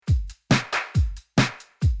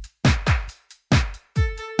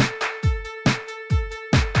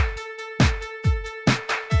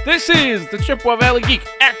This is the Chippewa Valley Geek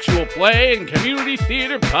Actual Play and Community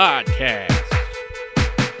Theater Podcast.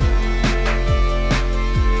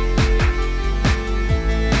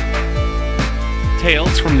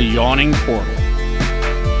 Tales from the Yawning Portal,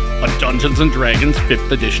 a Dungeons & Dragons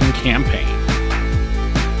 5th Edition campaign.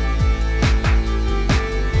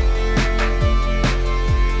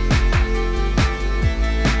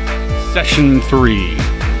 Session 3,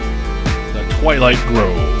 the Twilight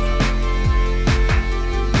Grove.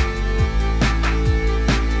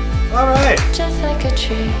 Alright, Just like a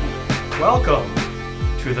tree. welcome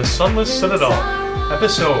to the Sunless Citadel,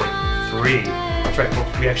 episode 3. That's right,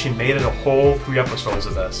 folks, we actually made it a whole 3 episodes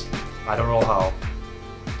of this. I don't know how.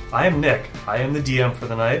 I am Nick. I am the DM for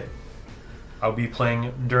the night. I'll be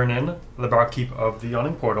playing Durnan, the barkeep of the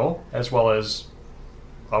Yawning Portal, as well as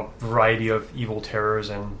a variety of evil terrors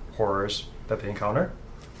and horrors that they encounter.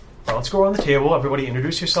 Now let's go around the table. Everybody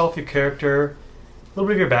introduce yourself, your character, a little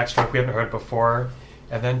bit of your backstory if we haven't heard it before,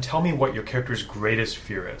 and then tell me what your character's greatest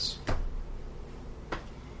fear is.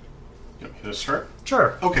 You want me to start?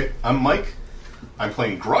 Sure. Okay, I'm Mike. I'm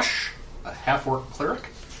playing Grush, a half-orc cleric.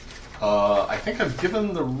 I think I've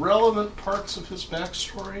given the relevant parts of his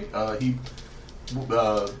backstory.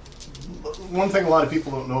 One thing a lot of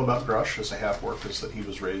people don't know about Grush as a half-orc is that he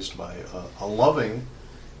was raised by a loving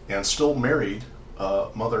and still married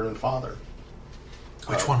mother and father.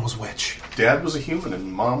 Which one was which? Dad was a human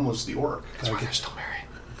and Mom was the orc. That's why they're still married.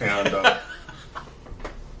 And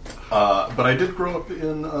but I did grow up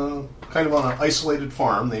in kind of on an isolated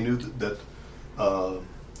farm. They knew that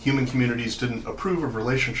human communities didn't approve of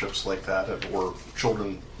relationships like that, or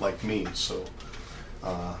children like me. So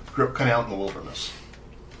grew up kind of out in the wilderness.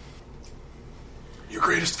 Your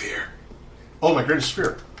greatest fear? Oh, my greatest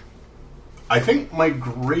fear. I think my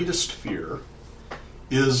greatest fear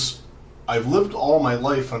is I've lived all my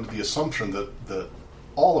life under the assumption that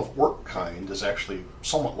all of orc kind is actually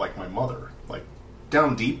somewhat like my mother. Like,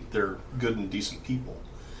 down deep, they're good and decent people.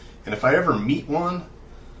 And if I ever meet one,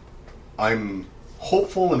 I'm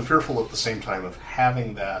hopeful and fearful at the same time of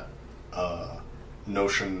having that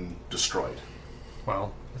notion destroyed.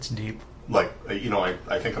 Well, that's deep. Like, I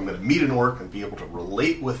think I'm going to meet an orc and be able to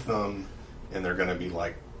relate with them, and they're going to be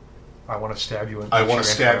like, I want to stab you. I want to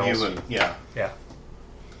stab you, and yeah. Yeah.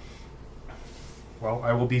 Well,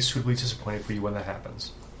 I will be suitably disappointed for you when that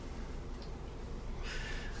happens.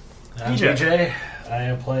 I'm DJ. I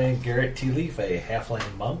am playing Garrett Tea Leaf, a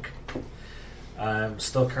halfling monk. I'm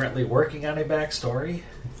still currently working on a backstory.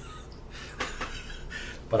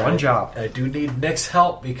 But One job. I do need Nick's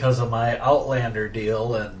help because of my Outlander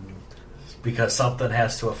deal and because something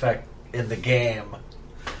has to affect in the game.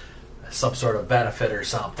 Some sort of benefit or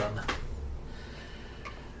something.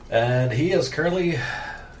 And he has currently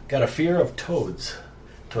got a fear of toads.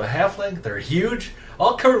 To a halfling, they're huge,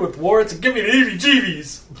 all covered with warts, and give me the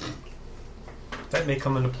heebie-jeebies. That may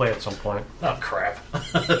come into play at some point. Oh, crap.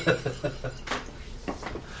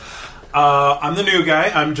 I'm the new guy.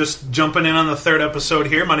 I'm just jumping in on the 3rd episode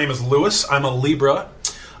here. My name is Lewis. I'm a Libra.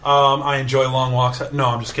 I enjoy long walks. No,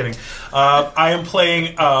 I'm just kidding. I am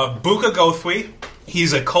playing Buka Gothwi.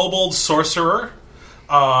 He's a kobold sorcerer.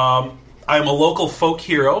 I am a local folk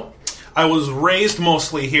hero. I was raised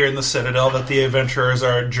mostly here in the Citadel that the adventurers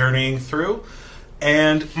are journeying through.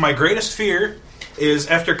 And my greatest fear is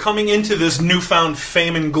after coming into this newfound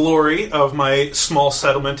fame and glory of my small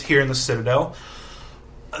settlement here in the Citadel,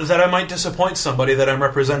 that I might disappoint somebody that I'm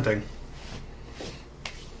representing.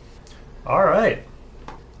 All right.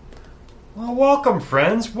 Well, welcome,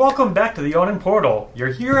 friends. Welcome back to the Yawning Portal.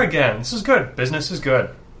 You're here again. This is good. Business is good.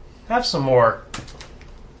 Have some more.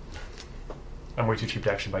 I'm way too cheap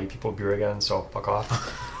to actually buy you people beer again, so fuck off.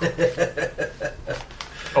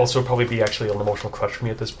 Also, probably be actually an emotional crutch for me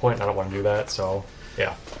at this point, and I don't want to do that, so,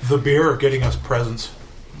 yeah. The beer or getting us presents?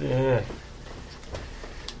 Eh.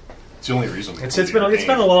 It's the only reason. It's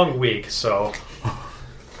been a long week, so.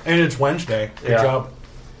 And it's Wednesday. Good Yeah.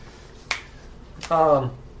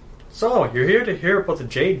 job. So, you're here to hear about the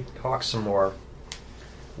Jade Hawk some more.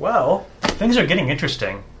 Well, things are getting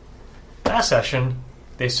interesting. Last session,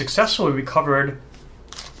 they successfully recovered...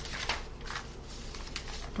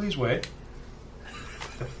 Please wait.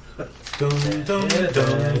 Dun, dun, dun, dun,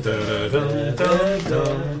 dun, dun, dun,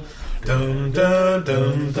 dun, dun,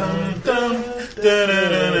 dun, dun, dun.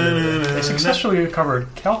 They successfully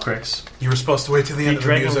recovered Calcrix, You were supposed to wait till the end the of the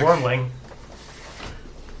dragon music. wormling,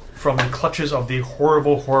 from the clutches of the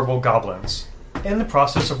horrible, horrible goblins, in the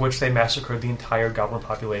process of which they massacred the entire goblin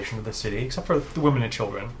population of the city, except for the women and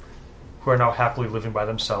children, who are now happily living by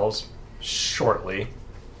themselves shortly.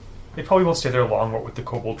 They probably won't stay there long with the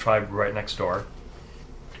kobold tribe right next door.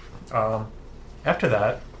 After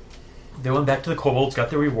that, they went back to the kobolds, got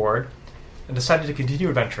their reward, and decided to continue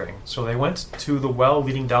adventuring. So they went to the well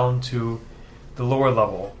leading down to the lower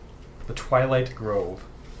level, the Twilight Grove.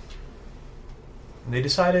 And they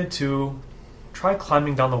decided to try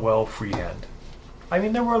climbing down the well freehand. I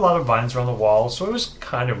mean, there were a lot of vines around the wall, so it was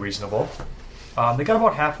kind of reasonable. They got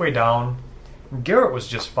about halfway down. Garrett was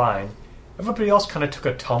just fine. Everybody else kind of took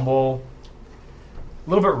a tumble, a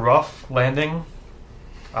little bit rough landing.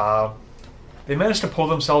 They managed to pull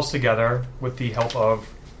themselves together with the help of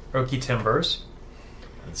Erky Timbers.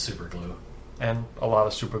 And super glue. And a lot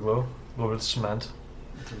of super glue, a little bit of cement.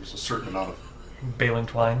 There was a certain amount of baling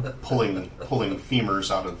twine. Pulling femurs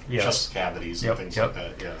out of Yes. chest cavities and things like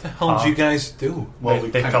that. Yeah. What the hell did you guys do? Well,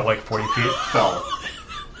 They fell like 40 feet. fell.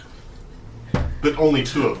 But only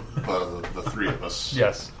two of the three of us.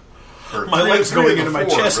 Yes. Or My three- leg's three going of the into my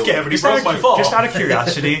four, chest really. cavity. Broke my fall. Just out of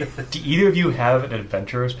curiosity, do either of you have an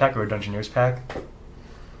adventurer's pack or a dungeoneer's pack?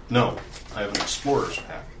 No, I have an explorer's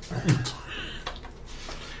pack.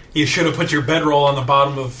 You should have put your bedroll on the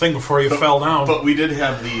bottom of the thing before you fell down. But we did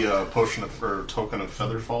have the potion of, or token of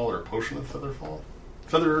Featherfall, or potion of Featherfall.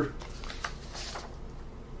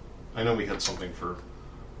 I know we had something for.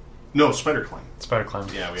 No, Spider Climb. Spider climb.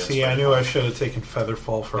 Yeah, we had. See, I knew I should have taken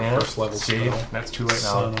Featherfall for Yeah, a first level see, spell. that's too late now.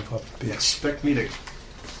 Son of a bitch. Expect me to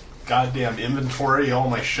goddamn inventory all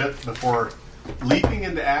my shit before leaping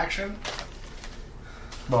into action?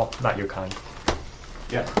 Well, not your kind.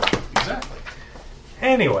 Yeah, exactly.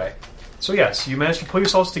 Anyway, so yes, you managed to pull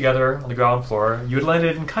yourselves together on the ground floor. You had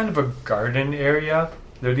landed in kind of a garden area.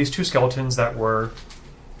 There were these two skeletons that were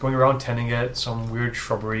going around tending it, some weird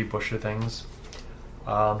shrubbery, bushy things.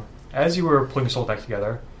 As you were pulling yourself back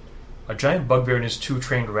together, a giant bugbear and his two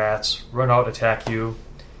trained rats run out, attack you.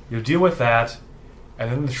 You deal with that, and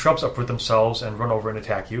then the shrubs uproot themselves and run over and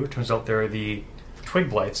attack you. It turns out they're the twig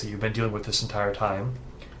blights that you've been dealing with this entire time,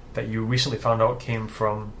 that you recently found out came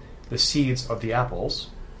from the seeds of the apples.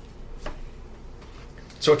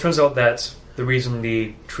 So it turns out that the reason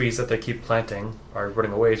the trees that they keep planting are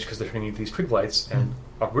running away is because they're turning into these twig blights and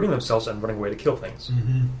uprooting themselves and running away to kill things.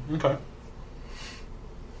 Mm-hmm. Okay.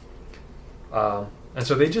 And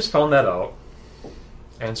so they just found that out.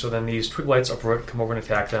 And so then these twig blights uproot, come over and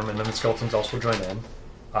attack them, and then the skeletons also join in.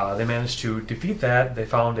 They managed to defeat that. They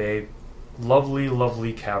found a lovely,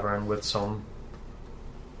 lovely cavern with some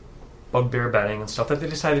bugbear bedding and stuff that they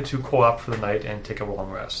decided to co-op for the night and take a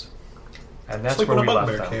long rest. And that's Sleep where in a we left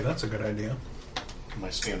bugbear them. cave. That's a good idea. My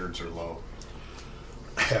standards are low.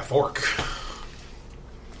 Half orc.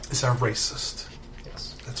 Is that racist?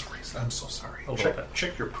 Yes, That's racist. I'm so sorry. a little bit.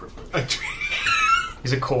 Check your privilege.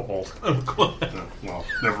 He's a kobold. I'm glad. No, well,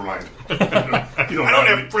 never mind. You I don't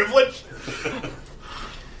have privilege.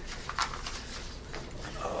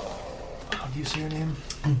 How do you say your name?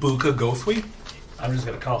 Buka Gothwi? I'm just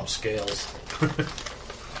going to call them scales.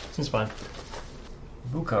 Seems fine.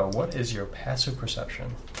 Buka, what is your passive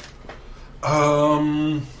perception?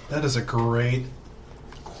 That is a great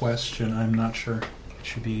question. I'm not sure. It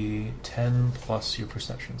should be 10 plus your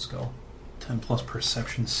perception skill. 10 plus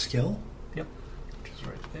perception skill? Yep. Which is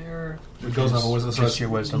right there. It goes up. What is Just your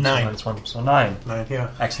wisdom. 9. So minus 1. So 9. 9, yeah.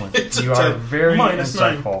 Excellent. It's a You are 10. very Minus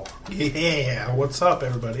 9. insightful. Yeah, what's up,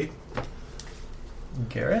 everybody?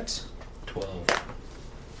 Garrett 12.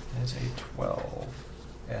 is a 12.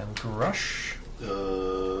 And Grush.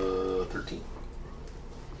 13.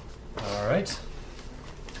 Alright.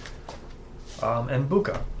 And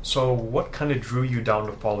Buka. So what kind of drew you down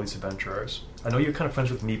to follow these adventurers? I know you're kind of friends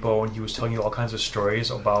with Meepo, and he was telling you all kinds of stories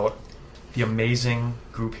about the amazing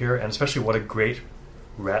group here, and especially what a great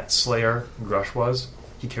rat slayer Grush was.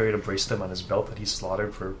 He carried a bracelet on his belt that he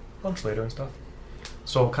slaughtered for lunch later and stuff.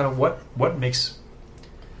 So kind of what makes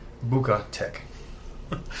Buka tick?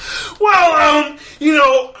 Well,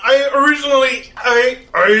 I originally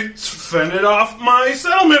I fended off my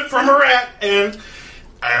settlement from a rat, and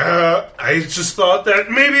I just thought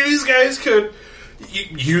that maybe these guys could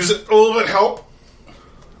use it a little bit help.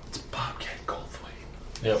 It's Bobcat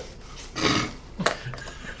Goldthwait. Yep.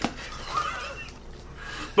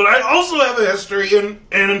 But I also have a history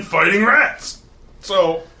in fighting rats.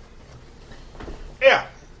 So, yeah.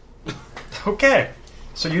 Okay.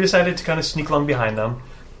 So you decided to kind of sneak along behind them.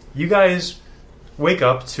 You guys wake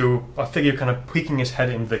up to a figure kind of peeking his head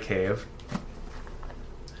into the cave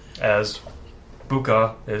as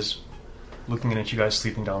Buka is looking in at you guys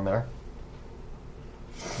sleeping down there.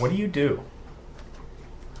 What do you do?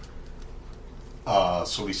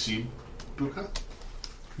 So we see Buka?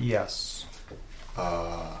 Yes.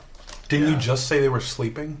 Didn't you just say they were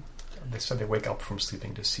sleeping? They said they wake up from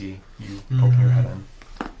sleeping to see you poking your head in.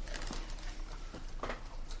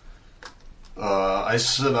 I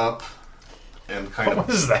sit up and kind What of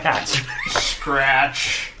was that?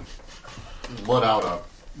 scratch, let out a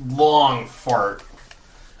long fart,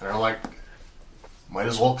 and are like, might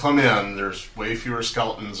as well come in. There's way fewer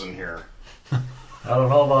skeletons in here. I don't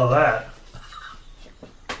know about that.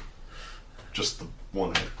 Just the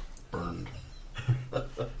one that burned.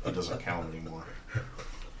 It doesn't count anymore.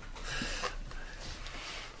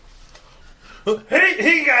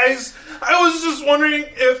 Hey guys! I was just wondering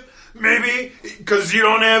if maybe, because you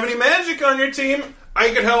don't have any magic on your team, I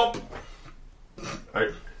could help.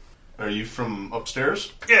 Are you from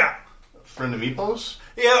upstairs? Yeah. A friend of Meepo's?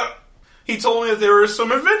 Yeah. He told me that there were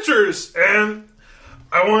some adventures, and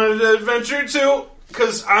I wanted to adventure too,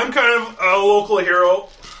 because I'm kind of a local hero.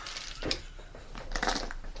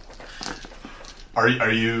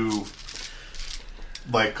 Are you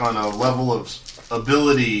like on a level of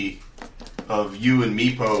ability of you and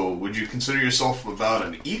Meepo? Would you consider yourself about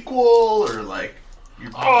an equal, or like?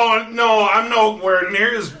 Oh no, I'm nowhere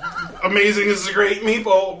near as amazing as the great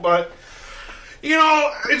Meepo, but you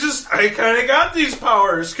know, I kind of got these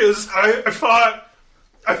powers because I fought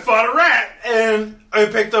a rat, and I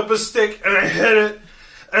picked up a stick and I hit it,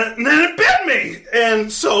 and then it bit me,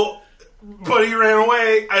 and so, but he ran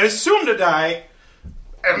away. I assumed to die,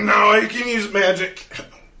 and now I can use magic.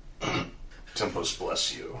 Tempos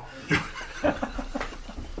bless you.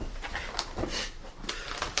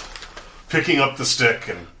 Picking up the stick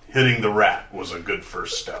and hitting the rat was a good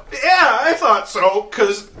first step. Yeah, I thought so,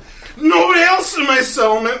 because nobody else in my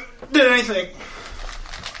settlement did anything.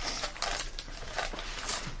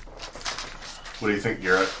 What do you think,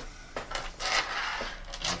 Garrett?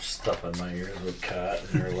 I'm stuffing my ears with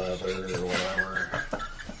cotton or leather or whatever.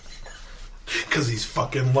 Because he's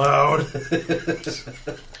fucking loud.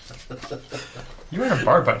 You aren't a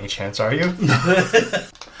bard by any chance, are you?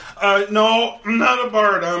 No, I'm not a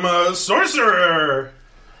bard. I'm a sorcerer.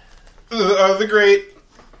 The great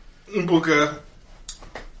Buka.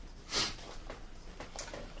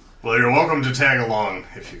 Well, you're welcome to tag along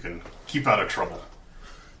if you can keep out of trouble.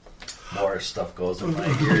 More stuff goes in my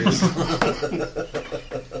ears.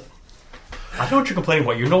 I know what you're complaining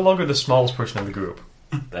about. You're no longer the smallest person in the group.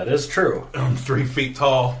 That is true. I'm 3 feet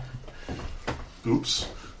tall. Oops.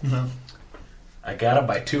 I got him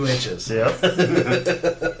by 2 inches. Yeah.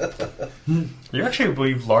 You're actually a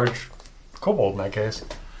really large kobold in that case.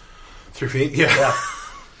 3 feet? Yeah.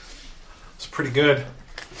 It's pretty good.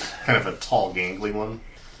 Kind of a tall, gangly one.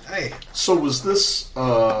 Hey. So was this,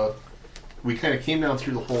 we kind of came down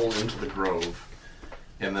through the hole into the grove,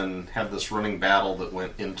 and then had this running battle that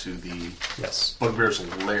went into the Yes. bugbear's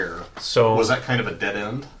lair. So Was that kind of a dead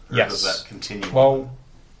end? Or Yes. does that continue? Well,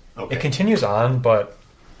 okay. it continues on, but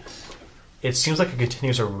it seems like it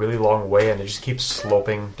continues a really long way, and it just keeps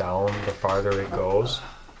sloping down the farther it goes.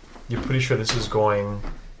 You're pretty sure this is going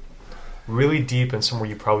really deep and somewhere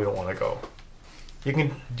you probably don't want to go. You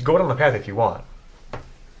can go down the path if you want.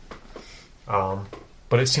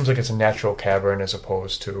 But it seems like it's a natural cavern as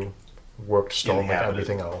opposed to worked stone like Inhabited.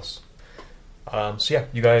 everything else. So yeah,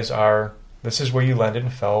 you guys are... This is where you landed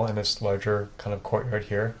and fell in this larger kind of courtyard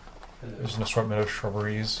here. There's an assortment of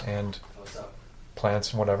shrubberies and plants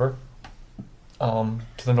and whatever.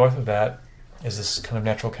 To the north of that is this kind of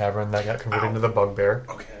natural cavern that got converted into the bugbear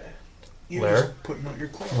Okay. lair, Putting on your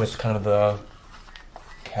clothes. with kind of the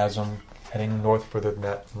chasm heading north further than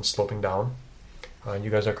that and sloping down. You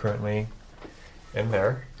guys are currently in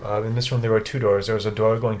there. In this room there were 2 doors. There was a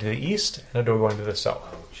door going to the east and a door going to the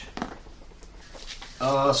south.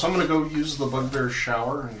 So I'm going to go use the bugbear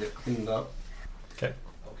shower and get cleaned up. Okay.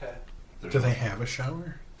 Okay. There's Do they have a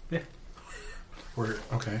shower? Yeah.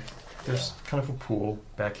 Okay. There's kind of a pool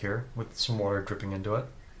back here with some water dripping into it.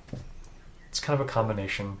 It's kind of a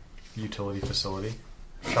combination utility facility.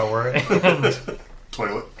 Shower and...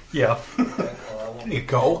 toilet. yeah. There you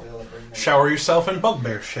go. Shower yourself in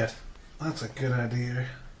bugbear shit. That's a good idea.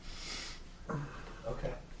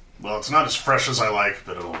 Okay. Well, it's not as fresh as I like,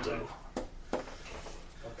 but it'll do.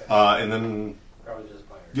 Okay. And then, Probably just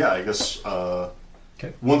buy her. yeah, I guess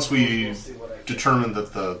Okay. once we We'll see what I can- determine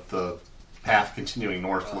that the path continuing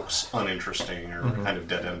north looks uninteresting or kind of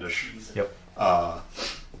dead-endish, Yep.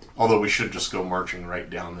 although we should just go marching right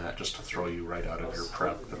down that just to throw you right out of your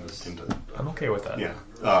prep and into... I'm okay with that. Yeah.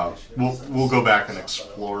 We'll go back and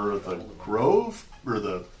explore the grove, or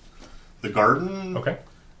the garden. Okay.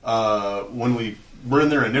 When we were in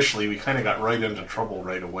there initially, we kind of got right into trouble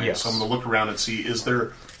right away. Yes. So I'm going to look around and see, is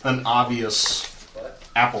there an obvious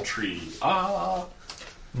apple tree?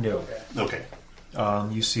 No. Okay.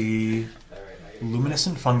 You see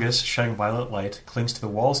luminescent fungus shedding violet light clings to the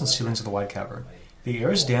walls and ceilings of the wide cavern. The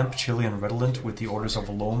air is damp, chilly, and redolent with the odors of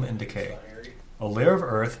loam and decay. A layer of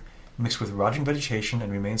earth, mixed with rotting vegetation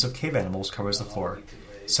and remains of cave animals, covers the floor.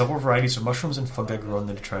 Several varieties of mushrooms and fungi grow in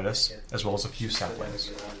the detritus, as well as a few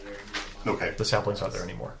saplings. Okay. The saplings aren't there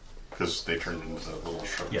anymore. Because they turned into the little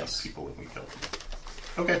shrubby Yes. people when we killed them.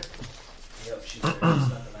 Okay. Yep, she spent the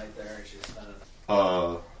night there, and she spent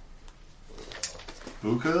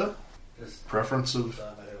Buka? Preference of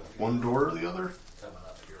one door or the other?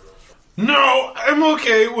 No, I'm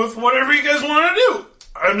okay with whatever you guys want to do.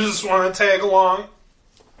 I just want to tag along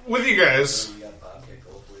with you guys.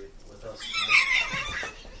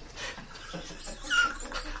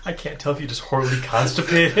 I can't tell if you're just horribly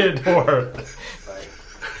constipated or...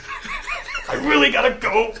 I really gotta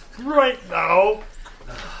go right now.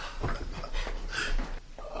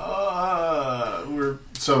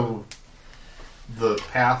 So the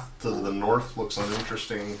path to the north looks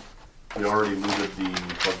uninteresting. We already looted the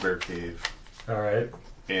Bugbear Cave. Alright.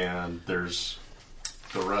 And there's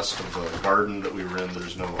the rest of the garden that we were in.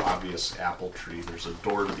 There's no obvious apple tree. There's a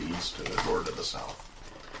door to the east and a door to the south.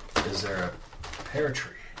 Is there a pear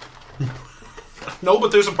tree? No,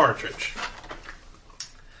 but there's a partridge.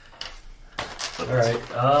 Alright,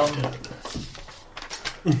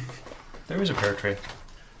 There is a pear tree.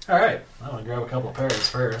 alright. I'm gonna grab a couple of pears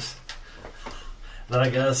first. Then I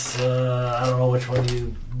guess, I don't know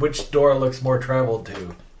which door looks more traveled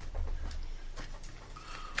to.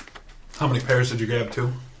 How many pears did you grab?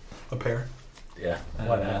 2? A pair? Yeah,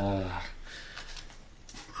 why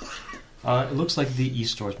not? It looks like the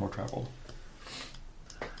east door is more traveled.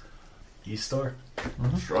 East door?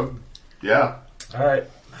 Shrug. Yeah. Alright.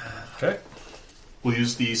 Okay. We'll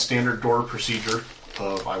use the standard door procedure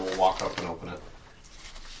of I will walk up and open it.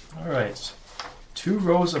 Alright. 2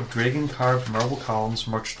 rows of dragon-carved marble columns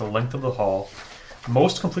march the length of the hall,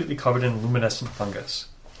 most completely covered in luminescent fungus.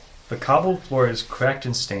 The cobbled floor is cracked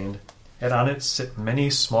and stained, and on it sit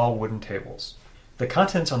many small wooden tables. The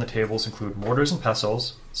contents on the tables include mortars and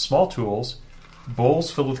pestles, small tools,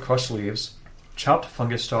 bowls filled with crushed leaves, chopped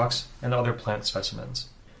fungus stalks, and other plant specimens.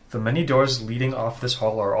 The many doors leading off this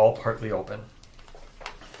hall are all partly open.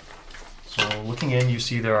 So looking in, you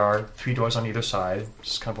see there are 3 doors on either side,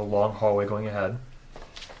 just kind of a long hallway going ahead.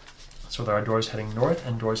 So there are doors heading north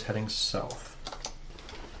and doors heading south.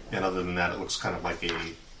 And other than that, it looks kind of like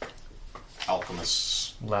a alchemist's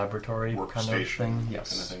Laboratory kind of thing,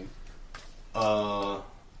 yes. Kind of thing.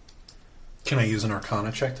 Can I use an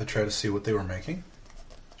Arcana check to try to see what they were making?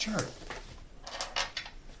 Sure.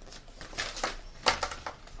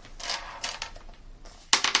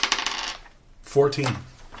 $14.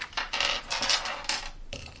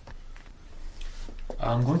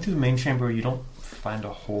 Going through the main chamber, you don't find a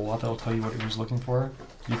whole lot that'll tell you what it was looking for.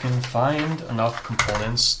 You can find enough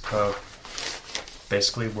components to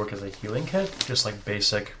basically work as a healing kit, just like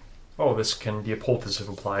basic, this can be a poultice if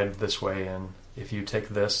applied this way, and if you take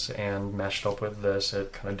this and mash it up with this,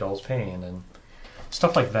 it kind of dulls pain, and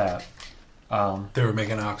stuff like that. They were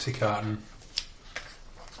making Oxycontin.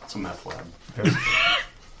 It's a meth lab.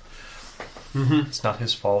 It's not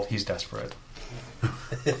his fault, he's desperate.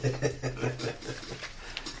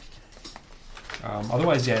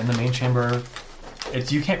 Otherwise, in the main chamber,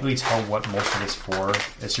 you can't really tell what most of it's for.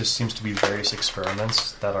 It just seems to be various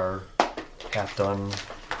experiments that are half done,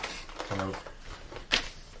 kind of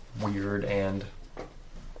weird and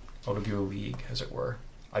out of your league, as it were.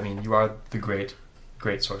 I mean, you are the great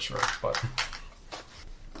sorcerer, but...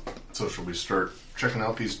 So should we start checking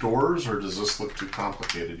out these doors, or does this look too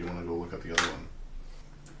complicated? You want to go look at the other one?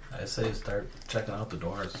 I say start checking out the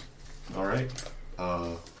doors. All right.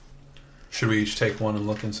 Should we each take one and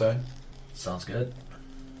look inside? Sounds good.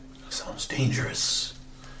 Sounds dangerous.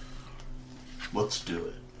 Let's do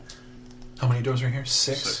it. How many doors are here?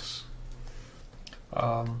 6? 6.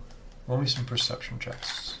 Roll me some perception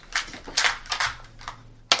checks.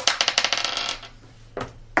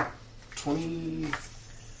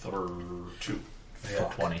 22. I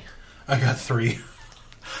got 20. I got 3.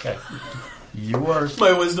 Okay. You are...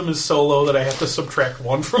 My wisdom is so low that I have to subtract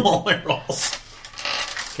 1 from all my rolls.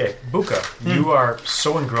 Okay, Buka, you are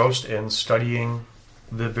so engrossed in studying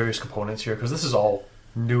the various components here, because this is all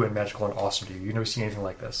new and magical and awesome to you. You've never seen anything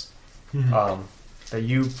like this. That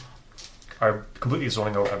you are completely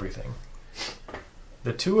zoning out everything.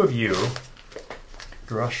 The two of you,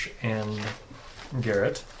 Grush and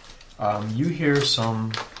Garrett, you hear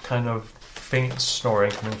some kind of faint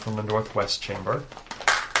snoring coming from the northwest chamber,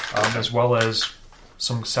 as well as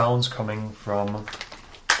some sounds coming from...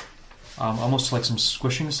 almost like some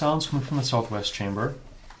squishing sounds coming from the southwest chamber.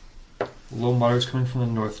 Low mutters coming from the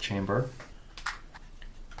north chamber.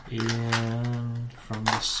 And from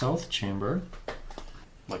the south chamber...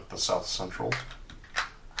 Like the south central?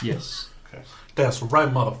 Yes. Okay. That's right,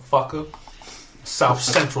 motherfucker. South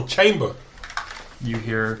Central Chamber. You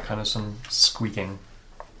hear kind of some squeaking.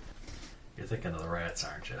 You're thinking of the rats,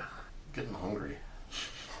 aren't you? Getting hungry.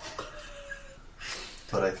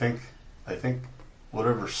 But I think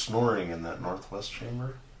whatever's snoring in that northwest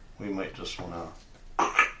chamber, we might just want to,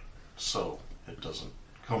 so it doesn't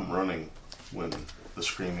come running when the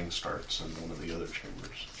screaming starts in one of the other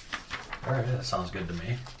chambers. All right, that sounds good to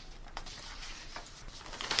me.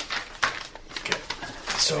 Okay.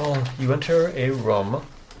 So you enter a room.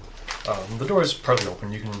 The door is partly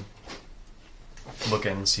open. You can look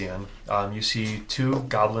in and see in. You see two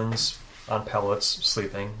goblins on pallets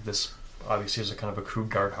sleeping. This obviously is a kind of a crude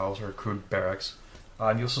guardhouse or a crude barracks.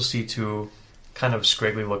 You also see two kind of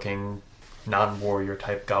scraggly looking non-warrior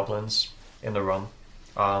type goblins in the room.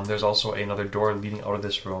 There's also another door leading out of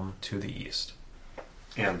this room to the east.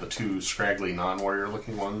 And the two scraggly non-warrior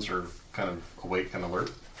looking ones are kind of awake and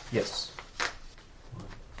alert? Yes.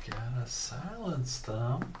 Gotta silence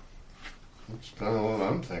them. That's kind of what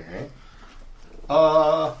I'm thinking.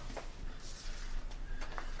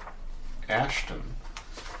 Ashton.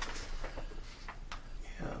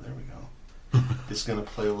 Yeah, there we go. He's going to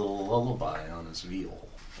play a little lullaby on his viol.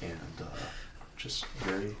 And just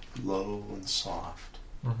very low and soft.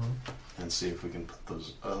 Mm-hmm. And see if we can put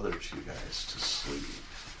those other two guys to sleep.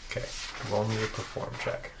 Okay. Roll me a perform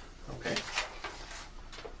check. Okay.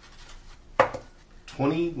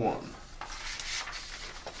 21.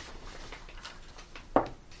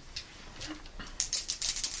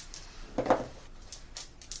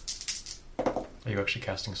 Are you actually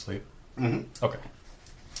casting sleep? Mm-hmm. Okay.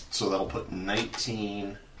 So that'll put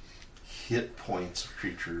 19 hit points of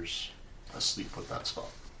creatures asleep with that spell.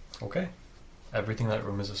 Okay. Everything in that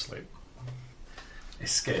room is asleep. It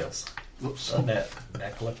scales. Whoops. On that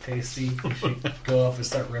necklace-y, go up and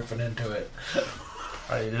start ripping into it.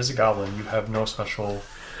 It is a goblin. You have no special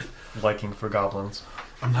liking for goblins.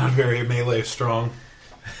 I'm not very melee strong.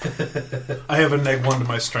 I have a -1 to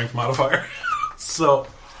my strength modifier. So,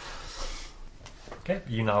 Okay.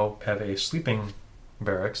 You now have a sleeping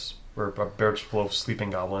barracks, or a barracks full of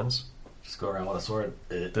sleeping goblins. Just go around with a sword.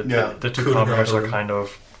 The two Coup de commoners grace. are kind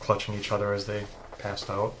of clutching each other as they passed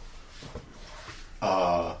out,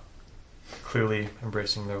 clearly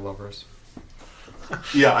embracing their lovers.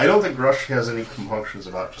 Yeah, I don't think Rush has any compunctions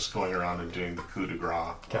about just going around and doing the coup de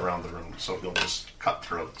grace Okay. around the room, so he'll just cut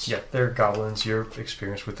throats. Yeah, they're goblins. You're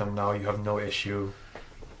experienced with them now. You have no issue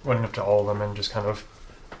running up to all of them and just kind of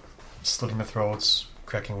slitting their throats,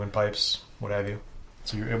 cracking windpipes, what have you.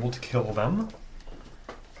 So you're able to kill them.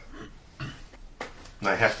 And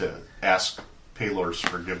I have to ask Paylor's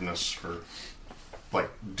forgiveness for, like,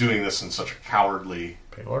 doing this in such a cowardly...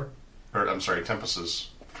 Paylor? Or, I'm sorry, Tempest's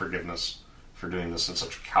forgiveness for doing this in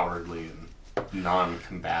such a cowardly and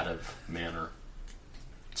non-combative manner.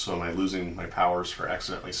 So am I losing my powers for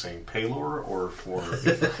accidentally saying Paylor, or for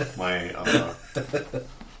my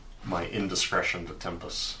my indiscretion to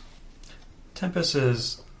Tempest? Tempest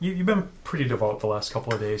is... You've been pretty devout the last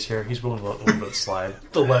couple of days here. He's willing to let a little bit slide.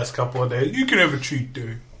 the last couple of days, you can have a cheat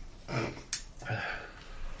day.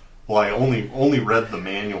 Well, I only read the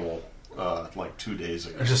manual like 2 days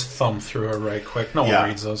ago. I just thumbed through it right quick. No Yeah. one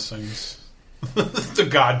reads those things. The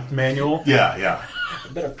God manual. Yeah.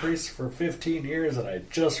 I've been a priest for 15 years and I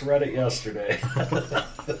just read it yesterday.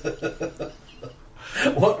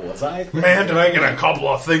 What was I thinking? Man, did I get a couple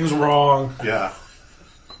of things wrong. Yeah.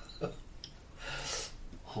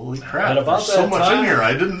 Holy crap, And about there's so that much in time- here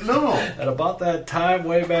I didn't know. At about that time,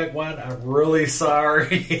 way back when, I'm really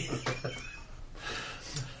sorry.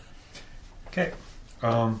 Okay.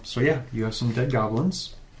 So yeah, you have some dead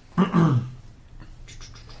goblins.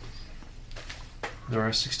 There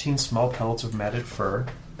are 16 small pellets of matted fur,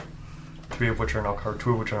 2 of which are now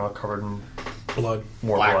covered in Blood.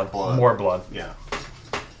 more Black blood. blood. More blood.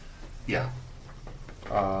 Yeah.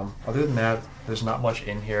 Other than that, there's not much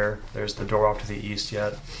in here. There's the door off to the east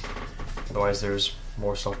yet. Otherwise, there's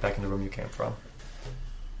more stuff back in the room you came from.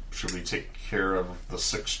 Should we take care of the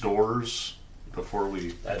 6 doors before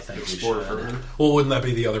we I think we explore should. further? Well, wouldn't that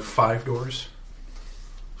be the other 5 doors?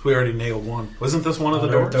 We already nailed one. Wasn't this one of the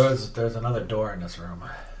doors? There's another door in this room.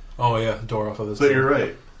 Oh, yeah, the door off of this But door. you're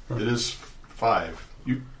right. It is 5.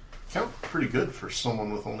 You count pretty good for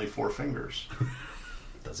someone with only 4 fingers.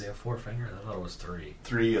 Does he have 4 fingers? I thought it was 3.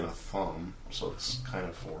 3 and a thumb, so it's kind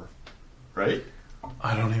of 4. Right?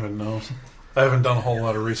 I don't even know. I haven't done a whole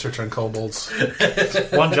lot of research on kobolds.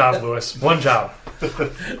 One job, Lewis. One job.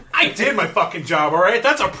 I did my fucking job, alright?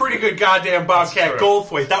 That's a pretty good goddamn Bobcat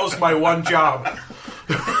Goldthwait. That was my one job.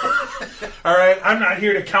 Alright? I'm not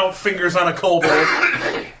here to count fingers on a kobold.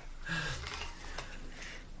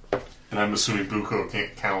 And I'm I'm assuming Buko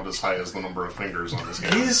can't count as high as the number of fingers on his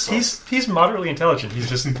hand. He's moderately intelligent. He's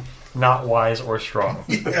just not wise or strong.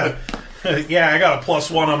 Yeah. Yeah, I got a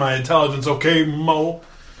 +1 on my intelligence, okay, Mo?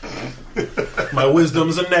 My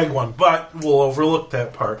wisdom's a -1, but we'll overlook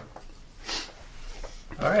that part.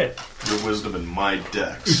 All right. Your wisdom and my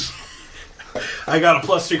dex. I got a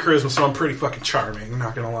 +3 charisma, so I'm pretty fucking charming,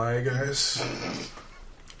 not gonna lie, guys.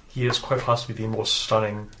 He is quite possibly the most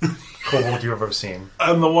stunning kobold you've ever seen.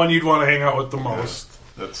 I'm the one you'd want to hang out with the most.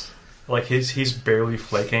 That's Like, he's barely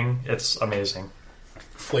flaking. It's amazing.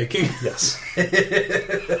 Flaking? Yes.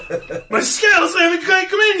 My scales haven't quite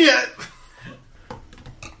come in yet!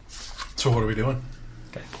 So what are we doing?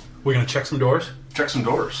 Okay. We're gonna check some doors? check some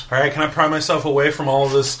doors. Alright, can I pry myself away from all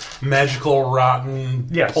of this magical, rotten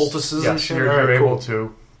poultices and shit? You're Alright, able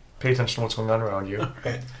to pay attention to what's going on around you.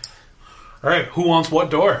 Alright, who wants what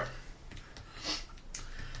door?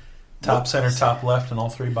 Top center, top left, and all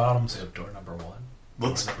 3 bottoms. We have door number 1,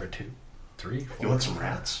 Let's. door number 2, 3, 4. You want some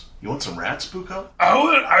rats? You want some rats, Buko?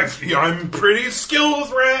 I'm pretty skilled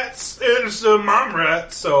with rats. It's a mom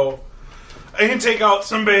rat, so I can take out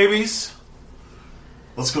some babies.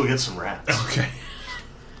 Let's go get some rats. Okay.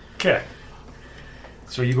 Okay.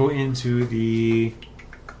 So you go into the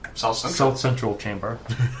South Central. South Central chamber.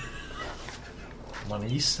 I'm on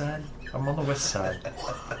the east side. I'm on the west side.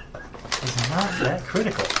 It's not that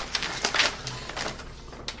critical.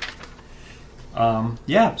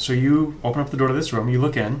 Yeah, so you open up the door to this room, you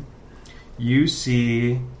look in, you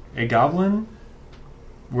see a goblin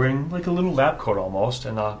wearing like a little lab coat almost,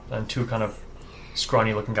 and 2 kind of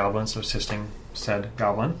scrawny looking goblins assisting said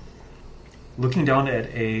goblin, looking down at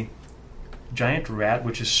a giant rat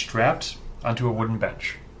which is strapped onto a wooden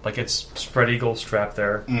bench. Like, it's spread eagle strapped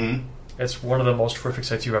there. Mm-hmm. It's one of the most horrific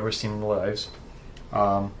sights you've ever seen in your lives.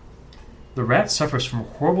 The rat suffers from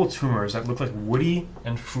horrible tumors that look like woody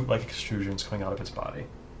and fruit-like extrusions coming out of its body.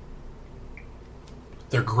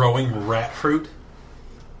 They're growing rat fruit?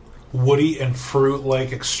 Woody and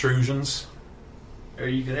fruit-like extrusions? Or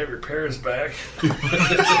you can have your parents back.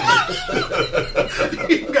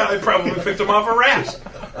 Guy probably picked them off a rat.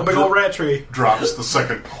 A big old rat tree. Drops the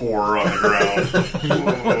second core on the ground.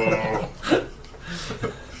 Whoa.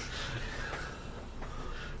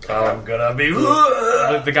 I'm gonna be.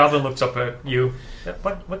 The goblin looks up at you.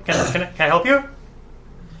 What can I help you?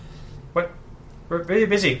 What? We're very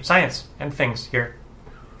busy. Science and things here.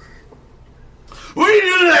 What are you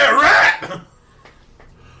doing to that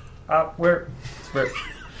rat? We're.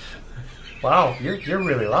 Wow, you're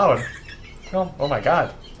really loud. Oh my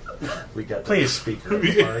God. We got Please. the speaker of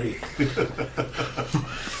the party.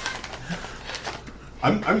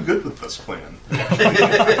 I'm good with this plan.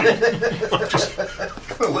 Just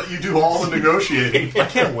gonna let you do all the negotiating. I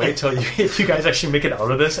can't wait till if you guys actually make it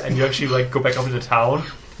out of this and you actually like go back up into town.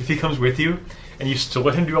 If he comes with you and you still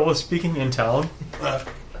let him do all the speaking in town.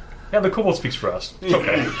 Yeah, the kobold speaks for us. It's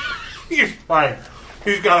okay. He's fine.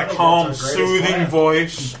 He's got a calm, That's our greatest soothing plan.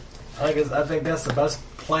 voice. I think that's the best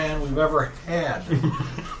plan we've ever had.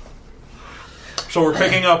 So we're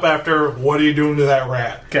picking up after, what are you doing to that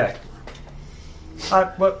rat? Okay.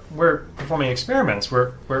 We're performing experiments.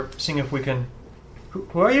 We're seeing if we can.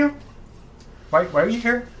 Who are you? Why are you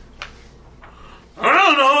here? I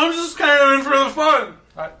don't know, I'm just kind of in for the fun.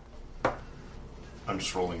 I'm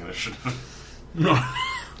just rolling initiative. No.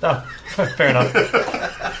 Oh, fair enough.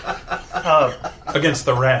 Against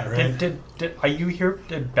the rat, right? Did are you here?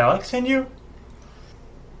 Did Balak send you?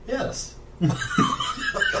 Yes.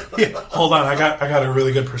 Yeah, hold on, I got a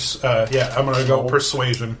really good I'm gonna go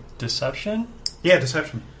persuasion. Deception? Yeah,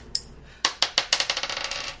 deception.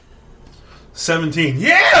 17.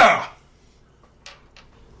 Yeah!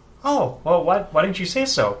 Oh, well, why didn't you say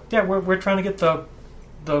so? Yeah, we're trying to get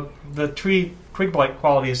the twig blight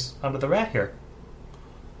qualities onto the rat here.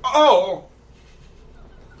 Oh!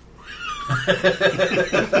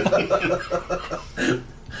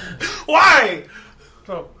 Why?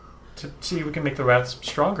 Well, to see if we can make the rats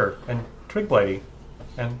stronger and twig blighty,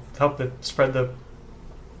 and help spread the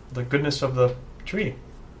goodness of the tree.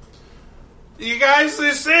 You guys,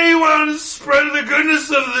 they say you want to spread the goodness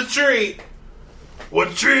of the tree.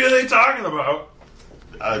 What tree are they talking about?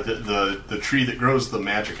 The tree that grows the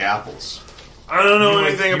magic apples. I don't know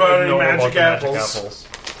anything about any magic apples.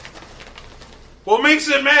 What makes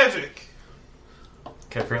it magic?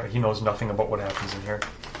 Okay, apparently he knows nothing about what happens in here.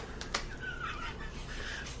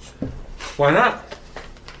 Why not?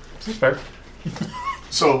 Seems fair.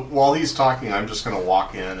 So while he's talking, I'm just going to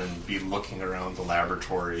walk in and be looking around the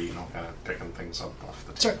laboratory, kind of picking things up off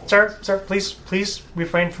the table. Sir, please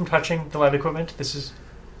refrain from touching the lab equipment. This is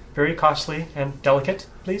very costly and delicate,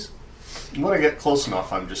 please. When I get close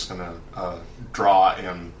enough, I'm just going to draw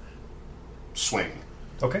and swing.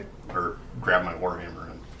 Okay. Or grab my warhammer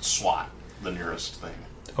and swat the nearest thing.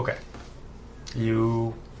 Okay.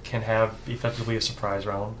 You can have effectively a surprise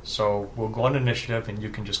round, so we'll go on initiative and you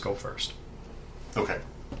can just go first. Okay.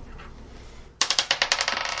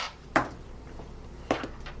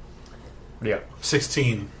 What do you got?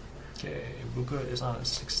 16. Okay, Buka is on a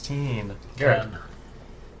 16. Garrett.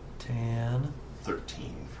 10.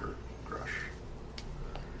 13 for Grush.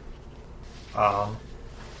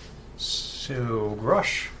 So,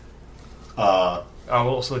 Grush. Uh, I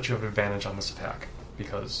will also let you have advantage on this attack,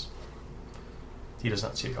 because he does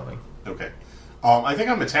not see it coming. okay. I think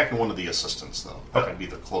I'm attacking one of the assistants, though. That Okay. would be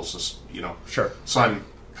the closest, Sure. So I'm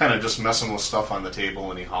kind of just messing with stuff on the table,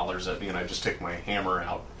 and he hollers at me, and I just take my hammer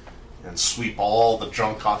out and sweep all the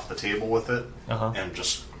junk off the table with it, Uh-huh. and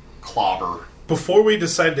just clobber. Before we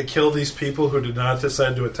decide to kill these people who did not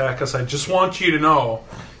decide to attack us, I just want you to know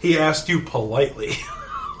he asked you politely.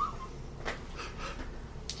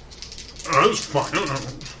 That's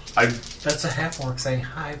fine. That's a half-orc saying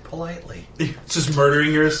hi politely. It's just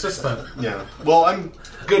murdering your assistant. Yeah. Well,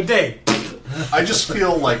 Good day. I just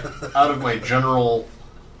feel like out of my general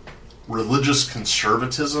religious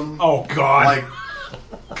conservatism, Oh, God. like,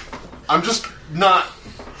 I'm just not...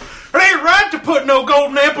 It ain't right to put no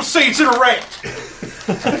golden apple seeds in a rat.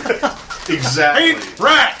 Exactly. Ain't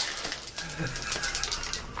right.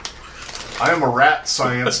 I am a rat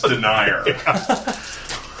science denier.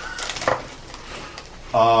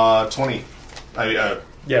 20.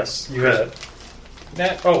 Yes, you had it.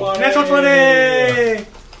 Natural 20!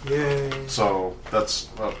 Yay. So that's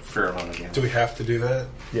a fair amount of damage. Do we have to do that?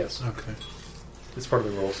 Yes, Okay. it's part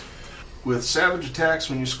of the rules. With savage attacks,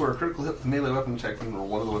 when you score a critical hit with a melee weapon attack, you can roll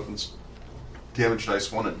one of the weapon's damage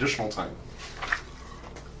dice one additional time.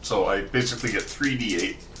 So I basically get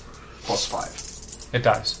 3d8 plus 5. It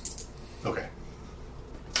dies. Okay.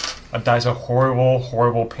 It dies a horrible,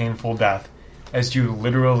 horrible, painful death as you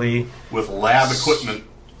literally, With lab equipment,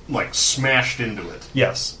 like, smashed into it.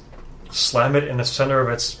 yes, slam it in the center of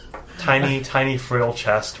its tiny, tiny, frail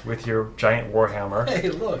chest with your giant warhammer. Hey,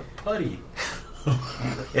 look, putty.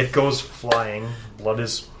 It goes flying. Blood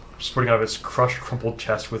is spurting out of its crushed, crumpled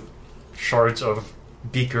chest with shards of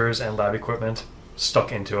beakers and lab equipment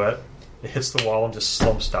stuck into it. It hits the wall and just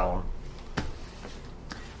slumps down.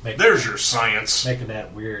 There's your science. Making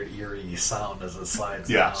that weird, eerie sound as it slides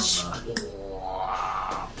Yes. down.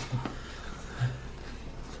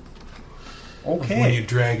 When you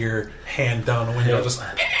drag your hand down the window, Yep. just...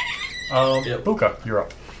 Yep. Buka, you're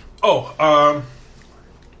up. Oh,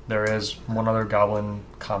 There is one other goblin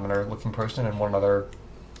commoner looking person and one other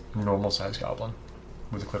normal sized goblin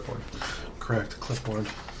with a clipboard. correct, clipboard.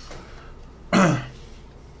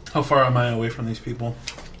 How far am I away from these people?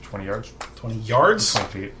 20 yards? 20 yards? 20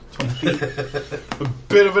 feet. 20 feet. A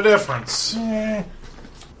bit of a difference. I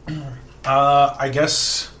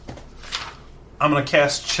guess I'm going to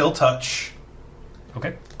cast Chill Touch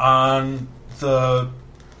Okay. on the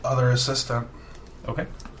other assistant. Okay.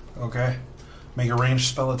 Okay. Make a ranged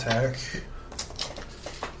spell attack.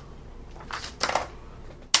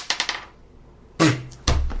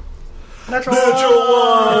 Natural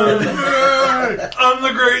one! I'm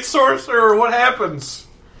the great sorcerer. What happens?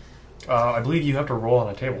 I believe you have to roll on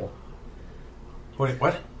a table. Wait,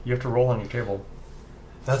 what? You have to roll on your table.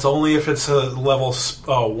 That's only if it's a level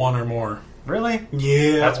 1 or more. Really?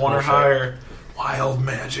 Yeah, That's one or bullshit. higher. Wild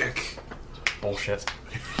magic. Bullshit.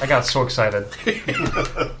 I got so excited.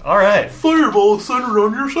 Alright. Fireball centered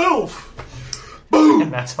on yourself.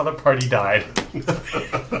 And that's how the party died.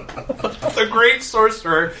 The great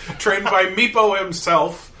sorcerer, trained by Meepo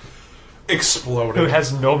himself, exploded. Who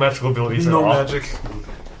has no magical abilities at no all. magic.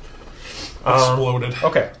 Exploded.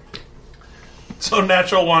 Okay. So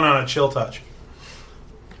natural 1 on a chill touch.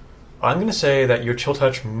 I'm going to say that your chill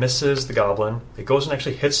touch misses the goblin. It goes and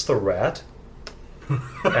actually hits the rat.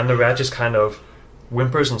 And the rat just kind of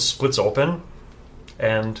whimpers and splits open.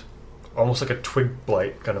 And almost like a twig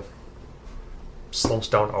blight kind of slumps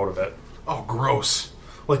down out of it. Oh, gross.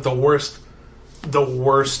 Like the worst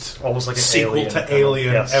Almost like an sequel alien to kind of-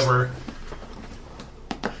 Alien yes. ever.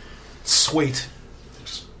 Sweet.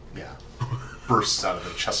 Just, bursts out of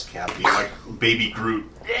the chest cavity like baby Groot.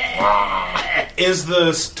 Is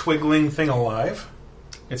this twiggling thing alive?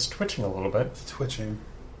 It's twitching a little bit. It's twitching.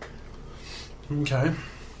 Okay.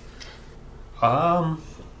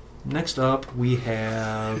 Next up, we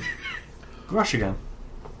have Grush again.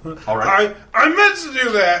 All right. I meant to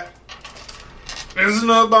do that. It's an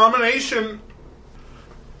abomination.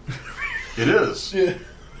 It is. Yeah.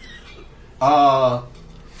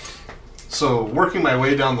 So, working my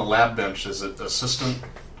way down the lab bench, is it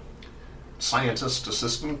scientist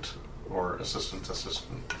assistant, or assistant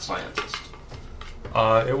scientist?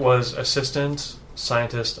 It was assistant,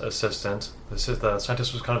 scientist, assistant. The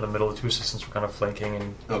scientist was kind of the middle. The two assistants were kind of flanking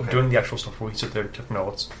and doing the actual stuff where we sit there and took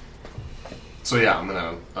notes. So yeah, I'm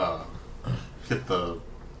going to hit the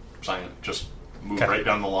scientist, just move right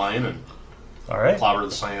down the line and clobber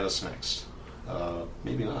the scientist next.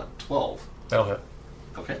 Maybe not. 12. That'll hit.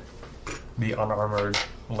 Okay. The unarmored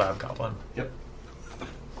lab goblin. Yep.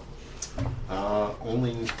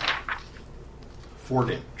 Only 4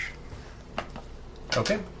 damage.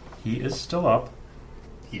 Okay. He is still up.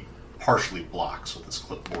 He partially blocks with his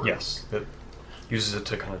clipboard. Yes. It uses it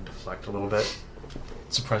to kind of deflect a little bit.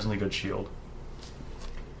 Surprisingly good shield.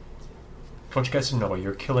 I want you guys to know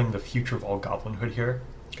you're killing the future of all goblinhood here.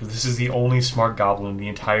 Because this is the only smart goblin in the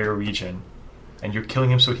entire region. And you're killing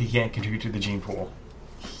him so he can't contribute to the gene pool.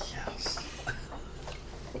 Yes.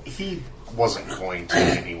 He wasn't going to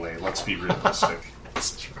anyway, let's be realistic.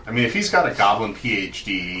 That's true. I mean, if he's got a goblin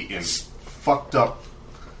PhD in fucked up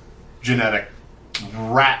genetic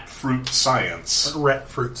rat fruit science,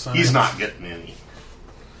 he's not getting any.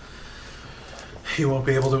 He won't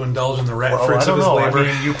be able to indulge in the rat Well, fruits I of don't his know. labor.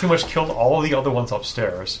 I mean, you pretty much killed all of the other ones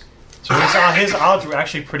upstairs. So his odds were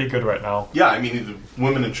actually pretty good right now. Yeah, I mean, the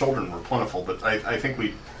women and children were plentiful, but I think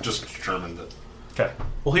we just determined that. Okay.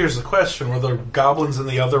 Well, here's the question. Were the goblins in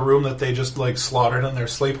the other room that they just, slaughtered in their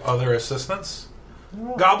sleep other assistants?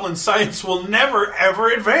 Goblin science will never, ever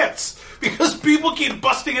advance because people keep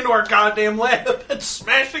busting into our goddamn lab and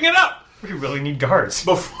smashing it up. We really need guards.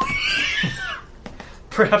 Before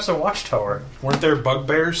Perhaps a watchtower. Weren't there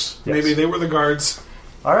bugbears? Yes. Maybe they were the guards.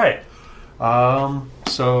 All right.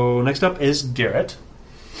 So next up is Garrett.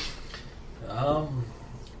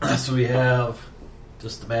 So we have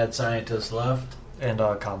just the mad scientist left. And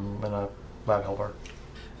a lab helper.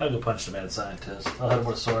 I'll go punch the mad scientist. I'll hit him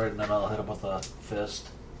with a sword, and then I'll hit him with a fist.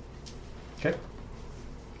 Okay.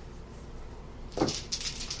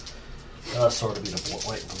 Sword will be the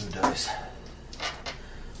white and blue dice.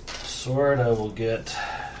 Sword, I will get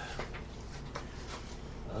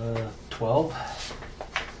 12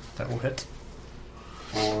 That will hit.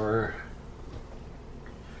 for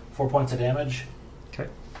 4 points of damage. Okay.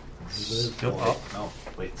 Still up. No,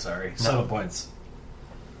 wait, sorry. 7 points.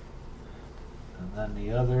 And then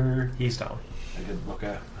the other, He's down. I could look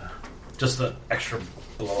at just the extra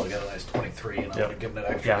blow. I got a nice 23, and I'm going to give him that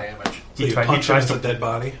extra damage. So you punch him as a dead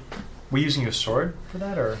body? Were you using your sword for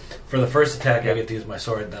that, or? For the first attack, I get to use my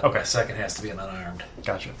sword, and then Okay. my second has to be an unarmed.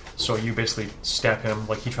 Gotcha. So you basically stab him,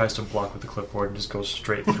 like he tries to block with the clipboard and just goes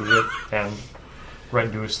straight through it and right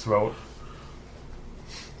into his throat.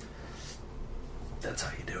 That's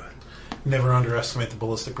how you do it. Never underestimate the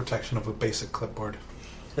ballistic protection of a basic clipboard.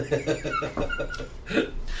 Ding,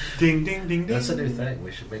 ding, ding, ding. That's a new thing.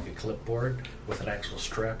 We should make a clipboard with an actual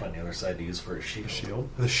strap on the other side to use for a shield.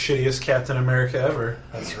 The shittiest Captain America ever.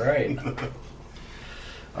 That's right.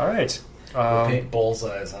 All right. We paint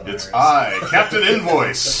bullseyes on It's ours. I, Captain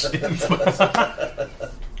Invoice.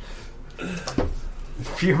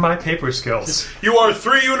 Fear my paper skills. You are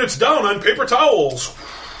 3 units down on paper towels.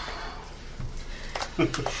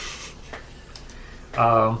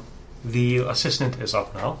 The assistant is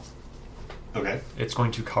up now. Okay. It's going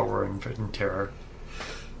to cower in terror.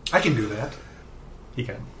 I can do that. He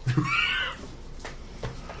can.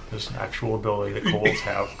 There's an actual ability that kobolds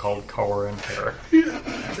have called cower in terror.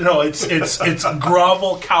 No, it's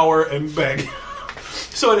grovel, cower, and beg.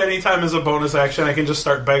 So at any time as a bonus action, I can just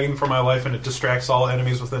start begging for my life, and it distracts all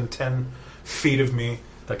enemies within 10 feet of me.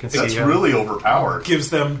 That can see That's him. really overpowered. Gives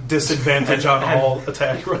them disadvantage on all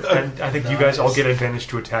attack. And I think you guys all get advantage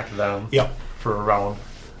to attack them. Yep. For a round.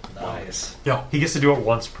 Nice. Yeah. He gets to do it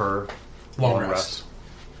once per Long rest.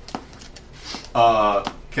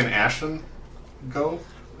 Can Ashton go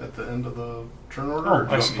at the end of the turn order? or do you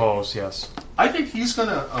I want me- suppose, yes. I think he's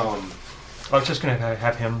gonna. I was just going to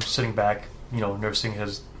have him sitting back, nursing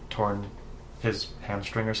his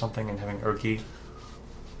hamstring or something and having Urki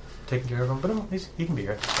taking care of him. But no, he can be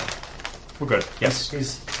here. So we're good. Yes.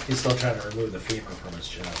 He's still trying to remove the femur from his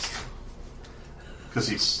chest. Because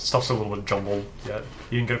he's. Stuff's a little bit jumbled yet.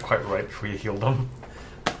 You didn't get it quite right before you healed him.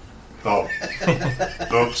 Oh.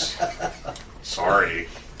 Oops. Sorry.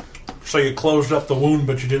 So you closed up the wound,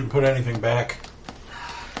 but you didn't put anything back.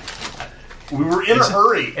 We were in a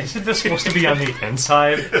hurry. Isn't this supposed to be on the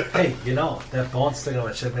inside? Hey, that bone sticking on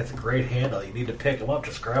my chest, that's a great handle. You need to pick him up,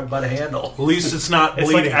 just grab him by the handle. At least it's not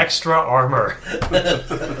It's bleeding. like extra armor.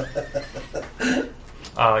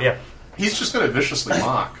 Yeah. He's just gonna viciously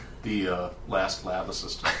mock. the last lab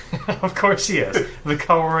assistant. Of course he is. The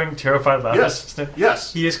cowering, terrified lab assistant.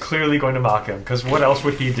 Yes. He is clearly going to mock him, because what else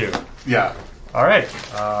would he do? Yeah. All right.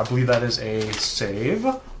 I believe that is a save.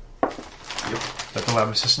 Yep. That the lab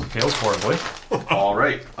assistant fails horribly. All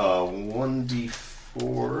right.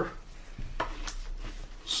 1d4.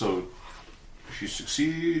 So, if you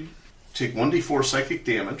succeed, take 1d4 psychic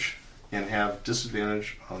damage and have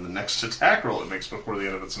disadvantage on the next attack roll it makes before the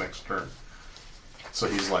end of its next turn. So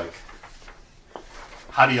he's like,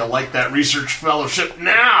 how do you like that research fellowship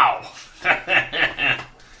now?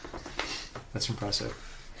 That's impressive.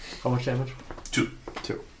 How much damage? 2.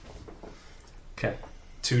 2. Okay.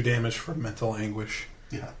 2 damage for mental anguish.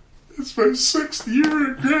 Yeah. It's my 6th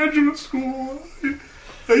year at graduate school.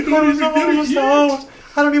 I don't even get a hint.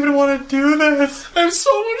 I don't even want to do this. I have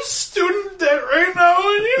so much student debt right now,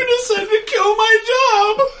 and you decided to kill my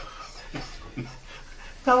job.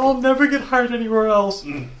 Now I'll never get hired anywhere else.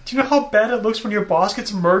 Do you know how bad it looks when your boss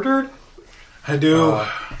gets murdered? I do.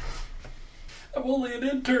 I'm only an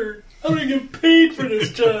intern. I don't even get paid for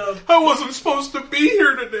this job. I wasn't supposed to be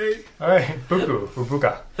here today. All right, Buku, or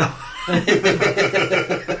Buka.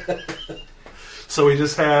 So we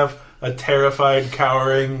just have a terrified,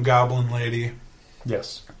 cowering goblin lady.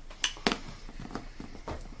 Yes.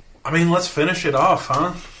 I mean, let's finish it off,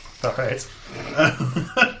 huh? All right.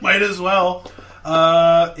 Might as well.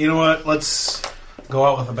 You know what? Let's go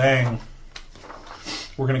out with a bang.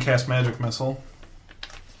 We're going to cast Magic Missile.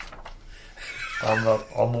 On the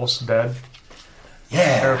almost dead,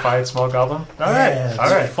 Yeah. terrified small goblin. All right. Yeah, All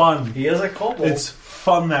right. it's fun. He is a kobold. It's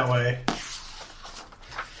fun that way.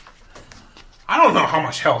 I don't know how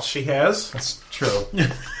much health she has. That's true.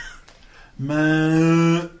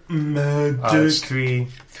 Magic. It's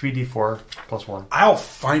 3d4 plus 1. I'll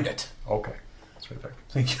find it. Okay. That's right there.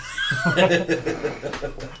 Thank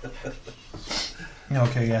you.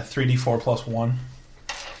 Okay, yeah, 3d4 plus 1.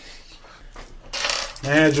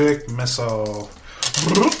 Magic Missile.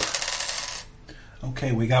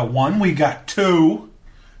 Okay, we got 1, we got 2,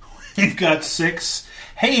 we've got 6.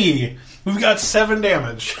 Hey, we've got 7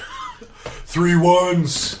 damage. 3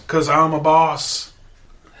 1s, because I'm a boss.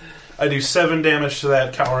 I do 7 damage to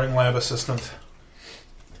that cowering lab assistant.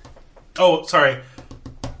 Oh, sorry.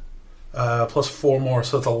 Plus 4 more,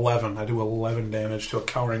 so that's 11. I do 11 damage to a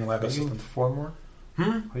cowering lab Are you getting assistant. 4 more?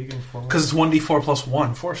 Are you getting 4 more? Because it's 1d4 plus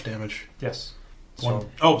 1 force damage. Yes. One. So,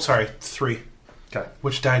 Oh, sorry, 3. okay.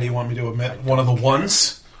 Which die do you want me to omit? One of the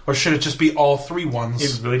ones? Or should it just be all 3 ones?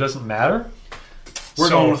 It really doesn't matter. We're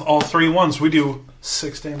So- going with all 3 ones. We do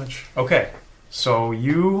 6 damage. Okay. So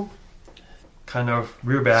you kind of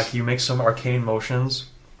rear back. You make some arcane motions.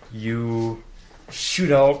 You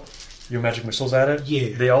shoot out your magic missiles at it.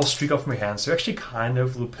 Yeah. They all streak out from your hands. They're actually kind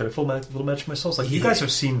of little pitiful little magic missiles. Like, you guys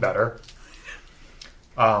have seen better.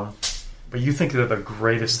 But you think they're the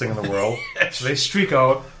greatest thing in the world. So they streak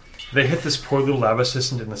out. They hit this poor little lab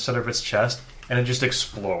assistant in the center of its chest, and it just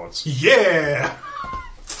explodes. Yeah!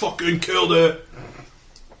 Fucking killed it.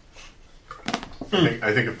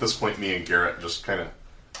 I think at this point, me and Garrett just kind of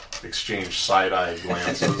exchange side-eye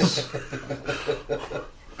glances that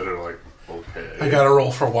are like, okay. I gotta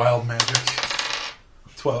roll for wild magic.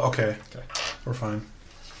 12. Okay. We're fine.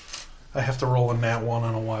 I have to roll a nat 1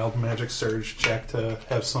 on a wild magic surge check to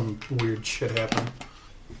have some weird shit happen.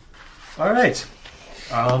 All right.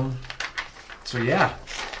 So yeah,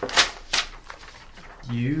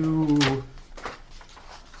 you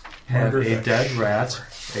have Murder a that dead shit. rat,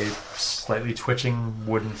 a slightly twitching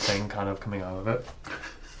wooden thing kind of coming out of it.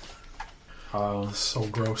 So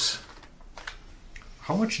gross.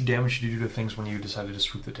 How much damage did you do to things when you decided to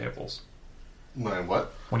sweep the tables?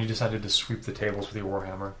 What? When you decided to sweep the tables with your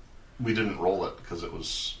warhammer? We didn't roll it because it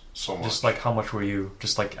was so much. Just like how much were you?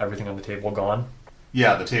 Just like everything on the table gone?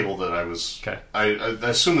 Yeah, the table that I was. Okay. I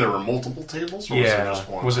assume there were multiple tables, or was it just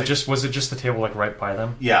one? Was it just the table like right by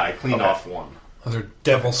them? Yeah, I cleaned Okay. off one. Other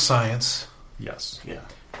devil science. Yes. Yeah.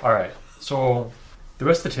 All right. So the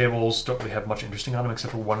rest of the tables don't really have much interesting on them,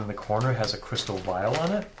 except for one in the corner has a crystal vial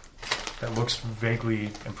on it that looks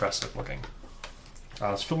vaguely impressive looking.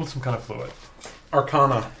 It's filled with some kind of fluid.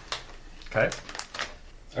 Arcana. Okay.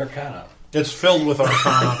 Arcana. It's filled with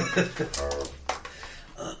Arcana.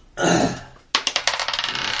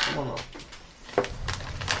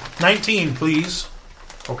 19, please.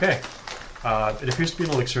 Okay. It appears to be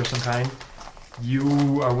an elixir of some kind.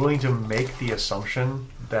 You are willing to make the assumption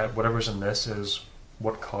that whatever's in this is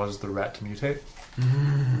what caused the rat to mutate.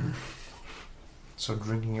 So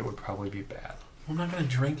drinking it would probably be bad. I'm not going to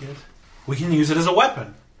drink it. We can use it as a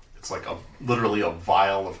weapon. It's like literally a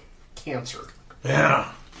vial of cancer.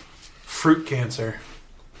 Yeah. Fruit cancer.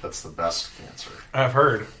 That's the best cancer. I've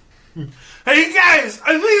heard. Hey guys,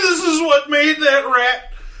 I think this is what made that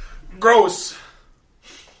rat gross.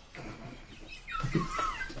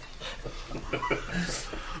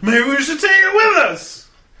 Maybe we should take it with us.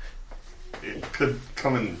 It could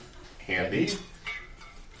come in handy.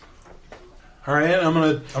 All right, I'm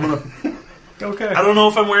gonna. Okay. I don't know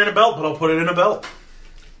if I'm wearing a belt, but I'll put it in a belt.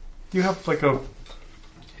 You have like a...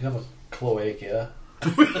 You have a cloaca.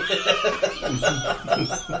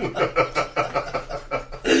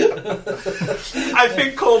 I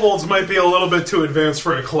think kobolds might be a little bit too advanced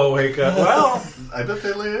for a cloaca. Well, I bet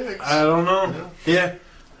they lay eggs. I don't know. Yeah.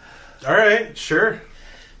 All right, sure.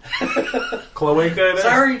 Cloaca it is.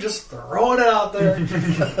 Sorry, just throwing it out there.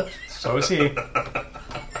 So is he.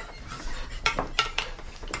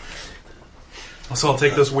 So I'll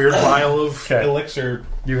take this weird vial of Okay. elixir.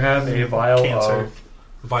 You have a vial Cancer. of...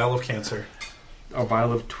 Vial of cancer. A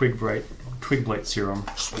vial of twig blight serum.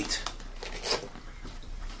 Sweet.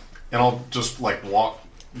 And I'll just like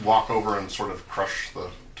walk over and sort of crush the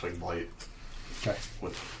twig blight Okay.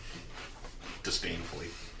 with disdainfully.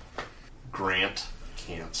 Grant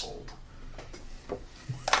canceled.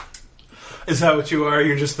 Is that what you are?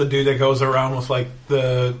 You're just the dude that goes around with like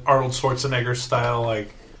the Arnold Schwarzenegger style,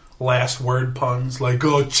 like last word puns, like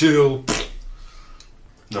 "oh, chill."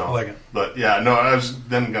 No, I like it. But yeah, no. I was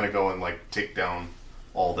then gonna go and like take down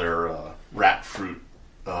all their rat fruit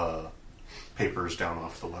papers down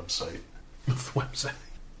off the website. The website.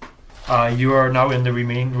 You are now in the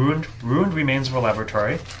ruined remains of a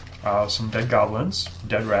laboratory. Some dead goblins,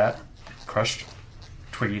 dead rat, crushed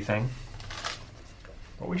twiggy thing.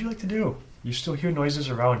 What would you like to do? You still hear noises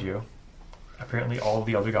around you. Apparently all of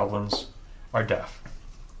the other goblins are deaf.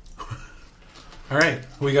 All right,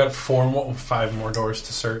 we got 5 more doors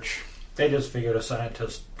to search. They just figured a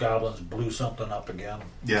scientist goblins blew something up again.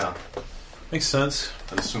 Yeah, Makes sense.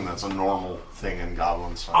 I assume that's a normal thing in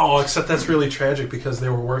goblin science. Oh, except that's really tragic because they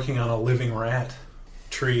were working on a living rat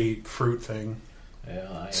tree fruit thing.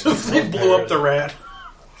 Yeah, So they blew up the rat.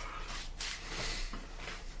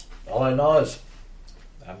 All I know is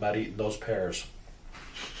I'm not eating those pears.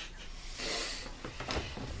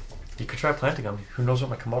 You could try planting them. Who knows what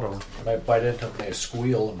might come out of them? I might bite into them, they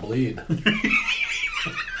squeal and bleed.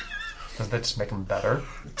 Doesn't that just make them better?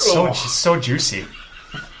 It's so juicy.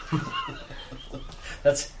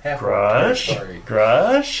 That's half Grush? Sorry.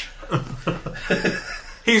 Grush?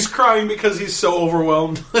 He's crying because he's so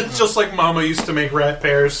overwhelmed. Just like Mama used to make rat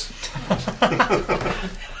pears.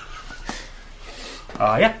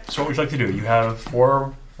 Yeah, so what would you like to do? You have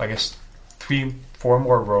 4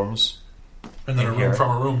 more rooms. And then a room Here.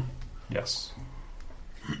 from a room. Yes.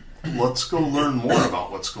 Let's go learn more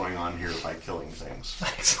about what's going on here by killing things.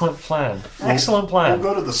 Excellent plan. Excellent plan.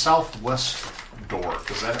 We'll go to the southwest door,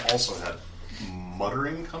 because that also had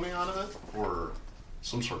muttering coming out of it, or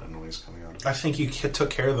some sort of noise coming out of it. I think you took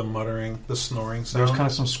care of the muttering, the snoring sound. There's kind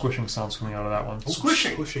of some squishing sounds coming out of that one.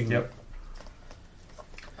 Squishing. Squishing. Yep.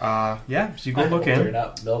 Yeah, so you go I look hope they're in.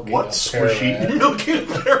 not milking What's a pear squishy? rat. Milking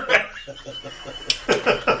the rat.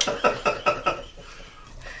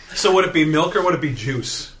 So would it be milk or would it be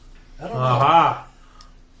juice? I don't know. Aha.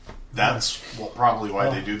 That's probably why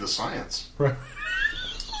they do the science. Right.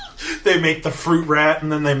 They make the fruit rat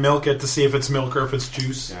and then they milk it to see if it's milk or if it's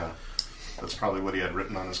juice. Yeah, that's probably what he had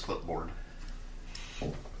written on his clipboard.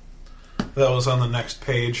 That was on the next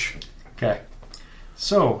page. Okay.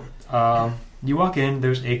 So, you walk in,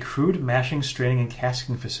 there's a crude mashing, straining, and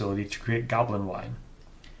casting facility to create goblin wine.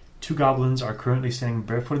 2 goblins are currently standing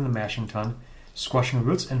barefoot in the mashing tun, squashing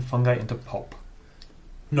roots and fungi into pulp.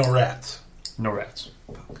 No rats. No rats.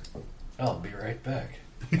 I'll be right back.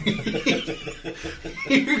 You're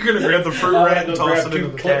gonna grab the fruit I'm rat gonna and toss grab it 2 into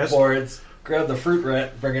the cast. clipboards, grab the fruit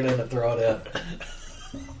rat, bring it in and throw it in.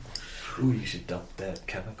 Ooh, you should dump that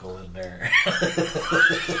chemical in there.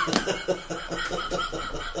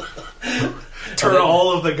 Turn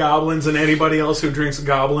all of the goblins and anybody else who drinks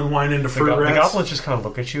goblin wine into fruit The rats. goblins just kind of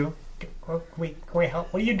look at you. Can we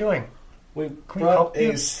help? What are you doing? We we help brought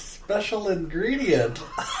you? a special ingredient.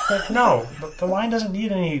 No, the wine doesn't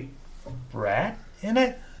need any rat in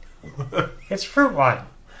it. It's fruit wine.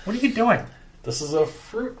 What are you doing? This is a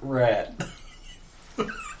fruit rat.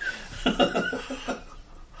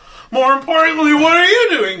 More importantly, what are you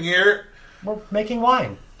doing here? We're making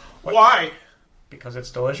wine. Why? Because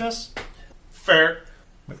it's delicious. Fair.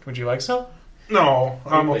 Would you like some? No,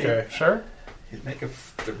 I'm okay. Sure.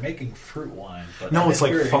 They're making fruit wine, but No, I it's didn't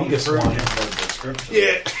like hear any fungus fruit wine. in the description.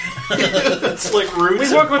 Yeah. It's like roots. We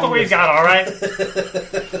and work with what we've fungus. got, all right?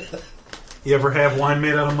 You ever have wine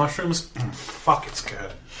made out of mushrooms? Fuck, it's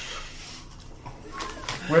good.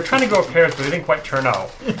 We're trying to grow pears, but they didn't quite turn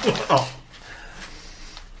out. Oh.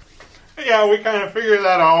 Yeah, we kind of figured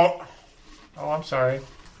that out. Oh, I'm sorry.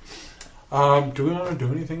 Do we want to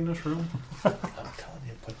do anything in this room? I'm telling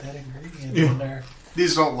you, put that ingredient in there.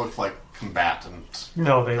 These don't look like combatants.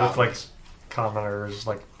 No, they look like Goblins. commoners.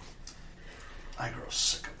 Like, I grow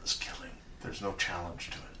sick of this killing. There's no challenge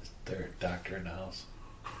to it. They're a doctor in the house.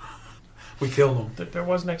 We killed them. there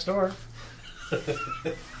was next door.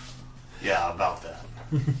 Yeah, about that.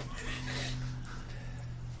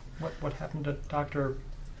 What happened to Dr.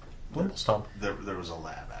 Blimblestomp? There was a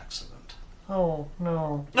lab accident. Oh,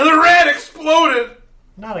 no. And the rat exploded!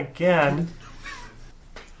 Not again.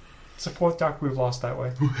 It's the fourth doctor we've lost that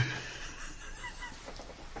way.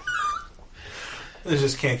 They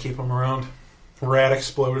just can't keep them around. Rat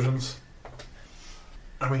explosions.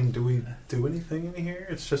 I mean, do we do anything in here?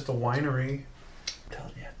 It's just a winery. I'm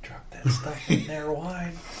telling you, drop that stuff in their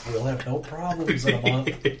wine. We'll have no problems in a month.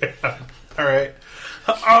 Yeah. All right.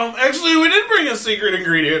 Actually, we did bring a secret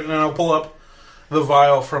ingredient, and I'll pull up the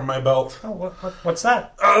vial from my belt. Oh, what's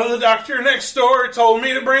that? The doctor next door told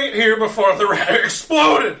me to bring it here before the rat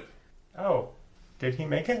exploded. Oh, did he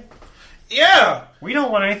make it? Yeah. We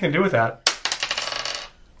don't want anything to do with that.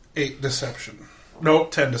 8 deception.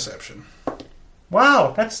 Nope, 10 deception.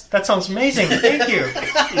 Wow, that sounds amazing. Thank you.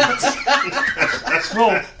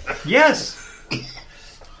 Well, yes.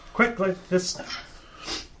 Quick, this.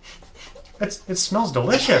 It smells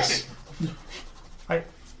delicious.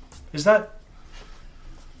 Is that?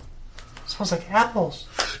 It smells like apples.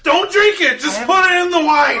 Don't drink it. Just put it in the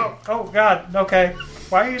wine. Oh God. Okay.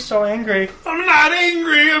 Why are you so angry? I'm not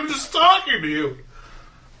angry. I'm just talking to you.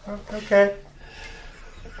 Okay.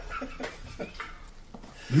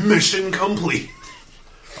 Mission complete.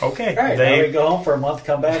 Okay. All right, now we go home for a month,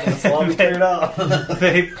 come back, and it's all be cleared up.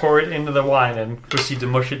 They pour it into the wine and proceed to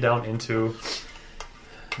mush it down into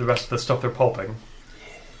the rest of the stuff they're pulping.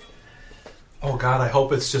 Oh God, I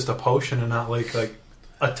hope it's just a potion and not like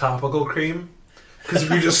a topical cream. Because if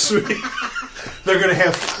you just they're gonna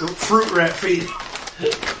have fruit rat feet.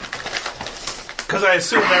 Because I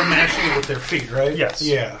assume they're mashing it with their feet, right? Yes.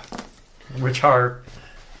 Yeah. Which are,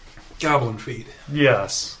 Goblin feet.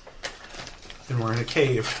 yes, And we're in a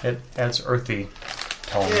cave. it adds earthy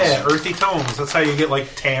tones. Yeah, earthy tones. That's how you get like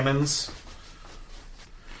tannins.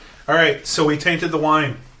 All right, so we tainted the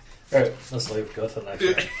wine. All right, let's leave. Go to the next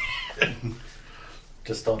one.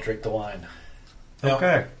 Just don't drink the wine.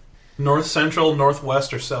 Okay. North, central,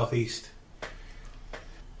 northwest, or southeast?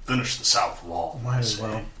 Finish the south wall. Might as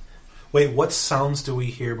well. Wait, what sounds do we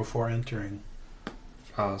hear before entering?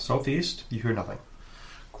 Southeast, you hear nothing.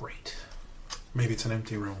 Great. Maybe it's an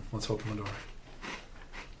empty room. Let's open the door.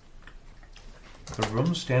 The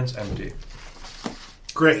room stands empty.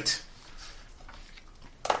 Great.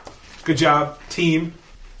 Good job, team.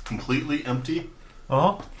 Completely empty.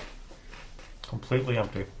 Uh-huh. Completely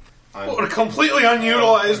empty. What a completely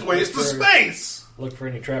unutilized waste of space! Look for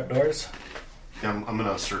any trapdoors. I'm going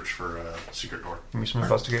to search for a secret door. Give me some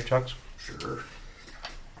investigate checks. Sure.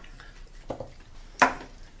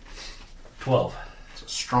 12. It's a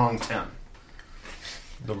strong 10.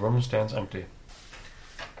 The room stands empty.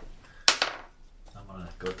 I'm going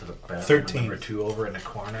to go to the bathroom 13. number 2 over in the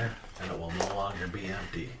corner, and it will no longer be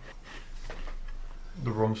empty.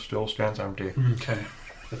 The room still stands empty. Okay.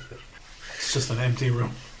 It's just an empty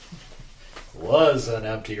room. Was an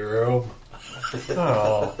empty room.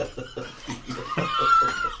 Oh.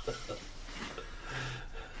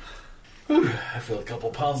 I feel a couple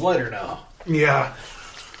pounds lighter now. Yeah.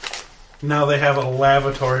 Now they have a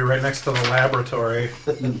lavatory right next to the laboratory.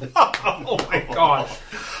 Oh my god.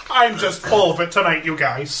 I'm just full of it tonight, you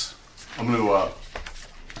guys. I'm going to...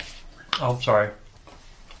 Oh, sorry.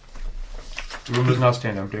 The room does not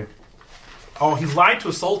stand empty. Oh, he lied to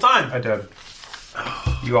us the whole time. I did.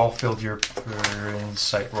 You all filled your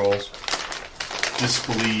insight rolls.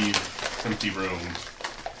 disbelieve empty room.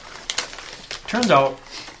 Turns out...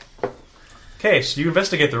 Okay, so you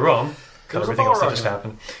investigate the room. There's a Everything else that bar just on it.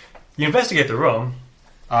 happened. You investigate the room,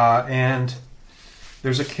 and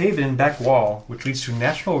there's a cave-in back wall which leads to a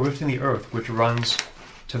natural rift in the earth which runs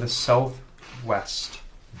to the southwest.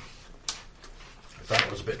 I thought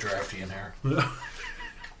it was a bit drafty in here.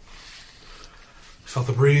 Felt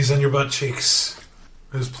the breeze on your butt cheeks.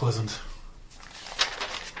 It was pleasant.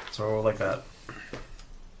 So, like that.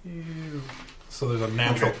 Ew. So there's a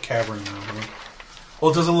natural cavern now. Right?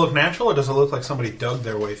 Well, does it look natural, or does it look like somebody dug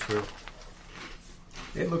their way through?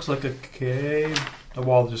 It looks like a cave. A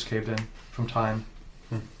wall just caved in from time.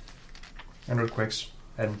 And earthquakes.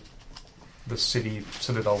 And the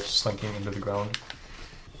citadel slinking into the ground.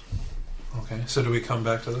 Okay, so do we come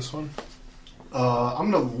back to this one? I'm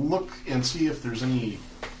going to look and see if there's any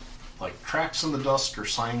like tracks in the dust or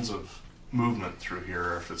signs of movement through here,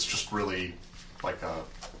 or if it's just really like a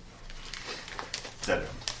dead end.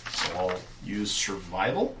 So I'll use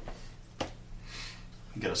survival and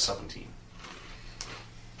get a 17.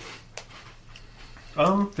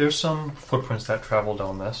 There's some footprints that travel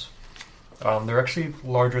down this. They're actually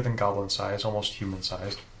larger than goblin size, almost human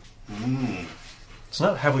sized. It's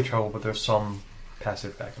not heavily traveled, but there's some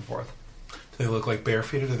passive back and forth. Do they look like bare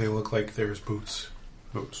feet, or do they look like there's boots?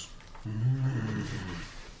 Boots. And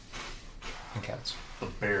cats. The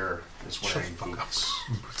bear is wearing boots.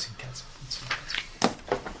 Boots and cats.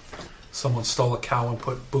 Someone stole a cow and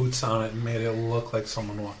put boots on it and made it look like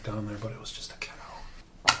someone walked down there, but it was just a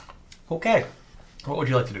cow. Okay. What would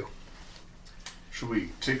you like to do? Should we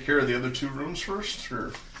take care of the other 2 rooms first,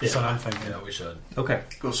 or That's what I'm thinking. Yeah, we should. Okay.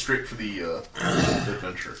 go straight for the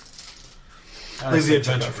adventure? Leave the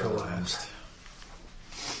adventure for last.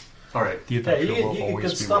 All right. The Yeah, adventure you will get always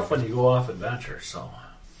good be stuff worth when you go off adventure, so...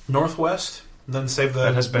 Northwest, then save the...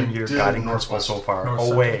 That has been We your did guiding principle northwest. so far. North Oh,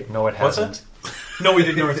 central. wait. No, it What's hasn't. No, we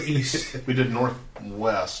did northeast. We did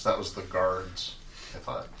northwest. That was the guards, I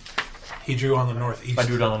thought. He drew on the northeast. I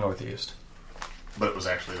do it on the northeast. But it was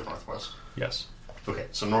actually the northwest. Yes. Okay,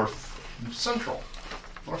 so north central.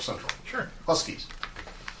 North central. Sure. Huskies.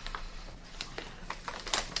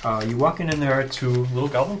 You walk in, and there are 2 little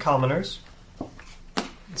goblin commoners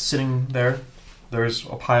sitting there. There's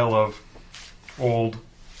a pile of old,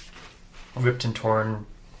 ripped and torn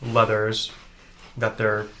leathers that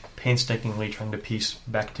they're painstakingly trying to piece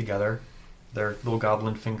back together. Their little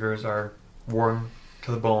goblin fingers are worn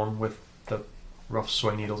to the bone with the rough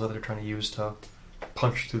soy needles that they're trying to use to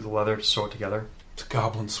punch through the leather to sew it together. It's a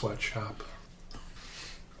goblin sweatshop.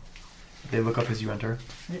 They look up as you enter.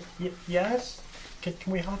 Yes? Can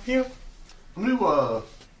we help you? I'm gonna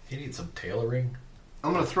You need some tailoring.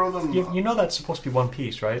 throw them. You know that's supposed to be one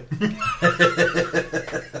piece, right?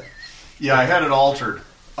 Yeah, I had it altered.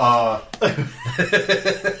 I'm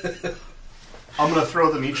gonna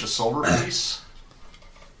throw them each a silver piece.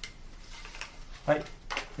 What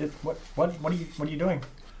are you doing?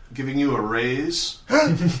 Giving you a raise.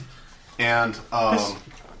 And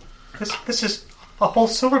This is a whole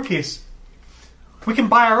silver piece. We can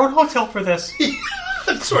buy our own hotel for this.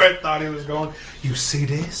 That's where I thought he was going. You see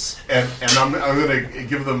this? and I'm gonna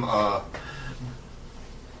give them a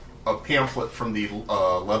pamphlet from the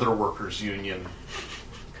Leather Workers Union.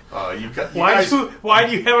 You've got you guys, Why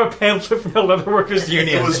do you have a pamphlet from the Leather Workers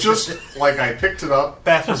Union? It was just like I picked it up.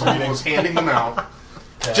 Bathroom I meeting. was handing them out.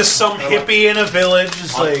 Just some hippie in a village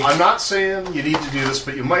is like... I'm not saying you need to do this,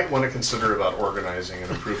 but you might want to consider about organizing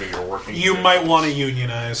and improving your working. You might want to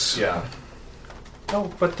unionize. Yeah.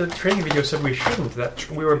 No, but the training video said we shouldn't. That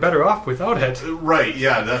we were better off without it. Right,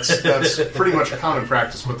 yeah, that's pretty much a common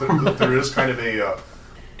practice, but there is kind of a...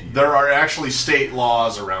 there are actually state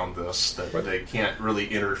laws around this that they can't really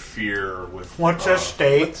interfere with... What's a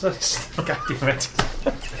state? God damn it.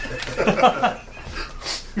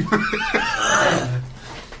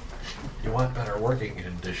 You want better working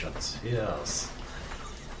conditions. Yes.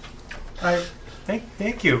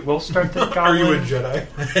 Thank you. We'll start the Are you a Goblin...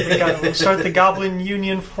 Jedi? We'll start the Goblin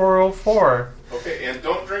Union 404. Okay, and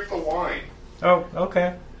don't drink the wine. Oh,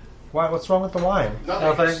 okay. Why? What's wrong with the wine?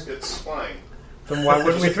 Nothing. It's fine. Then why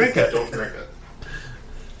wouldn't we drink it? Don't drink it.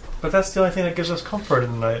 But that's the only thing that gives us comfort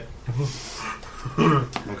in the night.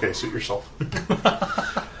 Okay, suit yourself.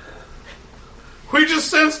 We just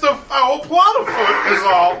sensed a foul plot afoot is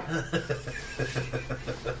all.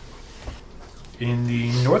 In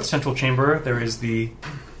the North Central Chamber, there is the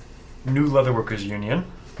New Leatherworkers Union.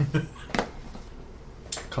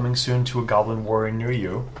 Coming soon to a Goblin Warrior near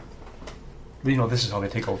you. You know, this is how they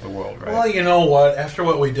take over the world, right? Well, you know what? After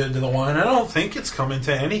what we did to the wine, I don't think it's coming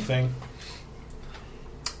to anything.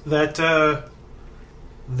 That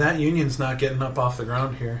union's not getting up off the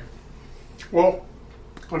ground here. Well,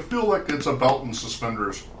 I feel like it's a belt and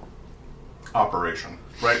suspenders operation,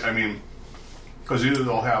 right? I mean, because either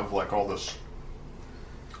they'll have like all this,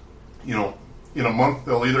 you know, in a month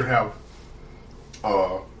they'll either have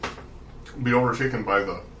be overtaken by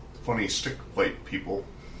the funny stick plate people,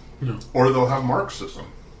 or they'll have Marxism,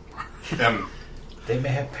 and They may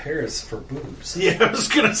have pears for boobs. Yeah, I was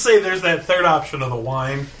going to say there's that third option of the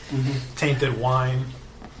wine. Tainted wine.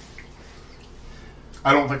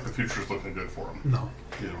 I don't think the future's looking good for them. No.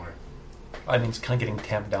 Either way. I mean, it's kind of getting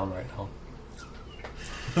tamped down right now.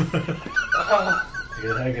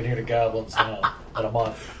 I can hear the goblins now. And I'm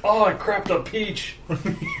on. Oh, I crapped a peach. I'm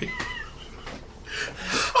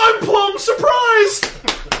plumb surprised!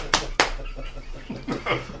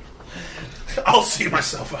 I'll see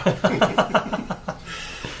myself out.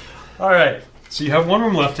 All right. So you have one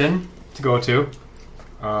room left to go to.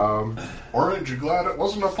 Orange, you glad it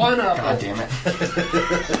wasn't a pineapple? God damn it.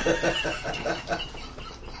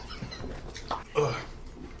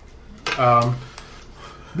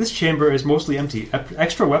 This chamber is mostly empty.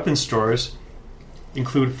 Extra weapon stores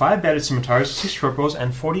include 5 battered scimitars, 6 short bows,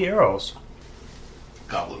 and 40 arrows.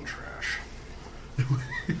 Goblin trash.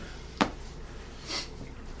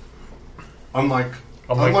 Unlike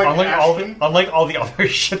Ashton, unlike all the other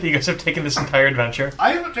shit that you guys have taken this entire adventure.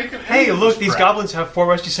 I haven't taken any Hey, of look, this these crap. goblins have 4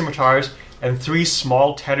 rusty scimitars and 3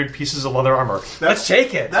 small tattered pieces of leather armor. Let's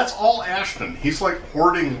take it. That's all Ashton. He's like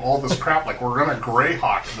hoarding all this crap like we're going to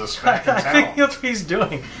Greyhawk this back in I think town. that's what he's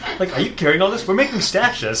doing. Like, are you carrying all this? We're making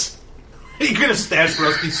stashes. Are you gonna stash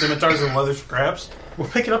rusty scimitars and leather scraps? We'll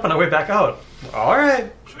pick it up on our way back out. All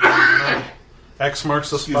right. X marks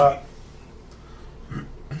the Excuse spot.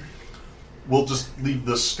 We'll just leave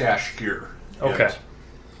this stash here. Okay. And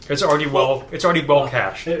It's already well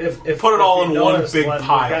cached. If Put it all you in one notice, big when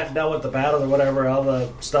pile. we got done with the battle or whatever, all the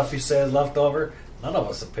stuff you said left over, none of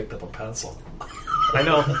us have picked up a pencil. I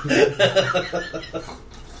know.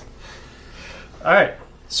 All right.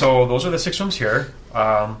 So those are the 6 rooms here.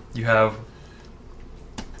 You have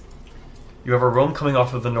a room coming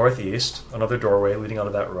off of the northeast, another doorway leading out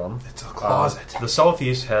of that room. It's a closet. The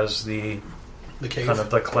southeast has the The kind of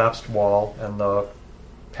the collapsed wall and the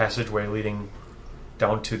passageway leading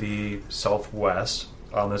down to the southwest.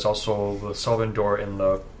 There's also the southern door in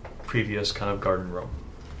the previous kind of garden room.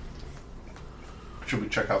 should we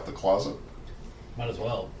check out the closet? Might as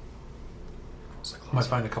well. Might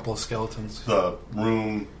find a couple of skeletons. The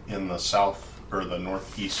room in the south or the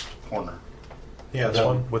northeast corner Yeah, This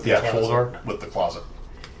one with the Yeah. actual door. with the closet.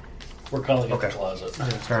 We're calling it Okay. the closet.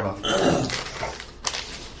 Fair enough.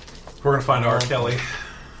 We're gonna find R. Kelly.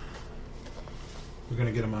 We're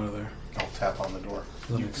gonna get him out of there. I'll tap on the door.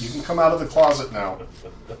 You can come out of the closet now.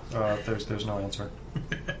 There's no answer.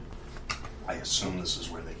 I assume this is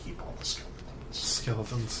where they keep all the skeletons.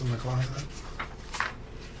 Skeletons in the closet.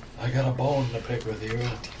 I got a bone to pick with you.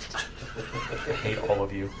 I hate all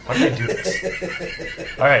of you. Why did I do this?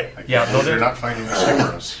 All right. Yeah. No, You're there's not finding the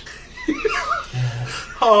stigmas.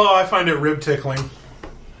 Oh, I find it rib tickling.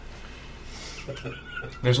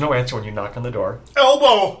 There's no answer when you knock on the door.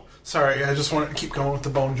 Elbow! Sorry, I just wanted to keep going with the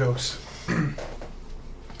bone jokes.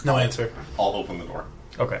 No answer. I'll open the door.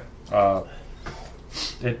 Okay.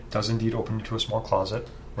 It does indeed open to a small closet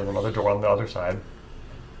with another door on the other side.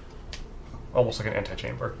 Almost like an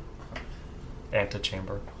antechamber.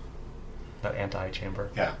 Antechamber. Not anti-chamber.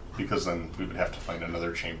 Yeah, because then we would have to find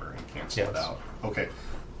another chamber and cancel it Yes. out. Okay.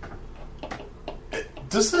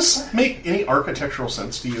 Does this make any architectural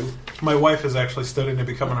sense to you? My wife is actually studying to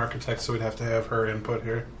become an architect, so we'd have to have her input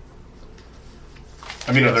here.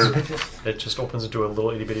 I mean, are there, It just opens into a little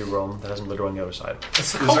itty-bitty room that has another door on the other side.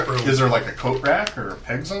 It's the coat room. is there like a coat rack or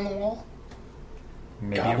pegs on the wall?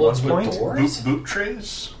 Maybe Goblins at one with point. doors? Boot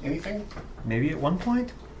trays? Anything? Maybe at one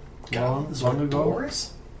point. Goblins long with ago.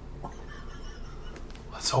 doors?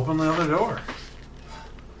 Let's open the other door.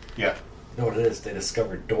 Yeah. You know what it is? They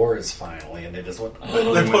discovered doors finally, and they just went, They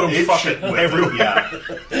put them Ape fucking shit with it, everywhere.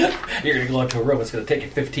 Yeah. you're going to go into a room, it's going to take you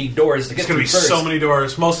 15 doors to get There's going to be through first. so many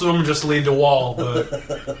doors. Most of them just lead to wall,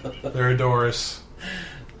 but there are doors.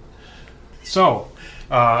 So,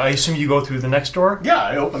 I assume you go through the next door. Yeah,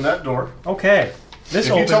 I open that door. Okay. This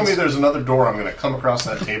If opens. you tell me there's another door, I'm going to come across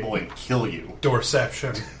that table and kill you.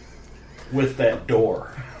 Doorception. With that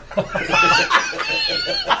door.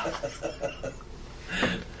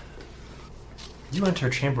 You enter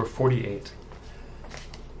chamber 48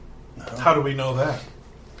 How do we know that?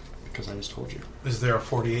 because I just told you. Is there a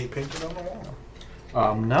 48 painted on the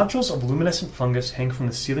wall? Nodules of luminescent fungus hang from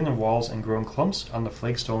the ceiling and walls and grow in clumps on the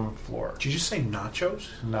flagstone floor. Did you just say nachos?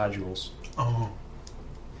 Nodules. Oh.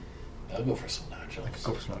 I'll go for some nachos.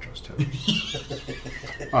 Go for some nachos too.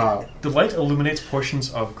 The light illuminates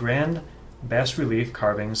portions of grand bas-relief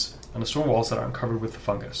carvings on the stone walls that are uncovered with the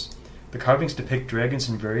fungus. The carvings depict dragons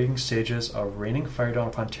in varying stages of raining fire down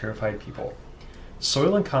upon terrified people.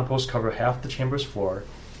 Soil and compost cover half the chamber's floor,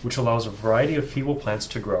 which allows a variety of feeble plants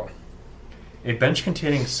to grow. A bench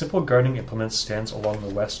containing simple gardening implements stands along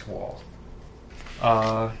the west wall.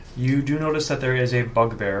 You do notice that there is a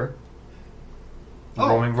bugbear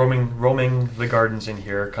roaming the gardens in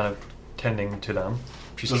here, kind of tending to them.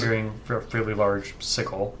 She's Does it- carrying a fairly large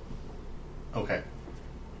sickle. Okay.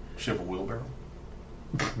 Does she have a wheelbarrow?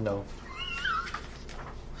 No.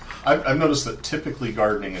 I've noticed that typically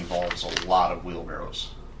gardening involves a lot of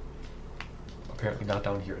wheelbarrows. Apparently not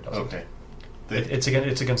down here, it doesn't. Okay. It's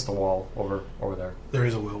against the wall over there. There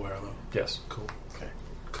is a wheelbarrow, though. Yes. Cool. Okay.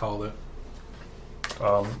 Called it.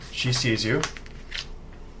 She sees you.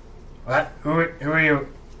 What? Who are you?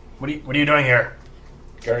 What are you doing here?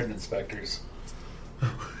 Garden inspectors.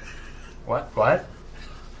 What?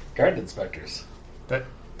 Garden inspectors. The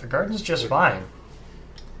garden's just fine.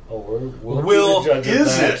 Oh, we'll Will, be the judge of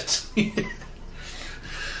Is that. it?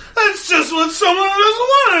 That's just what someone who doesn't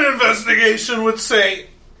want an investigation would say.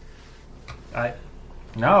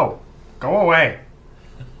 No. Go away.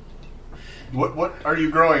 What are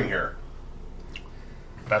you growing here?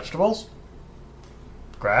 Vegetables?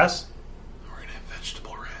 Grass? We're gonna have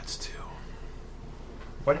vegetable rats too.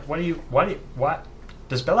 What?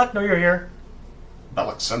 Does Belloc know you're here?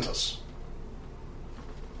 Belloc sent us.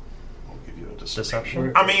 I'll give you a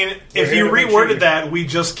Deception? I mean, if here you to make sure reworded you- that, we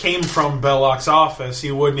just came from Belloc's office.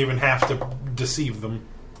 You wouldn't even have to deceive them.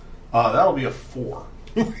 That'll be a 4.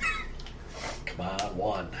 Come on,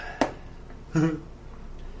 1.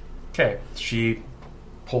 Okay. She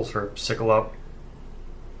pulls her sickle up.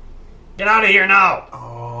 Get out of here now!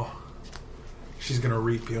 Oh, she's gonna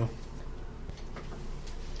reap you.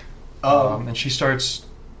 And she starts.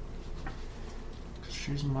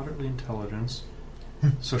 She's moderately intelligent,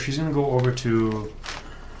 so she's gonna go over to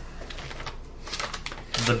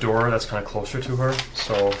the door that's kind of closer to her.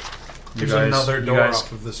 So There's another door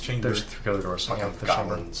off of this chamber. There's 3 other doors. Fucking Yeah, the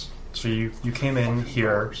chamber. goblins. So you came in Fucking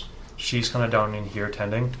here. doors. She's kind of down in here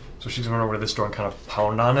tending. So she's gonna run over to this door and kind of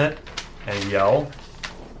pound on it and yell.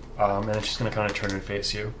 And then she's gonna kind of turn and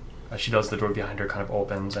face you. As she does, the door behind her kind of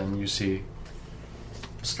opens, and you see.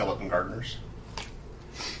 Skeleton gardeners.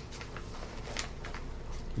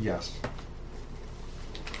 Yes.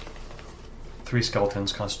 3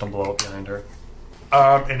 skeletons kind of stumble out behind her.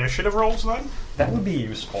 Initiative rolls then? That would be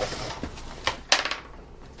useful.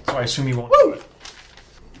 So I assume you won't do it.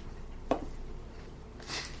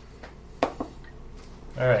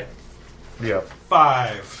 Alright. Yeah.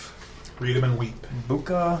 5. Read them and weep.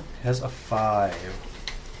 Buka has a 5.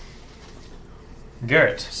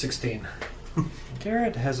 Garrett. 16.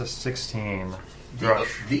 Garrett has a 16. The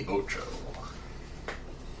Rush. Ocho.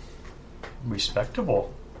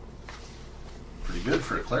 Respectable. Pretty good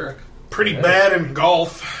for a cleric. Pretty Okay. bad in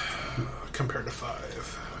golf compared to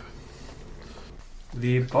 5.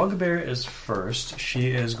 The bugbear is first.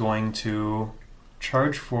 She is going to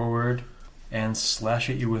charge forward and slash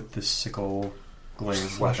at you with the sickle glaive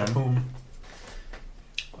Slash at weapon.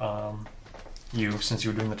 whom? You, since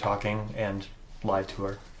you were doing the talking and lied to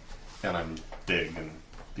her. And I'm big and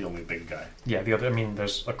the only big guy. Yeah, the other. I mean,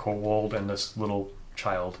 there's a kobold and this little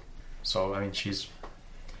child. So I mean, she's.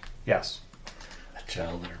 Yes. A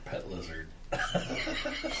child and her pet lizard.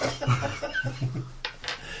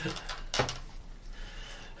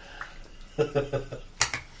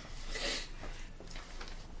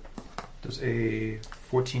 Does a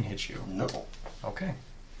 14 hit you? No. Okay.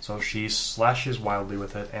 So she slashes wildly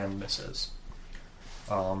with it and misses.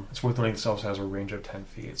 It's worth noting this also has a range of 10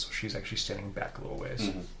 feet, so she's actually standing back a little ways.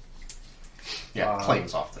 Mhm. Yeah, it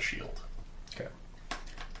clings off the shield. Okay.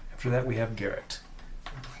 After that, we have Garrett.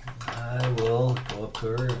 I will go up to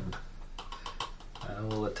her and I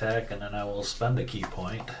will attack, and then I will spend a key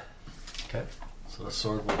point. Okay. So the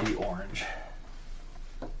sword will be orange.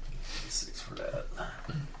 6 for that.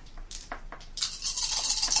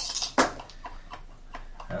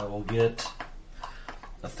 I will get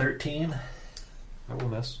a 13, That will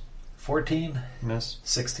miss. 14, Miss.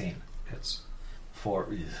 16 Hits. for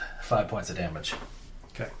 5 points of damage.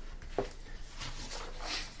 Okay.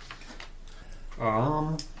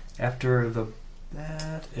 After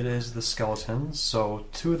that, it is the skeletons. So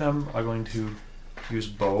 2 of them are going to use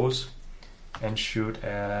bows and shoot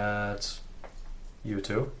at you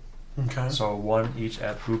 2. Okay. So 1 each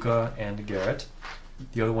at Buka and Garrett.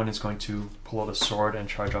 The other one is going to pull out a sword and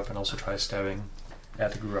charge up and also try stabbing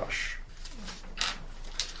at Grush.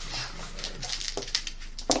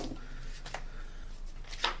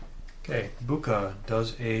 Okay, Buka,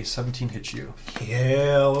 does a 17 hit you?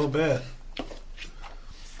 Yeah, a little bit.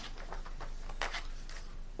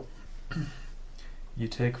 You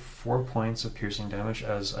take 4 points of piercing damage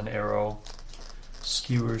as an arrow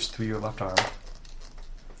skewers through your left arm.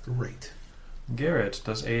 Great. Garrett,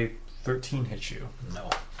 does a 13 hit you? No.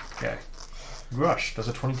 Okay. Grush, does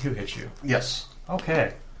a 22 hit you? Yes.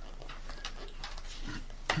 Okay.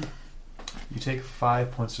 You take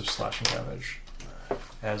 5 points of slashing damage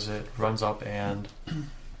as it runs up and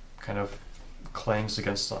kind of clangs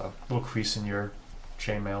against a little crease in your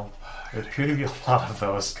chainmail. There appear to be a lot of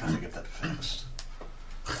those. Gotta get that fixed.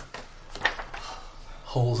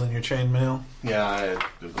 Holes in your chainmail. Yeah,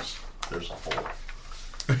 there's a hole.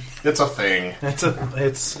 It's a thing. It's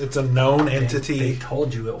a known They entity.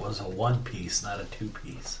 told you it was a 1 piece, not a 2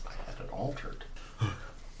 piece. I had it altered.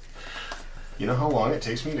 You know how long it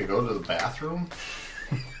takes me to go to the bathroom?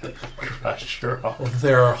 Crush her off.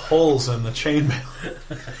 There are holes in the chainmail.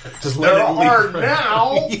 Just let There it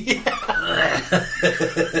leak. are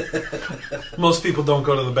now. Most people don't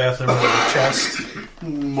go to the bathroom with a chest.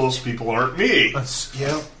 Most people aren't me. It's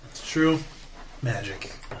true.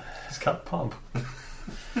 Magic. He's got pump.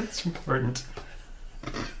 It's important. I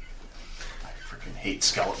freaking hate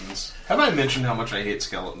skeletons. Have I mentioned how much I hate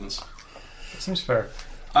skeletons? That seems fair.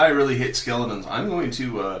 I really hate skeletons. I'm going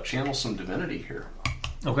to channel some divinity here.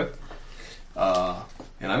 Okay.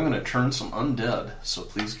 And I'm going to turn some undead, so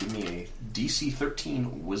please give me a DC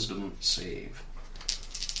 13 wisdom save.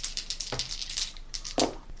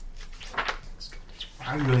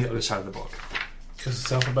 I'm really the other side of the book. Because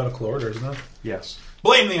it's alphabetical order, isn't it? Yes.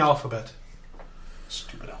 Blame the alphabet.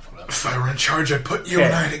 Stupid alphabet. If I were in charge, I'd put you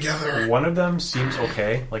and I together. One of them seems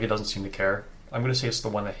okay, like it doesn't seem to care. I'm going to say it's the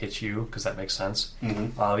one that hits you, because that makes sense.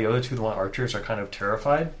 Mm-hmm. The other two, the one archers, are kind of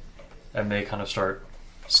terrified, and they kind of start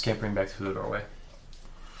scampering back through the doorway.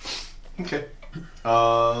 Okay.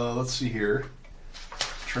 Let's see here.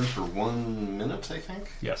 Turn for 1 minute, I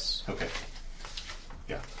think? Yes. Okay.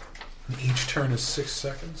 Yeah. Each turn is 6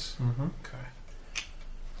 seconds. Mm-hmm. Okay.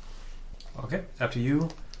 Okay, after you,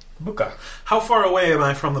 Buka. How far away am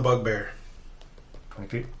I from the bugbear? 20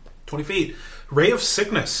 feet. 20 feet. Ray of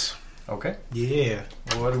Sickness. Okay. Yeah.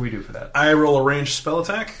 What do we do for that? I roll a ranged spell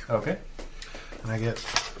attack, Okay. and I get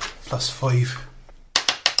 +5.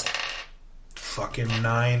 Fucking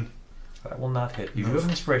 9. That will not hit. You do have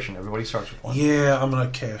inspiration. Everybody starts with one. Yeah, I'm gonna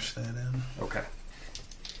cash that in. Okay.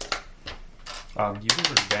 You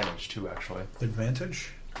have advantage too, actually.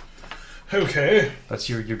 Advantage? Okay. That's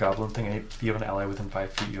your goblin thing. If you have an ally within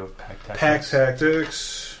 5 feet, you have pack tactics. Pack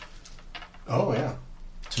tactics. Oh, yeah.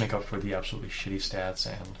 To make up for the absolutely shitty stats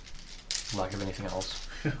and lack of anything else.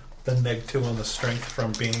 The -2 on the strength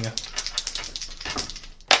from being a...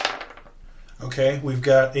 Okay, we've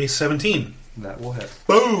got a 17. That will hit.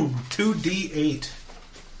 Boom! 2d8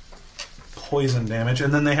 poison damage,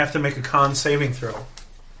 and then they have to make a con saving throw. Okay.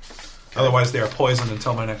 Otherwise, they are poisoned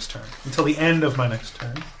until my next turn. Until the end of my next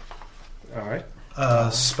turn. Alright.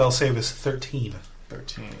 Spell save is 13.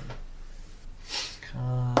 13.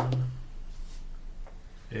 Con.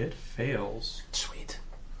 It fails. Sweet.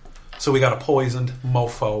 So we got a poisoned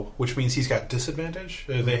mofo, which means he's got disadvantage?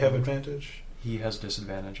 Or they have advantage? He has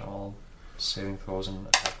disadvantage on all saving throws and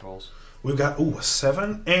attack rolls. We've got, a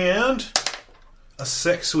 7 and a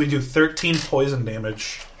 6. So we do 13 poison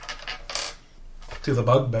damage to the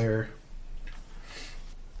bugbear.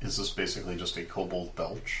 Is this basically just a kobold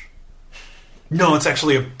belch? No, it's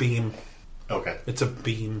actually a beam. Okay. It's a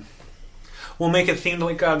beam. We'll make it themed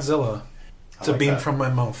like Godzilla. It's I a like beam that. from my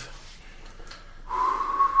mouth.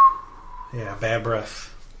 Yeah, bad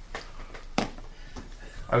breath.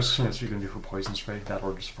 I was assuming that's what you're going to do for poison spray. That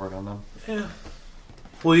or just fart on them. Yeah.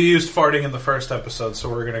 Well, you used farting in the first episode, so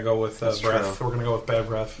we're going to go with That's breath. true. We're going to go with bad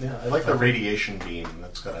breath. Yeah, I like the radiation beam.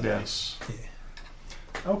 That's got a Yeah. nice...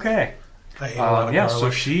 Okay. I ate a lot of Yeah, so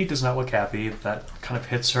garlic. she does not look happy. That kind of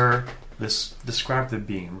hits her. Describe the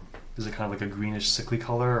beam. Is it kind of like a greenish, sickly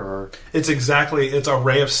color, or? It's a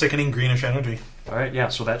ray of sickening greenish energy. All right, yeah.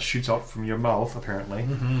 So that shoots out from your mouth, apparently,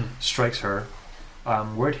 strikes her.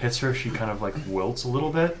 Where it hits her, she kind of like wilts a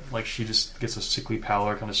little bit. Like she just gets a sickly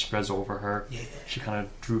pallor, kind of spreads over her. Yeah. She kind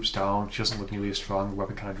of droops down. She doesn't look nearly as strong. The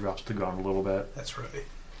weapon kind of drops to the ground a little bit. That's right.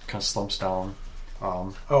 Kind of slumps down.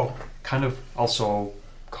 Oh, Kind of also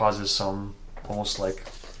causes some almost like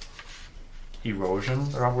erosion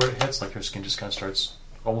around where it hits. Like her skin just kind of starts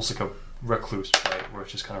almost like a recluse, right, where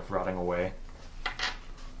it's just kind of rotting away.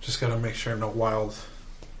 just got to make sure no wild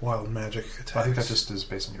magic attacks. I think that just is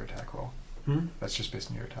based on your attack roll. Hmm? That's just based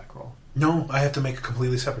on your attack roll. No, I have to make a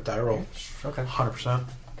completely separate die roll. Okay. 100%.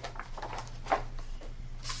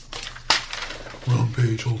 Wrong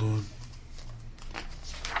page, hold on.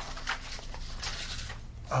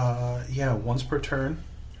 Yeah, once per turn,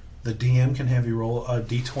 the DM can have you roll a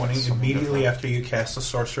d20 immediately after you cast a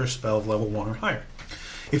sorcerer spell of level 1 or higher.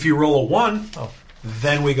 If you roll a 1,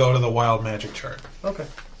 then we go to the wild magic chart. Okay.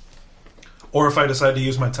 Or if I decide to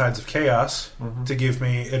use my Tides of Chaos to give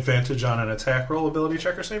me advantage on an attack roll, ability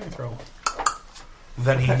check, or saving throw,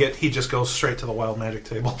 then he just goes straight to the wild magic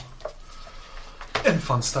table. And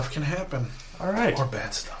fun stuff can happen. All right. Or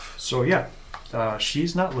bad stuff. So yeah,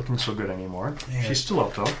 she's not looking so good anymore. Yeah. She's still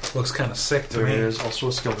up though. Looks kind of sick to There me. is also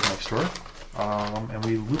a skeleton next to her. And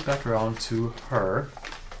we loop back around to her.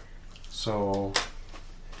 So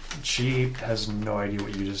she has no idea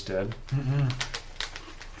what you just did.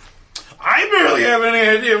 I barely have any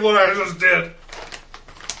idea what I just did.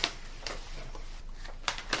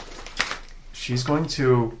 She's going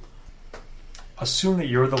to assume that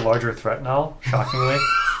you're the larger threat now, shockingly.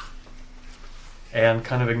 And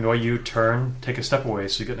kind of ignore you, turn, take a step away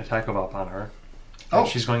so you get an attack of up on her. And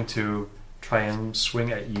she's going to try and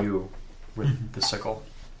swing at you with the sickle.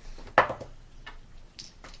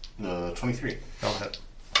 23. That'll hit.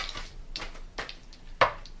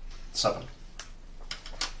 7.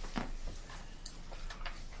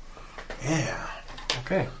 Yeah.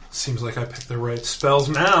 Okay. Seems like I picked the right spells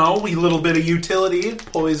now. A little bit of utility.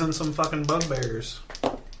 Poison some fucking bugbears.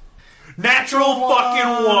 Natural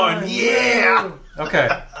fucking 1. Yeah! Okay.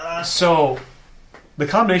 So, the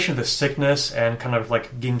combination of the sickness and kind of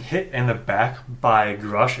like getting hit in the back by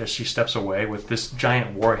Grush as she steps away with this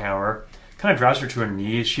giant warhammer kind of drives her to her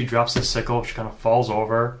knees. She drops the sickle. She kind of falls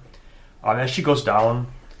over. As she goes down,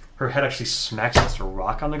 her head actually smacks against a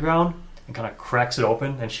rock on the ground and kind of cracks it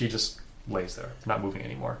open, and she just lays there, not moving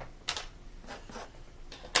anymore.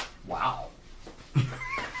 Wow.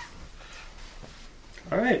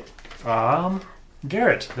 All right.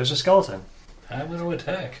 Garrett, there's a skeleton. I'm going to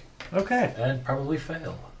attack. Okay. And probably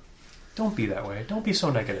fail. Don't be that way. Don't be so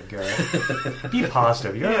negative, Garrett. Be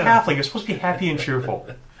positive. You're a halfling. You're supposed to be happy and cheerful.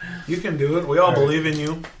 You can do it. We all believe in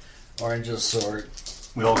you. Orange's sword.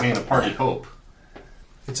 We all gain a party hope.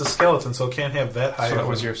 It's a skeleton, so it can't have that high. So that of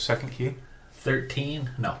was a- your second key? 13?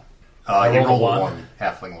 No. You rolled a rolled a one. 1.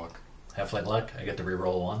 Halfling luck. Halfling luck. I get to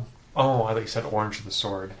reroll 1. Oh, I thought you said orange to the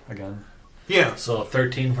sword again. Yeah. So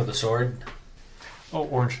 13 for the sword. Oh,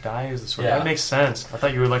 orange die is the sword. Yeah. That makes sense. I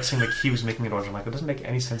thought you were like saying the key was making it orange. I'm like, that doesn't make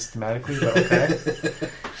any sense thematically, but okay.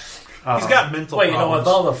 He's got mental Wait, you know, problems. with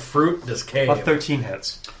all the fruit in this cave. About 13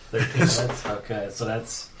 hits. 13 hits? Okay, so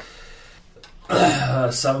that's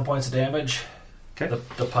 7 points of damage. Okay.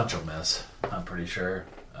 The punch will miss, I'm pretty sure.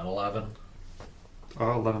 At 11.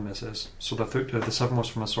 11 misses. So the 7 was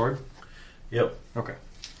from a sword? Yep. Okay.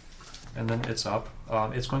 And then it's up.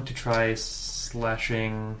 It's going to try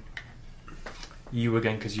slashing you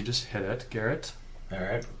again because you just hit it, Garrett.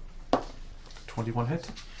 Alright. 21 hit.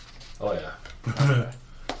 Oh, yeah.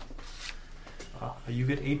 You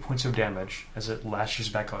get 8 points of damage as it lashes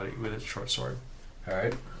back out at you with its short sword.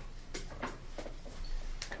 Alright.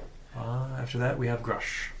 After that, we have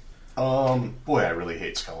Grush. Boy, I really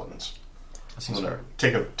hate skeletons. That I'm seems gonna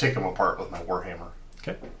fair. take them apart with my warhammer.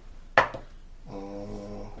 Okay.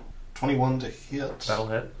 21 to hit. That'll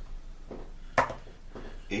hit.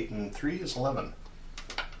 8 and 3 is 11.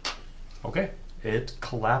 Okay. It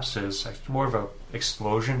collapses. It's more of a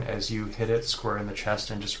explosion as you hit it square in the chest,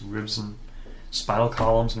 and just ribs and spinal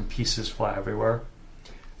columns and pieces fly everywhere.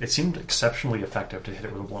 It seemed exceptionally effective to hit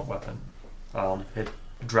it with a blunt weapon. It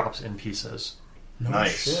drops in pieces. No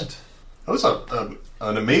Nice. shit. That was an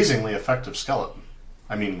amazingly effective skeleton.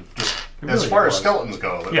 I mean, just It as really far as was. skeletons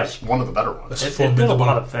go, that Yeah. was one of the better ones. That's It did a lot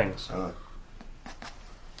formidable. of things.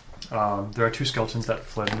 There are 2 skeletons that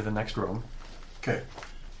fled into the next room. Okay.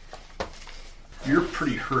 You're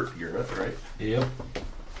pretty hurt, Garrett, right? Yep.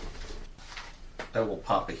 I will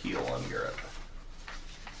pop a heal on Garrett.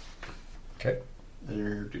 Okay.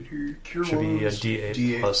 Cure Should be a wounds,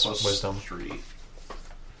 D8 plus wisdom. 3.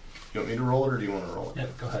 You want me to roll it, or do you want to roll it? Yeah,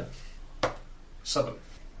 go ahead. 7.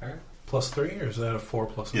 Alright. Plus 3, or is that a 4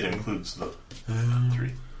 plus It 3? includes the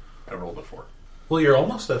 3. I rolled a 4. Well, you're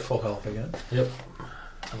almost at full health again. Yep.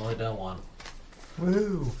 I'm only down 1.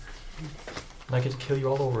 Woo! And I get to kill you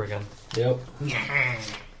all over again. Yep.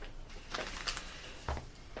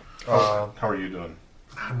 How are you doing?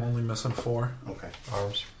 I'm only missing 4. Okay.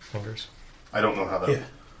 Arms, fingers. I don't know how that, Yeah.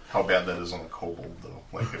 how bad that is on a kobold, though.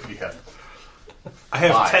 Like if you had. I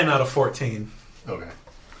have 5. 10 out of 14. Okay.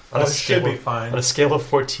 On a That scale should be of- fine. On a scale of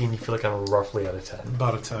 14, you feel like I'm roughly out of 10.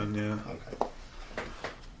 About a 10, yeah. Okay.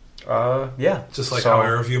 Yeah. Just like so, how I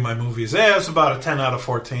review my movies. Yeah, it's about a 10 out of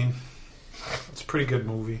 14. It's a pretty good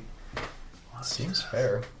movie. Seems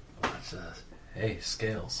fair. Watch this. Hey,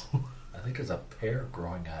 Scales. I think there's a pear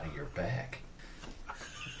growing out of your back.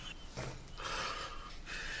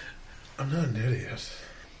 I'm not an idiot.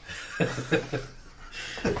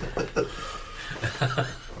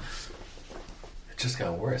 It just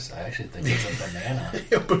got worse. I actually think it's a banana.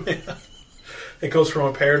 A banana. It goes from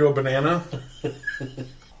a pear to a banana.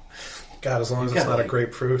 God, as long as You it's got not a like-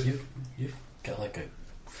 grapefruit. You've got like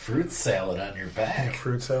a fruit salad on your back.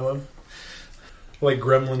 Fruit salad. Like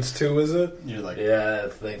Gremlins 2, is it? You're like Yeah, I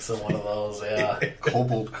think so. One of those. Yeah.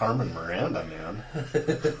 kobold Carmen Miranda, man.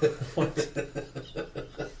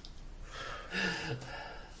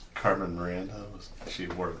 Carmen Miranda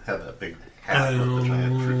had that big hat with the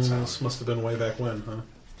giant fruit salad. This must have been way back when,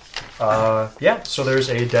 huh? Yeah, so there's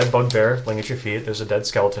a dead bugbear laying at your feet. There's a dead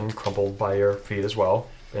skeleton crumpled by your feet as well,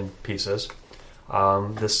 in pieces.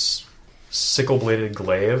 This sickle-bladed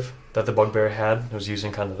glaive that the bugbear had, it was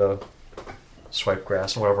using kind of the swipe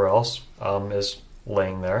grass and whatever else, is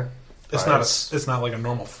laying there. It's not like a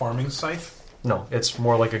normal farming scythe? No, it's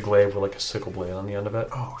more like a glaive with like a sickle blade on the end of it.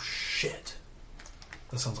 Oh, shit.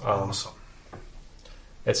 That sounds awesome.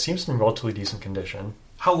 It seems in relatively decent condition.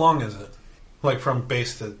 How long is it? Like from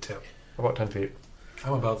base to tip? About 10 feet.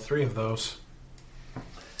 I'm about 3 of those.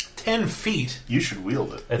 10 feet? You should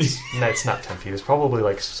wield it. It's not 10 feet. It's probably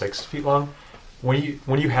like 6 feet long. When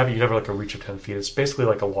you have it, you have like a reach of 10 feet. It's basically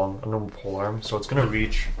like a normal pole arm. So it's going to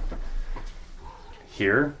reach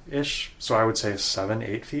here-ish. So I would say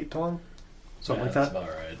 7-8 feet long. Something like that. That's about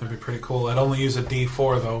right. That'd be pretty cool. I'd only use a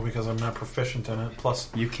D4 though because I'm not proficient in it. Plus,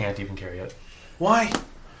 You can't even carry it. why?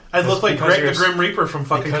 I'd look like because Greg the Grim Reaper from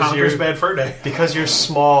fucking because Conker's you're- Bad Fur Day. Because you're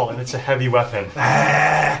small and it's a heavy weapon.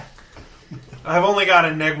 I've only got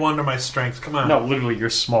a neg 1 to my strength. Come on. No, literally, you're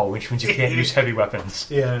small, which means you can't use heavy weapons.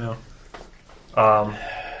 Yeah, I know.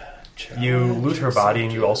 You loot her body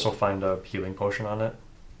and you also find a healing potion on it.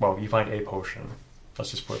 Well, you find a potion.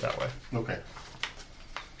 Let's just put it that way. Okay.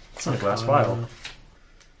 It's in a glass vial.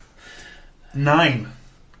 9.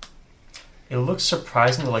 It looks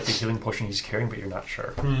surprisingly like the healing potion he's carrying, but you're not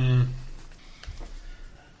sure.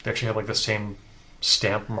 They actually have like the same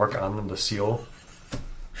stamp mark on them, the seal.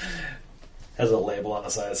 Has a label on the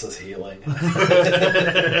side that says healing.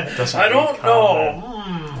 Doesn't I don't read know.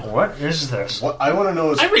 common. What is this? What I want to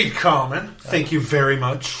know is I read common. Thank you very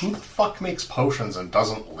much. who the fuck makes potions and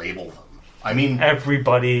doesn't label them? I mean,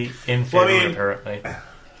 Everybody in favor, apparently.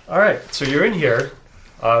 Alright, so you're in here.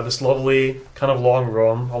 This lovely, kind of long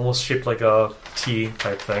room, almost shaped like a T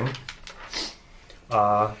type thing.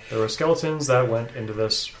 There were skeletons that went into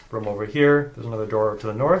this room over here. There's another door to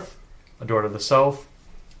the north, a door to the south.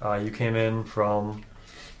 You came in from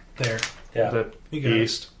There. Yeah. the You got it.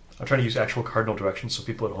 east. I'm trying to use actual cardinal directions so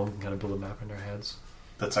people at home can kind of build a map in their heads.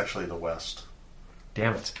 that's actually the west.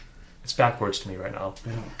 Damn it. It's backwards to me right now.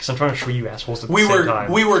 Because I'm trying to show you assholes at the We same were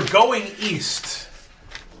time. we were going east,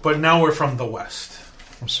 but now we're from the west.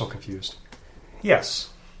 I'm so confused. Yes.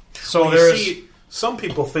 So Well, you there's... see, some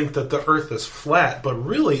people think that the Earth is flat, but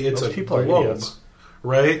really it's Those a people are globe, idiots.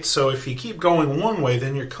 right? So if you keep going one way,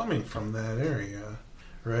 then you're coming from that area,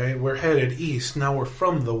 right? We're headed east. Now we're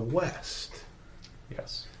from the west.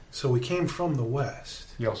 Yes. So we came from the west.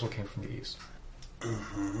 You also came from the east.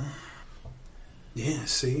 Yeah,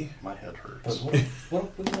 see? My head hurts. But what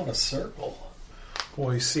if we want a circle?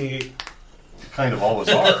 Well, you see, Kind of always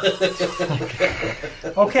are.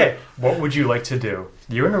 Okay, what would you like to do?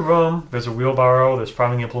 You're in a room, there's a wheelbarrow, there's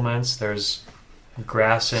farming implements, there's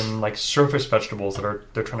grass and like surface vegetables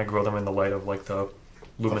they're trying to grow them in the light of like the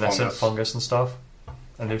luminescent fungus and stuff.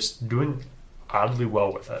 And they're doing oddly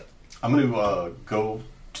well with it. I'm going to go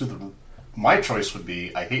to the... My choice would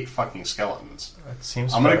be, I hate fucking skeletons. It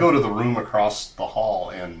seems I'm going to fair. go to the room across the hall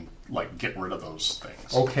and, like, get rid of those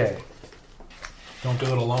things. Okay. don't do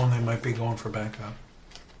it alone. They might be going for backup.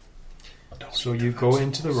 So you go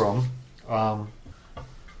into the room.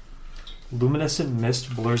 Luminescent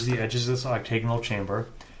mist blurs the edges of this octagonal chamber.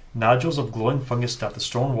 Nodules of glowing fungus dot the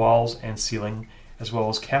stone walls and ceiling, as well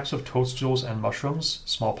as caps of toadstools and mushrooms,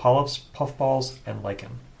 small polyps, puffballs, and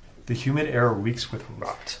lichen. The humid air reeks with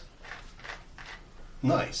rot.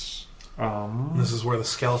 Nice. This is where the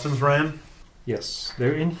skeletons ran. Yes,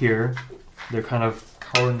 they're in here. They're kind of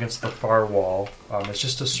cowering against the far wall. It's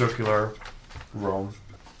just a circular room.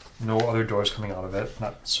 No other doors coming out of it.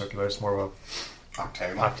 Not circular, it's more of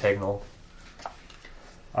Octagonal. a octagonal.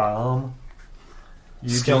 You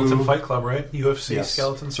Skeleton do- Fight Club, right? UFC Yes.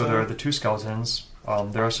 skeleton. So there are the two skeletons.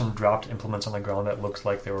 There are some dropped implements on the ground that looks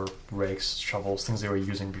like they were rakes, shovels, things they were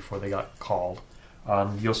using before they got called.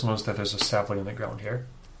 You also notice that there's a sapling in the ground here.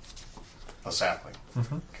 A sapling.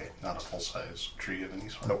 Mm-hmm. Okay, not a full-size tree of any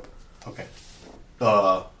sort? Nope. Okay.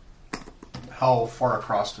 How far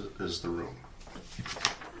across is the room?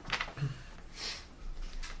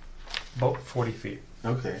 About 40 feet.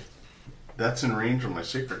 Okay. That's in range of my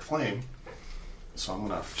Sacred Flame. So I'm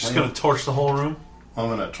going to Just gonna torch the whole room. I'm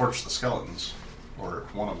going to torch the skeletons. Or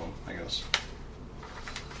one of them, I guess.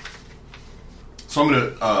 So I'm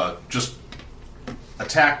going to just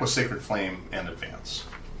attack with Sacred Flame and advance.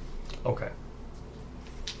 Okay.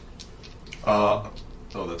 Oh,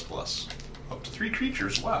 that's bless. Up to 3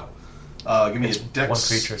 creatures, wow. Give me a dex. One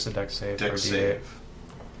creature is a dex save. for Dex D8. save.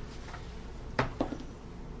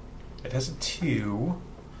 It has a 2,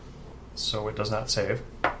 so it does not save.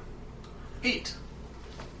 8.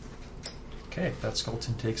 Okay, that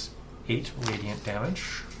skeleton takes 8 radiant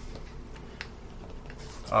damage.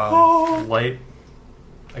 Light,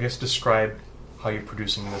 I guess describe how you're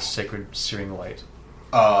producing this sacred searing light.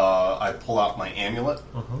 I pull out my amulet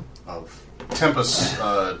of Tempest,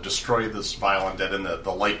 destroy this vile undead, and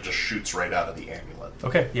the light just shoots right out of the amulet.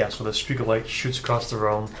 Okay, yeah, so the streak of light shoots across the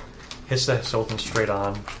room, hits the skeleton straight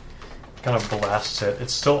on, kind of blasts it.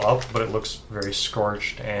 It's still up, but it looks very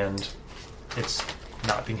scorched, and it's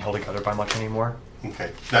not being held together by much anymore.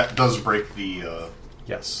 Okay, that does break the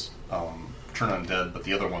Yes. turn undead, but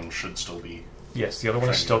the other one should still be... Yes, the other one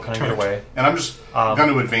is still kind of get away. And I'm just going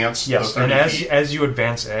to advance Yes, the 30 and feet. as you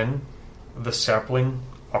advance in, the sapling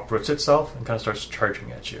uproots itself and kind of starts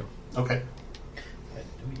charging at you. Okay.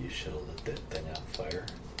 I knew you should have lit that thing on fire.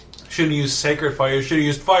 Shouldn't have used sacred fire. Should have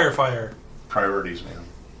used fire. Priorities, man.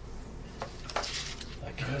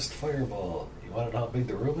 I cast fireball. You want to know how big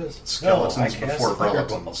the room is? Skeletons no, I cast before fireball.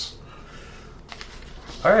 skeletons.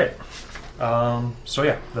 All right. So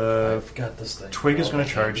yeah, the I've got this thing. twig is going to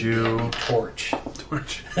charge you. Torch.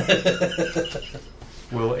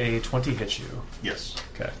 Will a 20 hit you? Yes.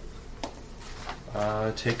 Okay.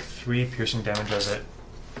 Take 3 piercing damage as it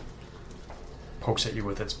pokes at you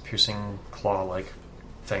with its piercing claw-like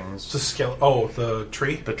things. It's a skeleton. Oh, the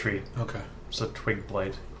tree? The tree. Okay. It's a twig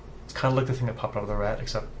blade. It's kind of like the thing that popped out of the rat,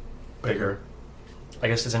 except bigger. I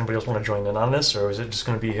guess, does anybody else want to join in on this, or is it just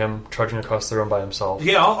going to be him charging across the room by himself?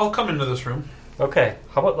 Yeah, I'll come into this room. Okay.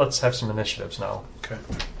 How about let's have some initiatives now? Okay.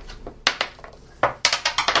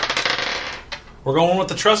 We're going with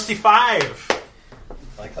the trusty 5.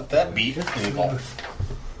 I got that Beat and golf.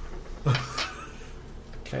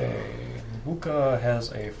 Okay. Buka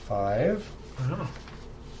has a 5. Oh.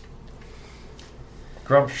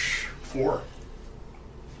 Grumsh. 4.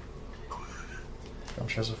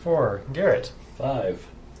 Grumsh has a 4. Garrett. 5.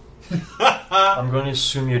 I'm going to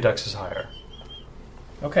assume your dex is higher.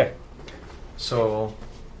 Okay. So,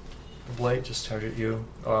 the blade just charge at you.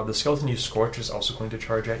 The skeleton you scorch is also going to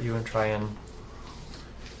charge at you and try and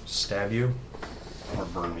stab you, Or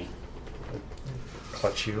burn me.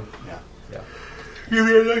 clutch you. Yeah. Yeah. Give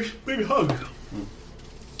me a nice big hug.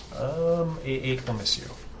 A 8 will miss you.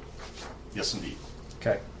 Yes, indeed.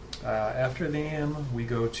 Okay. After them, we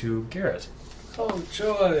go to Garrett. Oh,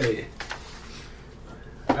 joy.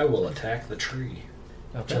 I will attack the tree.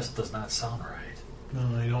 Okay. Just does not sound right.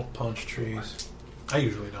 No, I don't punch trees. I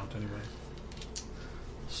usually don't, anyway.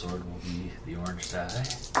 Sword will be the orange die.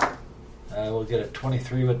 I will get a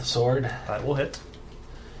 23 with the sword. That will hit.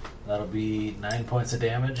 That'll be 9 points of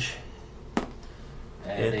damage.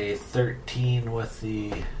 And a 13 with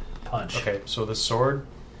the punch. Okay, so the sword,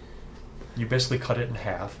 you basically cut it in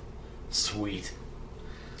half. Sweet.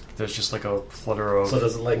 There's just like a flutter of So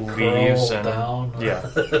does it like leaves curl and down? Yeah.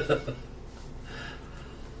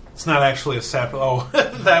 It's not actually a sap. Oh,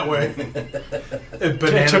 that way.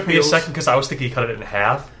 It took me a second because I was thinking he cut it in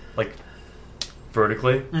half, like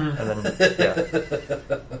vertically, and then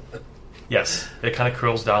yeah. Yes, it kind of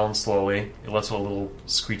curls down slowly. It lets a little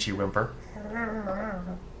screechy whimper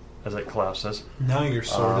as it collapses. Now your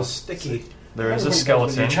sword is sticky. There is a When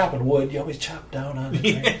skeleton. you're chopping wood, you always chop down on the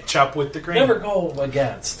grain. Yeah, chop with the grain. Never go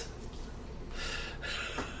against.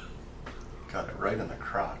 Got it right in the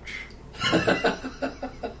crotch.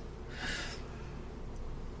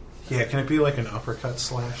 Yeah, can it be like an uppercut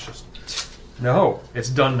slash? Just... No, it's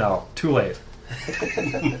done now. Too late.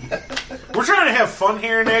 We're trying to have fun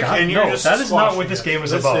here, Nick, God, and you're no, just that is not squashing what this it. game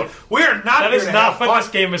is That's about. it. We are not. That here is to not have what fun. this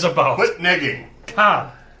game is about. Quit negging.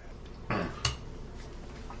 God.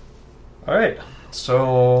 Alright,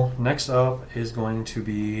 so next up is going to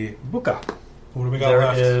be Buka. What do we got There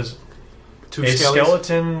left? is Two a skellies?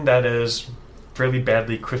 skeleton that is fairly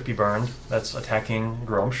badly crispy burned that's attacking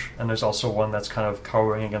Grumsh, and there's also one that's kind of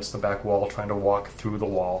cowering against the back wall trying to walk through the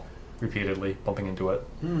wall repeatedly, bumping into it.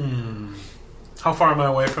 How far am I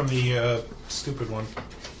away from the stupid one?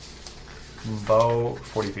 About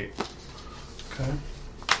 40 feet. Okay.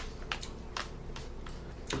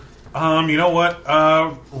 You know what?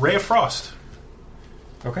 Ray of Frost.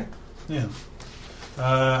 Okay. Yeah.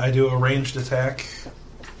 I do a ranged attack.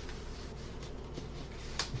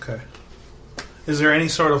 Okay. Is there any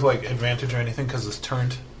sort of like advantage or anything because it's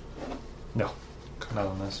turned? No, not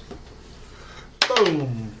on this.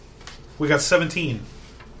 Boom. We got 17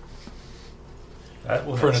 That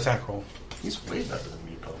will for an hit. attack roll. He's way better than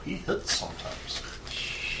me, though. He hits sometimes.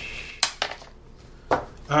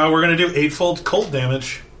 We're gonna do 8-fold cold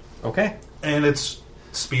damage, Okay. and its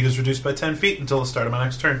speed is reduced by 10 feet until the start of my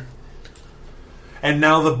next turn. And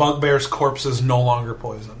now the bugbear's corpse is no longer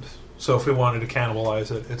poisoned. So if we wanted to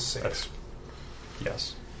cannibalize it, it's safe. That's-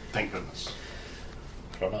 Yes. Thank goodness.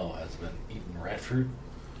 I don't know. Has it been eating rat fruit?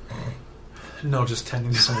 No, just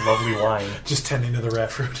tending to Some lovely wine. just tending to the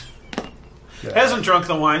rat fruit. Yeah. Hasn't drunk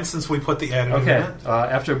the wine since we put the additive in Okay, it.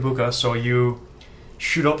 after Buka, so you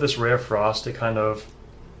shoot out this ray of frost. It kind of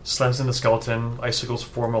slams in the skeleton. Icicles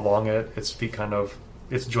form along it. Its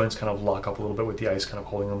joints kind of lock up a little bit with the ice kind of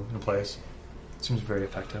holding them in place. Seems very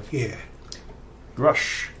effective. Yeah.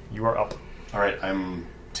 Grush, you are up. Alright, I'm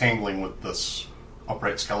tangling with this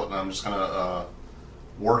upright skeleton. I'm just gonna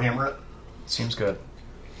warhammer it. Seems good.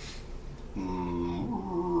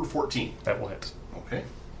 14. That will hit. Okay.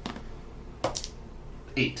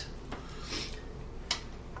 8.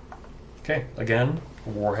 Okay, again,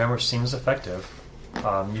 warhammer seems effective.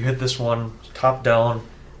 You hit this one top down,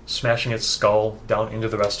 smashing its skull down into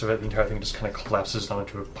the rest of it. The entire thing just kind of collapses down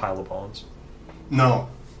into a pile of bones. No.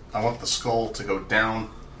 I want the skull to go down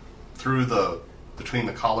through between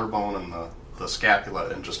the collarbone and the scapula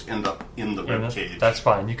and just end up in the rib cage. That's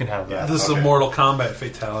fine. You can have that. This is a Mortal Kombat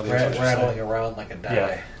fatality. is what you're saying. Rattling around like a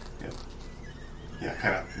die. Yeah,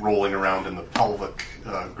 kind of rolling around in the pelvic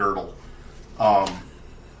girdle.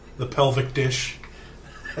 The pelvic dish.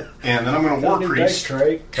 And then I'm going to War Priest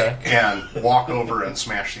Okay. and walk over and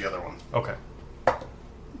smash the other one. Okay.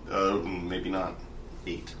 Maybe not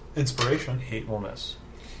 8. Inspiration. 8 will miss.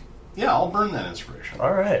 Yeah, I'll burn that inspiration.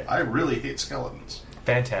 All right. I really hate skeletons.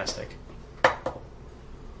 Fantastic.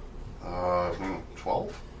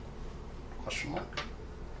 12? Question mark.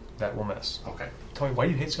 That will miss. Okay. Tell me, why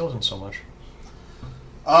do you hate skeletons so much?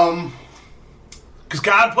 Because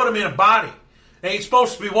God put him in a body. They ain't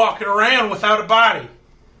supposed to be walking around without a body.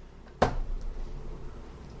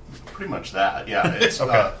 Pretty much that. Yeah. It's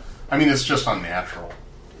Okay. it's just unnatural.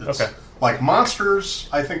 It's, Okay. Like monsters,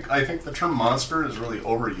 I think the term monster is really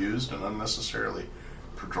overused and unnecessarily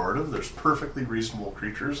pejorative. There's perfectly reasonable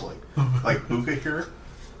creatures like Buka here.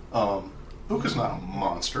 Buka's not a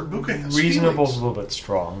monster. Buka has Reasonable is feelings. a little bit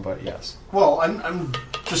strong, but yes. Well, I'm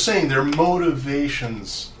just saying their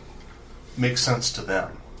motivations make sense to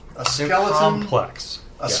them. A They're skeleton, complex.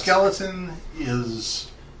 a Yes. skeleton is,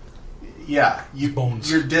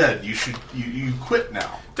 Bones. You're dead. You quit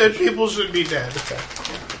now. Dead people should be dead.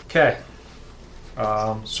 Okay.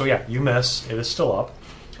 So yeah, you miss. It is still up.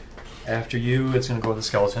 After you, it's going to go with the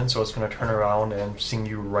skeleton, so it's going to turn around and seeing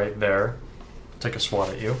you right there, take a swat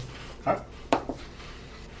at you. Huh?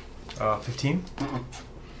 15?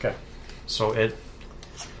 Okay. So it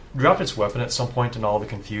dropped its weapon at some point in all the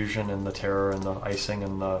confusion and the terror and the icing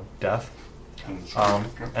and the death.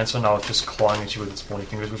 And so now it's just clawing at you with its bony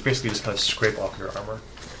fingers, which basically just kind of scrape off your armor.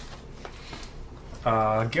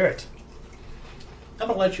 Garrett. I'm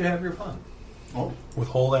going to let you have your fun. Oh,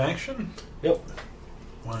 Withhold action? Yep.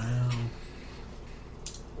 Wow.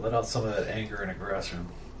 Let out some of that anger and aggression.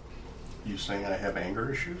 you saying I have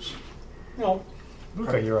anger issues? No.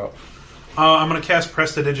 Okay, you're up. I'm going to cast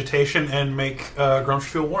Prestidigitation and make Grumsh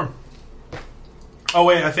feel warm. Oh,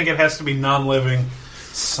 wait, I think it has to be non-living.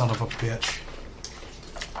 Son of a bitch.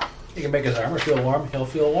 You can make his armor feel warm. He'll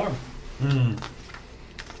feel warm.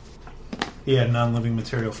 Yeah, non-living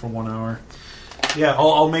material for 1 hour. Yeah,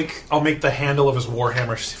 I'll make the handle of his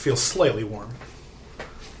warhammer feel slightly warm.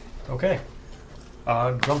 Okay.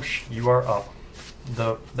 Grumsh, you are up.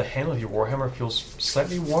 The handle of your warhammer feels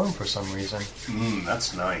slightly warm for some reason.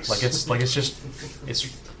 That's nice.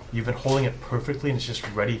 You've been holding it perfectly and it's just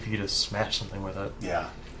ready for you to smash something with it. Yeah.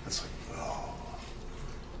 It's like, oh.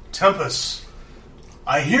 Tempest,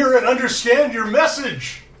 I hear and understand your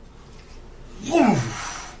message!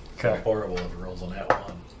 Okay. Horrible if it rolls on that one.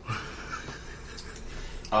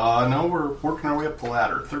 No, we're working our way up the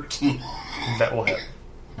ladder. 13. That will hit.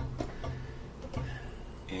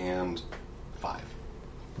 And 5.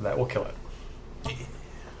 That will kill it.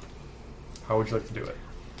 How would you like to do it?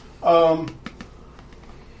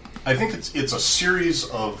 I think it's a series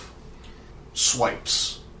of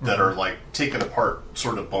swipes that are like taken apart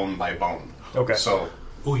sort of bone by bone. Okay. So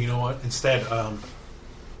Oh, you know what? Instead,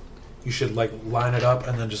 you should line it up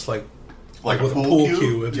and then just like with a a pool pool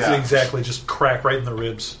cue. It's Yeah. exactly, just crack right in the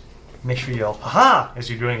ribs. Make sure you yell, "Ha!" as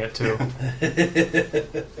you're doing it too.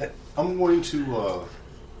 I'm going to,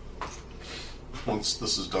 once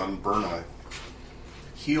this is done, burn a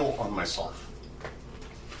heal on myself.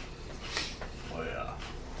 Oh yeah.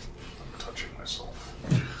 I'm touching myself.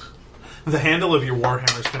 The handle of your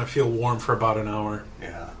warhammer is going to feel warm for about an hour.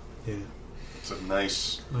 Yeah. Yeah, It's a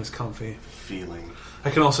nice nice, comfy. feeling. I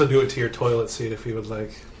can also do it to your toilet seat if you would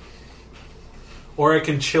like, or I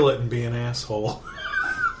can chill it and be an asshole.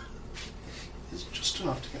 It's just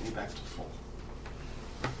enough to get me back to full.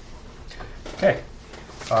 Okay.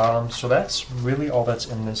 So that's really all that's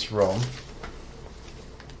in this room.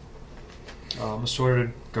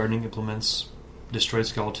 Assorted gardening implements, destroyed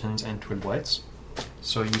skeletons, and twin blights.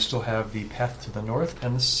 So you still have the path to the north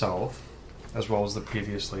and the south, as well as the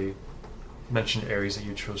previously mentioned areas that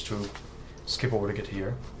you chose to skip over to get to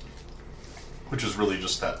here. Which is really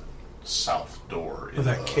just that south door. With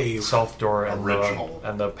that cave. South door and original.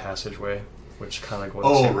 the passageway, which kind of goes.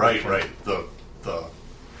 Oh, the same right, direction. right. The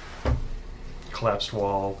Collapsed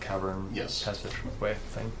wall, cavern, Yes. passageway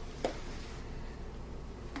thing.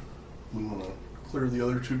 We want to clear the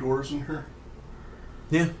other two doors in here.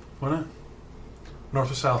 Yeah, why not?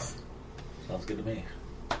 North or south? Sounds good to me.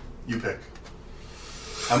 You pick.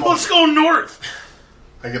 Let's go north!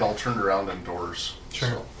 I get all turned around indoors. Sure.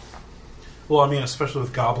 So. Well, I mean, especially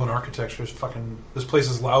with goblin architecture, this place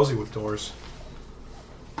is lousy with doors.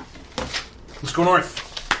 Let's go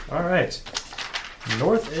north. All right,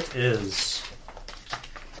 north it is.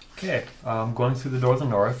 Okay, going through the door to the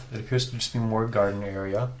north. It appears to just be more garden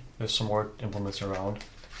area. There's some more implements around.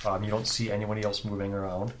 You don't see anybody else moving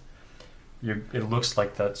around. It looks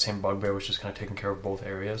like that same bugbear was just kind of taking care of both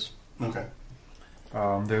areas. Okay.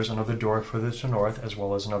 There's another door further to the north, as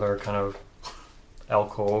well as another kind of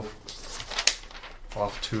alcove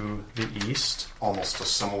off to the east. Almost a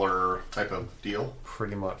similar type of deal.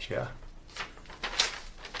 Pretty much, yeah.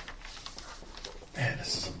 Man,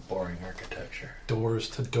 this is some boring architecture. Doors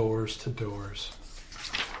to doors to doors.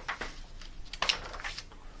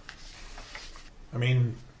 I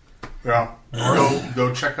mean, Yeah.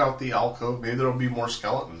 Go check out the alcove. Maybe there'll be more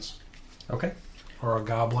skeletons. Okay. or a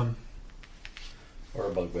goblin, Or a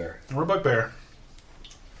bugbear. or a bugbear.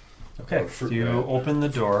 Okay, Or fruit you bat. open the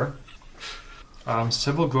door.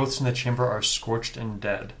 Several growths in the chamber are scorched and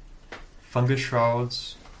dead. Fungus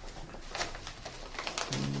shrouds.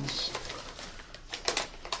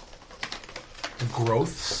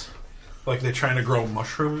 Growths? Like they're trying to grow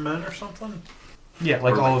mushroom men or something? Yeah,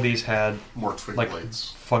 like Or all like- of these had More twig like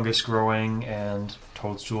blades. fungus growing and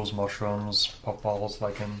toadstools, mushrooms, puffballs,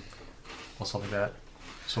 lichen, all stuff like that.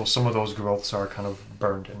 So some of those growths are kind of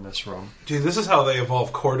burned in this room. Dude, this is how they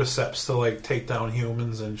evolve cordyceps to like take down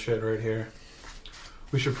humans and shit right here.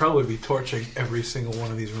 We should probably be torching every single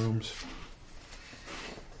one of these rooms.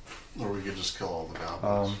 Or we could just kill all the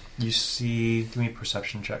goblins. You see, give me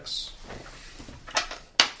perception checks.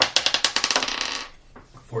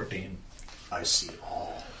 14. I see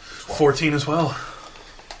all 12. 14 as well.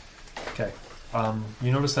 Okay.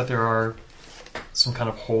 You notice that there are some kind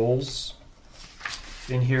of holes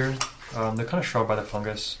in here. They're kind of shrouded by the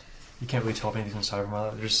fungus. You can't really tell if anything's inside of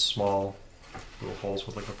them. They're just small little holes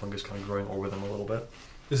with like the fungus kind of growing over them a little bit.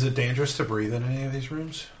 Is it dangerous to breathe in any of these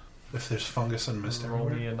rooms? If there's fungus and mist Roll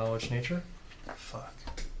me everywhere? a knowledge nature. Fuck.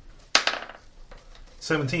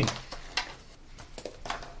 17.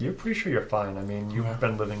 You're pretty sure you're fine. I mean, you've Okay.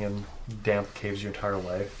 been living in damp caves your entire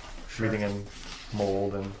life, breathing in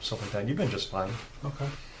mold and stuff like that. You've been just fine. Okay.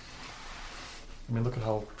 I mean, look at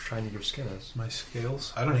how shiny your skin is. My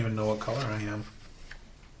scales? I don't even know what color I am.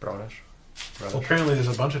 Brownish. Well, Reddish. apparently there's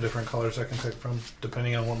a bunch of different colors I can pick from,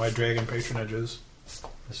 depending on what my dragon patronage is.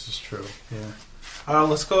 This is true. Yeah.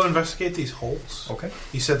 Let's go investigate these holes. Okay.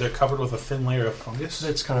 You said they're covered with a thin layer of fungus?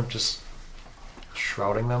 It's kind of just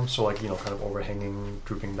shrouding them, so like, kind of overhanging,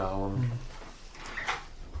 drooping down.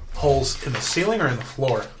 Holes in the ceiling or in the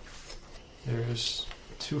floor? There's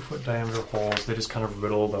 2-foot diameter holes. They just kind of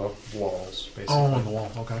riddle the walls, basically. Oh, on the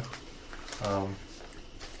wall. Okay. So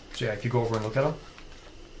yeah, if you go over and look at them.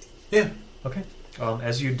 Yeah. Okay.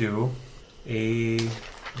 As you do, a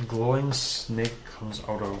glowing snake comes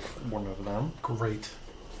out of one of them. Great.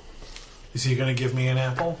 Is he going to give me an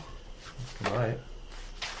apple? Right.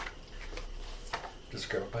 Just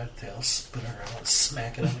grab it by the tail, spin it around,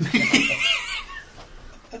 smack it on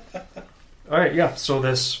Alright, yeah, so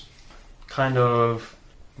this kind of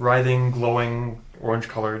writhing, glowing,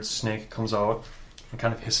 orange-colored snake comes out and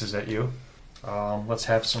kind of hisses at you. Let's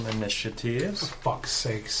have some For initiatives. fuck's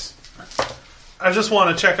sakes. I just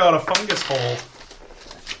want to check out a fungus hole.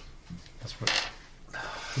 That's what.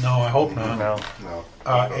 No, I hope not. No.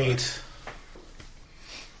 No. 8.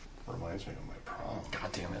 Reminds me of my prom.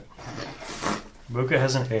 God damn it. Luca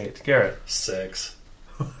has an 8. Garrett. 6.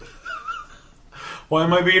 Why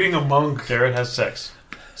am I beating a monk? Garrett has 6.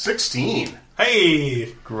 16. Hey!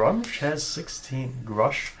 Grumsh has 16.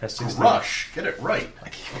 Grush has 16. Rush. Get it right. I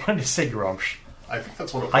keep wanting to say Grumsh. I think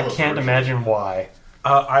that's what it was. I can't originally. imagine why.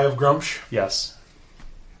 I have Grumsh. Yes.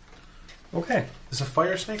 Okay. Is a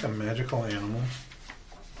fire snake a magical animal?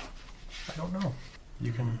 I don't know.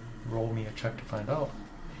 You can roll me a check to find out.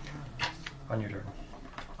 On your turn.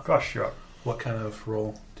 Gosh, you're up. What kind of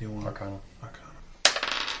roll do you want? Arcana. Arcana.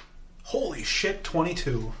 Holy shit,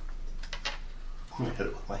 22. I'm going to hit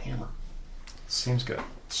it with my hammer. Seems good.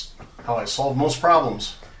 It's how I solve most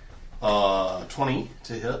problems. 20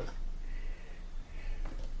 to hit.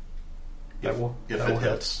 That will If that it will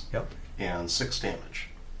hit. hits. Yep. And 6 damage.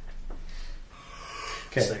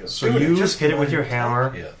 Okay, so you just hit it with your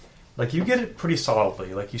hammer. Yeah. Like, you get it pretty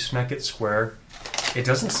solidly. Like, you smack it square. It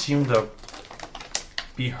doesn't seem to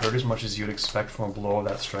be hurt as much as you'd expect from a blow of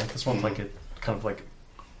that strength. This one's like it kind of like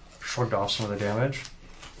shrugged off some of the damage.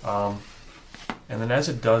 And then as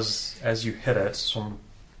you hit it,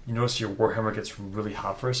 you notice your warhammer gets really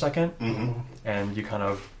hot for a second, and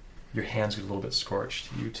your hands get a little bit scorched.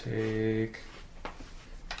 You take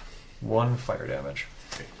 1 fire damage.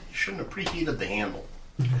 Okay. You shouldn't have preheated the handle.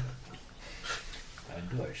 I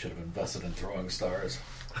knew I should have invested in throwing stars.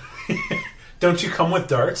 Don't you come with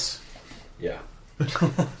darts? Yeah.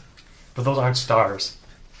 But those aren't stars.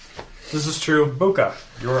 This is true. Buka,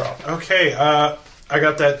 you're up. Okay, I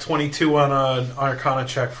got that 22 on an Arcana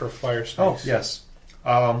check for fire snakes. Oh, yes.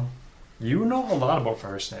 You know a lot about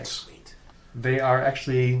fire snakes. Sweet. They are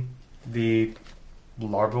actually the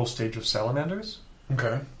larval stage of salamanders.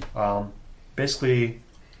 Okay. Basically,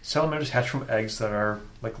 salamanders hatch from eggs that are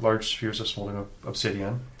like large spheres of smoldering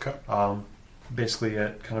obsidian. Okay. Basically,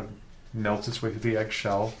 it kind of melts its way through the egg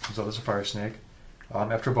shell, comes out as a fire snake.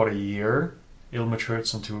 After about a year, it'll mature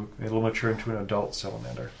into an adult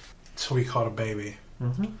salamander. So we caught a baby.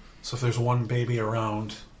 Mm-hmm. So if there's one baby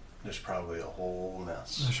around, There's probably a whole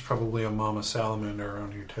mess. there's probably a mama salamander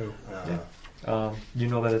around here too. You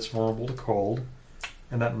know that it's vulnerable to cold,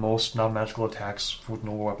 and that most non-magical attacks with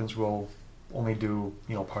no weapons will only do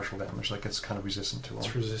partial damage. Like, it's kind of resistant to them.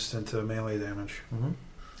 It's resistant to melee damage.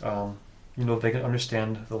 You know they can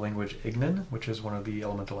understand the language Ignan, which is one of the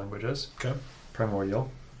elemental languages. Okay. Primordial,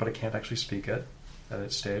 but it can't actually speak it at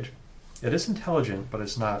its stage. It is intelligent, but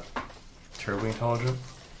it's not terribly intelligent.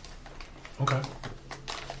 Okay.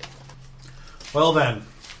 Well then,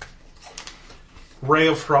 Ray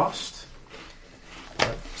of Frost,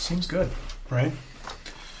 That seems good. right?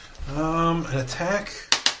 An attack.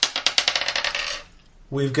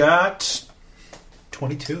 We've got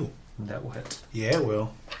 22. That will hit. Yeah, it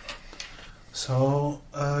will. So,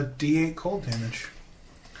 D8 cold damage.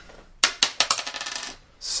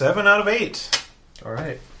 7 out of 8. All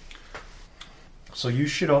right. So you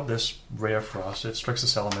shoot out this ray of frost. It strikes the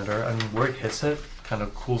salamander, and where it hits it, kind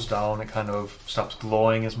of cools down. It kind of stops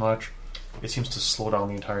glowing as much. It seems to slow down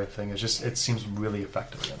the entire thing. It seems really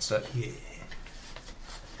effective against it. Yeah.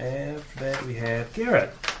 After that, we have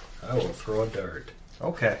Garrett. I will throw a dart.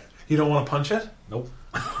 Okay, You don't want to punch it? Nope.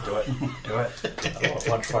 do it. Do it. I want to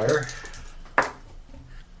punch fire.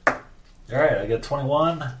 Alright, I get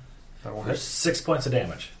 21. That will There's hit. 6 points of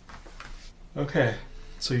damage. Okay.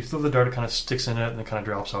 So you throw the dart. It kind of sticks in it, and it kind of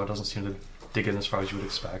drops out. It doesn't seem to dig in as far as you would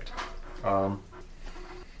expect.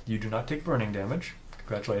 You do not take burning damage.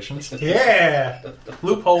 Congratulations. Yeah!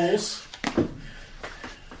 Loopholes.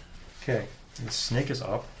 Okay, the snake is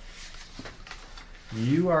up.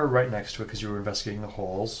 You are right next to it because you were investigating the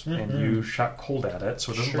holes, and you shot cold at it,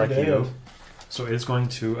 so it doesn't Sure like did. you. So it is going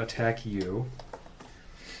to attack you.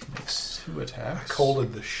 Makes 2 attacks. I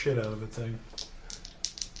colded the shit out of the thing.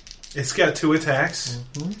 It's got 2 attacks.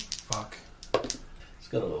 Mhm. Fuck. It's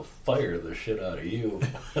gonna fire the shit out of you.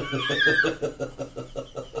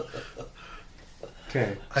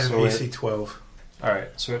 Okay, I have so AC 12.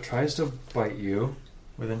 Alright, so it tries to bite you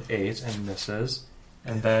with an 8 and misses.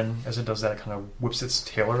 And then, as it does that, it kind of whips its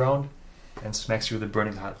tail around and smacks you with a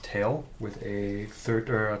burning hot tail with a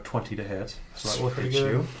 20 to hit. So that will Pretty hit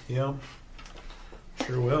good. you. Yep.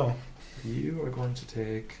 Sure will. You are going to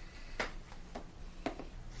take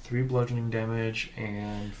 3 bludgeoning damage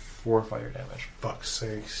and 4 fire damage. Fuck's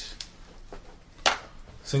sakes.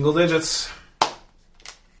 Single digits.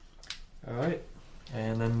 Alright.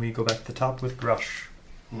 And then we go back to the top with Grush.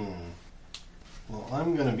 Well,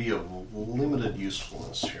 I'm going to be of limited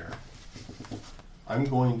usefulness here. I'm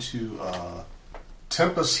going to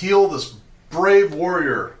Tempest heal this brave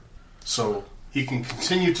warrior so he can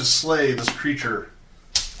continue to slay this creature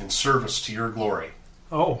in service to your glory.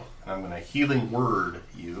 Oh. And I'm going to healing word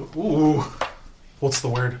you. Ooh. What's the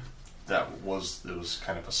word? It was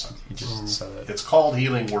kind of a sentence. He just said it. It's called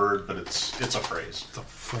healing word, but it's a phrase. The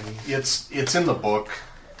phrase. It's in the book,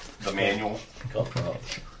 the manual. Up, up.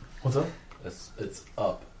 What's up? It's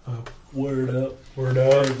up. Up. Word up. Word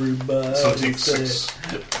up. Everybody. So take say 6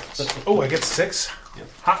 hit points. Oh, I get 6? Yep.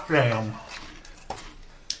 Hot damn.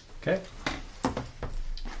 Okay.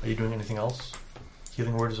 Are you doing anything else?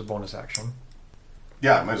 Healing word is a bonus action.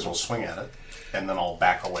 Yeah, I might as well swing at it, and then I'll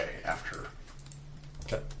back away after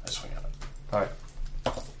Okay. I swing at it. Alright.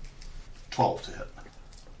 12 to hit.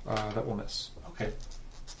 That will miss. Okay.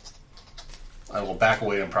 I will back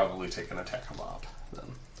away and probably take an attack of op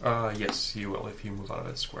then. Yes, you will if you move out of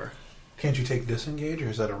its square. Can't you take disengage, or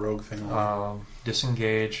is that a rogue thing?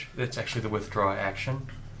 Disengage. It's actually the withdraw action.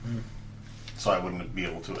 So I wouldn't be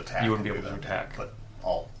able to attack. You wouldn't be and able do to that, attack. But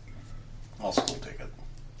I'll still take it.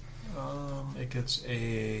 It gets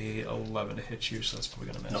a 11 to hit you, so that's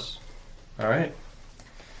probably going to miss. Nope. All right.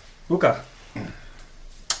 Uka.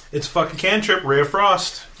 It's fucking cantrip, Ray of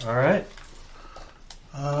Frost. All right.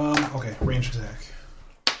 Okay, range attack.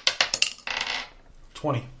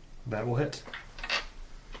 20. That will hit.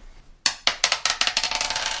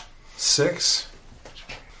 6.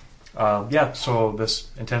 Yeah, so this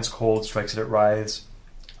intense cold strikes it, it writhes,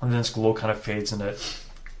 and then its glow kind of fades and it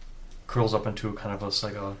curls up into kind of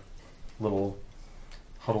like a little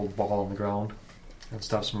huddled ball on the ground and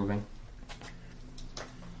stops moving.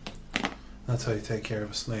 That's how you take care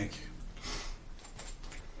of a snake.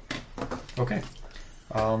 Okay.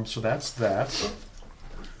 So that's that.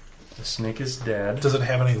 The snake is dead. Does it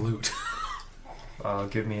have any loot?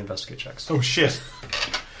 Give me investigate checks. Oh shit.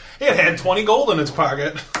 It had 20 gold in its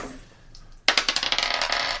pocket.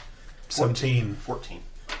 17. 14.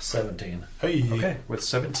 17. Hey. Okay, with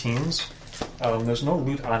 17s, there's no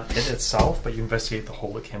loot on it itself, but you investigate the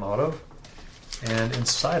hole it came out of. And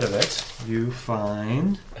inside of it, you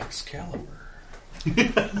find... Excalibur.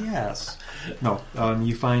 Yes. No,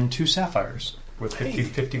 you find 2 sapphires with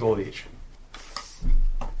 50 gold each.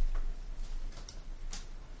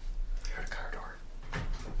 You're at a car door.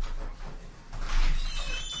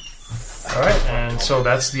 Alright, and so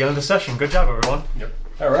that's the end of the session. Good job, everyone. Yep.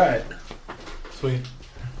 All right. Sweet.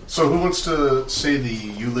 So who wants to say the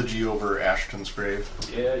eulogy over Ashton's grave?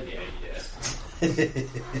 Yeah.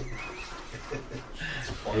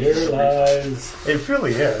 Here lies It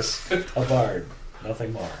really is. a bard.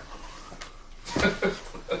 Nothing more.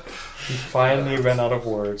 He finally ran out of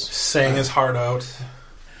words. Sang his heart out.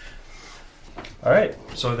 Alright,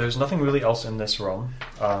 so there's nothing really else in this room.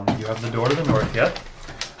 You have the door to the north yet.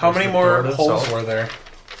 How There's many the more door to the holes south. were there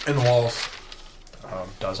in the walls?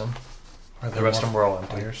 Dozen. Are The rest of them were all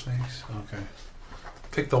empty. fire snakes? Okay.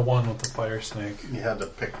 Pick the one with the fire snake. You had to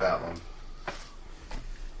pick that one.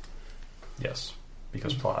 Yes,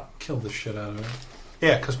 because plot. Killed the shit out of it.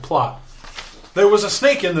 Yeah, because plot. There was a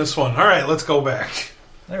snake in this one. Alright, let's go back.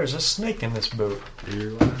 There's a snake in this boot.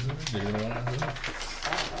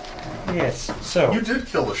 Yes, so... You did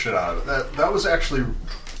kill the shit out of it. That was actually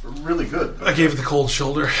really good. I gave it the cold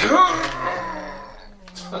shoulder.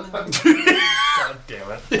 God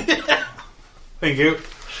damn it. Thank you.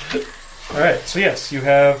 Alright, so yes, you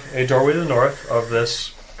have a doorway to the north of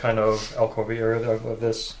this kind of alcove area, of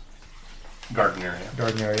this Garden area.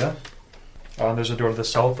 garden area. There's a door to the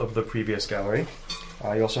south of the previous gallery.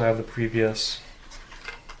 You also have the previous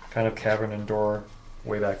kind of cavern and door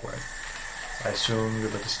way back way. I assume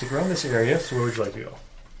you'd like to stick around this area, so where would you like to go?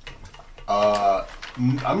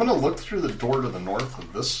 I'm going to look through the door to the north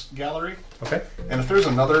of this gallery. Okay. And if there's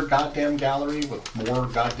another goddamn gallery with more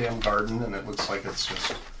goddamn garden and it looks like it's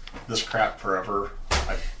just this crap forever,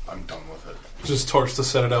 I'm done with it. Just torch the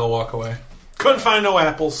Citadel, walk away. Couldn't find no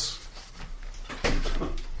apples.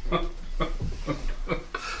 I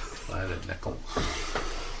had a nickel.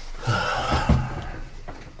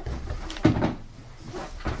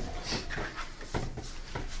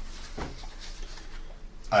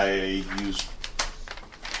 I used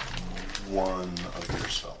one of your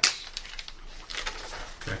spells.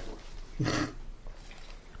 Okay.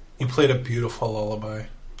 You played a beautiful lullaby.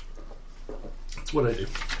 That's what I do.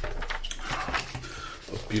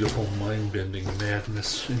 A beautiful, mind-bending,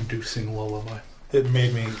 madness-inducing lullaby. It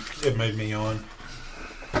made me yawn.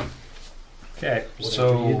 Okay, Whatever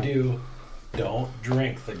so you do, don't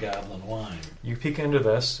drink the goblin wine. you peek into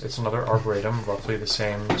this. It's another arboretum, roughly the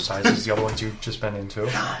same size as the other ones you've just been into.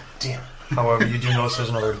 God damn it. However, you do notice there's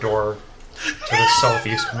another door to the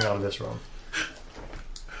southeast coming out of this room.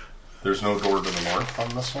 There's no door to the north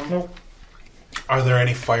on this one? Nope. Are there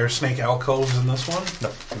any fire snake alcoves in this one?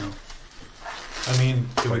 No. I mean,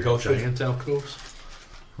 do we go through? giant alcoves?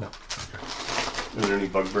 No. Are there any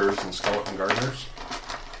bugbears and skeleton gardeners?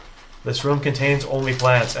 This room contains only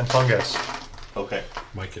plants and fungus. Okay.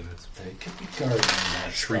 Mike and his. They could be gardening that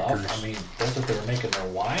Shriekers. stuff. I mean, that's what they were making their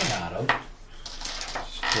wine out of.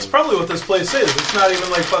 It's probably what this place is. It's not even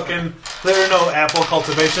like fucking. There are no apple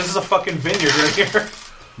cultivation. This is a fucking vineyard right here.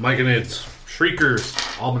 Mike and Ed's. Shriekers.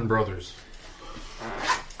 Allman Brothers.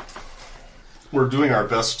 We're doing our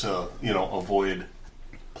best to, avoid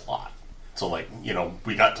plot. So,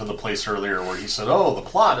 we got to the place earlier where he said, oh, the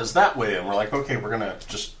plot is that way. And we're like, okay, we're going to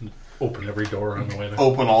just Open every door on the way there.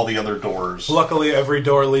 open all the other doors. Luckily, every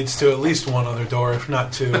door leads to at least one other door, if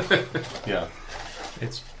not two. Yeah.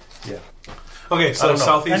 Yeah. Okay, I so don't know.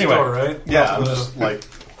 southeast Anyway. door, right? Yeah, I'm The just like,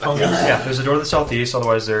 fungus. Yeah, there's a door to the southeast,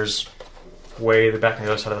 otherwise there's way the back on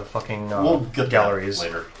the other side of the fucking we'll get galleries. that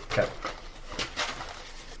later. Okay.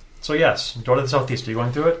 So yes, door to the southeast. Are you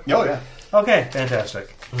going through it? Oh, yeah. Okay,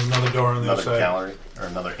 fantastic. There's another door on the Another other side. gallery, or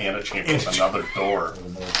another antechamber with another door.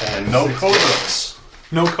 And no code hooks.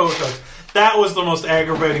 No code hooks. That was the most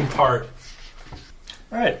aggravating part.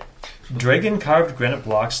 Alright. Dragon carved granite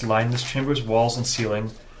blocks line this chamber's walls and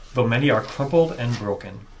ceiling, though many are crumpled and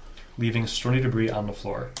broken, leaving stony debris on the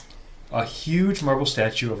floor. A huge marble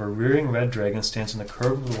statue of a rearing red dragon stands in the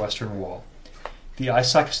curve of the western wall. The eye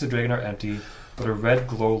sockets of the dragon are empty, but a red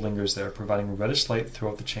glow lingers there, providing reddish light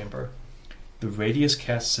throughout the chamber. The radiance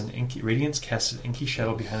casts an inky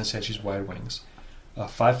shadow behind the statue's wide wings. A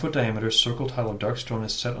 5-foot diameter circle tile of dark stone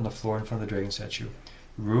is set on the floor in front of the dragon statue.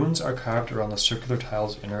 Runes are carved around the circular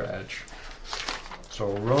tile's inner edge. So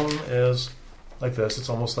a rune is like this. It's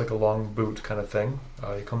almost like a long boot kind of thing.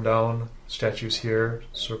 You come down, statues here,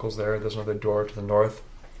 circles there. There's another door to the north,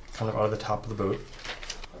 kind of out of the top of the boot.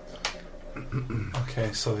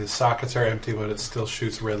 Okay, so the sockets are empty, but it still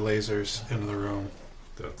shoots red lasers into the room.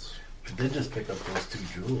 That's They just pick up those 2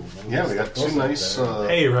 jewels. Yeah, we got 2 nice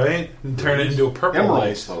Hey, right? And turn it into a purple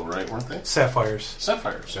emeralds, light. though, right? Weren't they? Sapphires.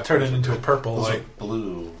 Sapphires. Turn it into a purple Those are light.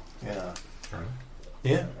 blue. Yeah.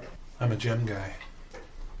 Yeah. I'm a gem guy.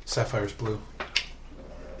 Sapphire's blue.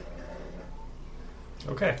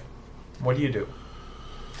 Okay. What do you do?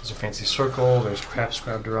 There's a fancy circle. There's crap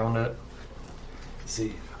scribed around it.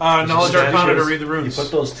 See, Knowledge Statues. Arcana to read the you runes.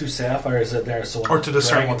 put those 2 sapphires in there, so when Or to the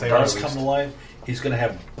discern dragon what they are, does at come least. to life, he's going to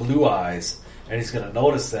have blue eyes, and he's going to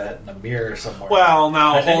notice that in a mirror somewhere. Well,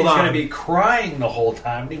 now, and then hold he's on. going to be crying the whole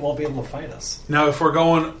time, and he won't be able to fight us. Now, if we're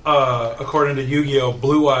going according to Yu-Gi-Oh,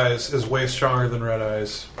 blue eyes is way stronger than red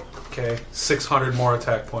eyes. Okay, 600 more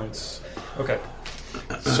attack points. Okay.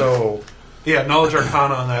 So, Yeah, Knowledge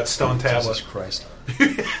Arcana on that stone Jesus tablet. Christ.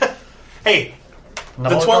 Hey, the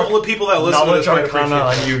Knowledge 12 people that listen to Knowledge this might Arcana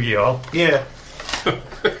appreciate on Yu-Gi-Oh! that. Yeah.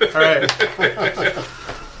 All right.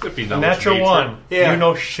 it'd be Natural nature. 1. Yeah. You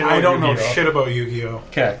know shit about I don't know Yu-Gi-Oh! shit about Yu-Gi-Oh.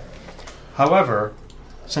 Okay. However,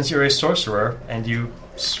 since you're a sorcerer and you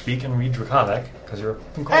speak and read Draconic, because you're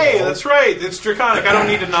a Hey, that's right. It's Draconic. I don't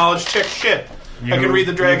need to knowledge check shit. I can read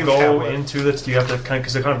the dragon's You go tablet. into the. You have to kind of,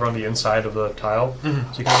 because they're kind of on the inside of the tile, so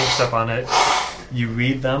you kind of step on it. You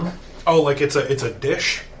read them Oh, like it's a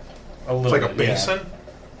dish? a It's little. like a bit, yeah. basin?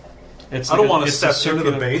 It's I don't like want to it's step a into the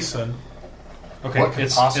circular- basin. Okay, What could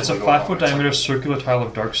it's possibly a go 5-foot wrong? diameter It's circular tile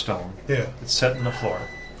of dark stone. Yeah. It's set in the floor.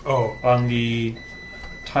 Oh. On the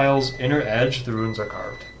tile's inner edge, the runes are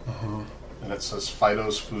carved. And it says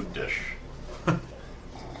Fido's food dish.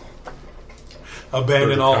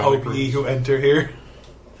 Abandon Or all the hope, comic ye who enter here.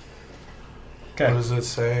 Okay. What does it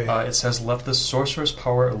say? It says, "Let the sorcerer's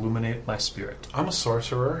power illuminate my spirit." I'm a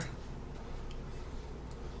sorcerer.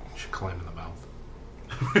 You should climb in the mouth.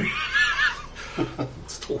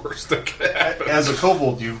 It's the worst that could happen. As a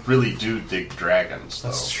kobold, you really do dig dragons, though.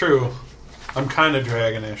 That's true. I'm kind of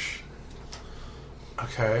dragonish.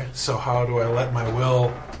 Okay, so how do I let my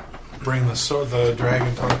will bring the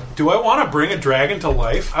dragon to life? Do I want to bring a dragon to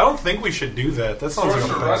life? I don't think we should do that. That sounds like a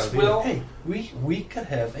bad Sorceress idea. will. Hey, we could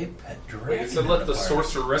have a pet dragon. It said let the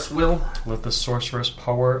sorceress will. Let the sorcerer's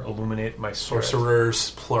power illuminate my spirit. Sorcerers,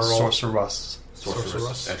 plural. Sorceress.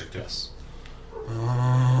 Sorceress. Adjective. Yes.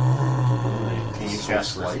 Can you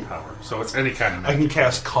cast light? Power. So it's any kind of I can magic.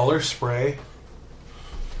 cast color spray.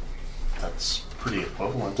 That's pretty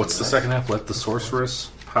equivalent. What's the isn't it? second half? Let the sorceress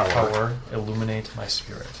power. Power illuminate my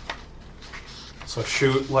spirit. So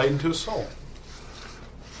shoot light into a soul.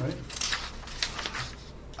 Right?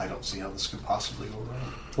 I don't see how this could possibly go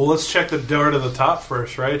wrong. Well, let's check the door to the top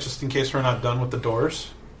first, right? Just in case we're not done with the doors.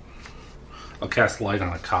 I'll cast light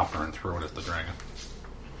on a copper and throw it at the dragon.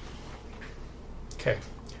 Okay.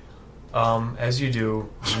 As you do,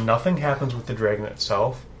 nothing happens with the dragon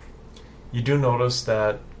itself. You do notice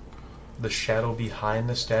that the shadow behind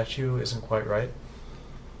the statue isn't quite right.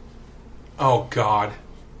 Oh, God.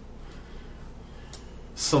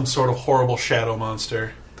 Some sort of horrible shadow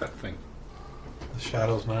monster. That thing. The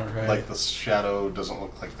shadow's not right. Like the shadow doesn't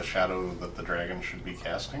look like the shadow that the dragon should be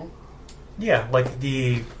casting. Yeah, like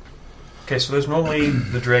the... Okay, so there's normally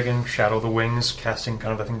the dragon shadow, the wings, casting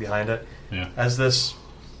kind of the thing behind it. Yeah. As this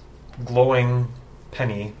glowing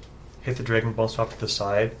penny hit the dragon, bounced off to the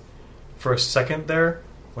side, for a second there,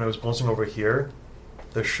 when it was bouncing over here,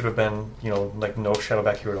 there should have been, like no shadow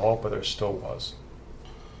back here at all, but there still was.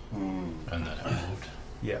 And then it moved.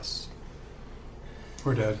 Yes.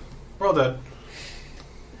 We're dead. We're all dead.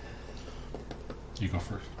 You go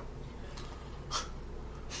first.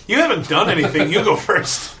 You haven't done anything. You go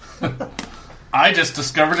first. I just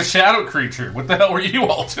discovered a shadow creature. What the hell were you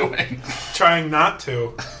all doing? Trying not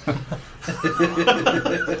to.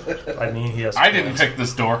 I mean, he has... I didn't pick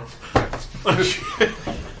this door.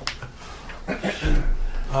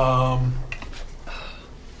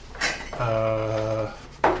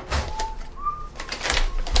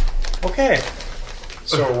 Okay.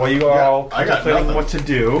 So while you are all I got contemplating nothing. what to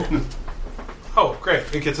do, Oh, great.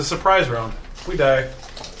 It gets a surprise round. We die.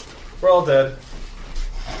 We're all dead.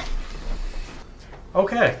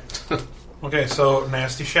 okay. Okay, so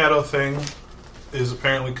nasty shadow thing is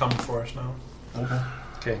apparently coming for us now.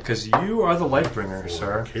 Okay, because you are the Lightbringer,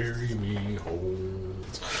 sir. Carry me home.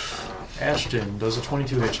 Ashton, does a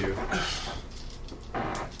 22 hit you?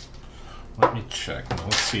 Let me check. Now,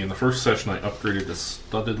 let's see. In the first session, I upgraded to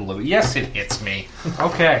studded leather. Yes, it hits me.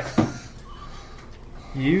 Okay.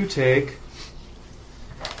 You take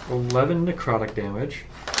 11 necrotic damage,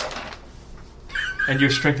 and your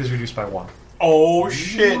strength is reduced by 1. Oh,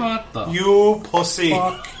 shit. What the You pussy.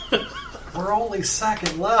 fuck? We're only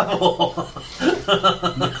second level.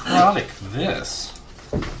 Necrotic this.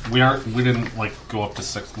 We didn't like go up to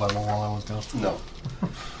 6th level while I was down. No.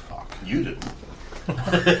 Fuck. You didn't.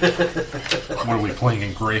 What are we playing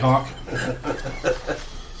in Greyhawk?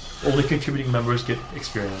 Only contributing members get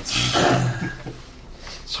experience.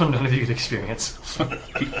 So none of you get experience.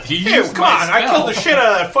 He Ew, used come my on. I spell. killed the shit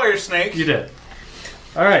out of that fire snake. You did.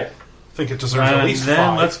 Alright. I think it deserves at And least then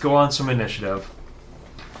 5. let's go on some initiative.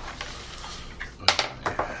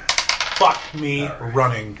 Fuck me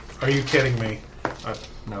running. Are you kidding me?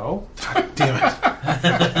 No? Damn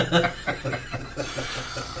it.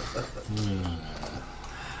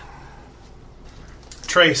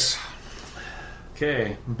 Trace.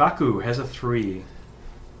 Okay. Baku has a 3.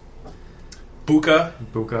 Buka.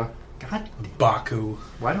 Buka. God, Baku.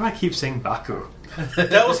 why do I keep saying Baku?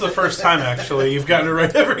 That was the first time, actually. You've gotten it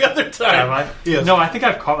right every other time. Have I? Yes. No, I think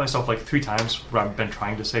I've caught myself like 3 times where I've been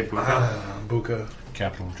trying to say Buka. Buka.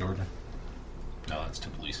 Capital of Georgia. No, that's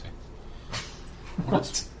Tbilisi.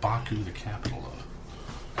 What's Baku the capital of?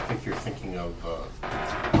 I think you're thinking of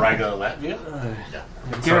Riga, Latvia?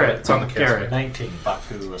 Garrett. It's on the Caspian. Garrett. 19.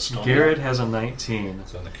 Baku, Estonia? Garrett has a 19.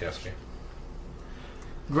 It's on the Caspian.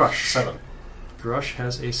 Grush. 7. Grush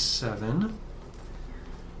has a 7.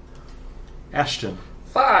 Ashton.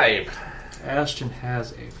 5. Ashton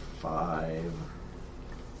has a 5.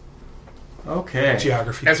 Okay.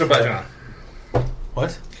 Geography. Azerbaijan.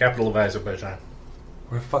 What? Capital of Azerbaijan.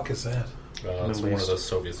 Where the fuck is that? It's Middle one of East. the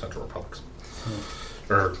Soviet Central Republics.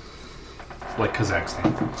 Or, like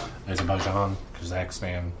Kazakhstan. Azerbaijan,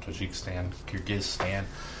 Kazakhstan, Tajikistan, Kyrgyzstan,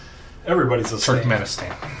 Everybody's a stand.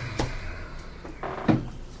 Turkmenistan.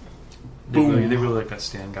 They really like that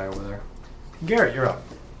Stan guy over there. Garrett, you're up.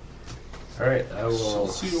 Alright, I will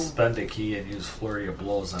spend a key and use Flurry of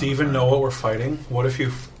Blows on Do you even know what we're fighting? What if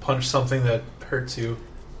you punch something that hurts you?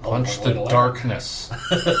 Punch Oh, the wait, darkness.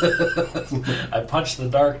 I punch the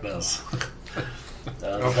darkness. The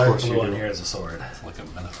Of dark course blue you one do. here is a sword. It's like a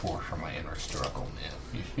metaphor for my inner struggle, man.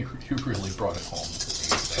 You really brought it home to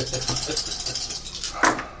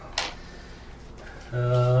me.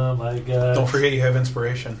 Oh my god. Don't forget you have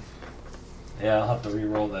inspiration. Yeah, I'll have to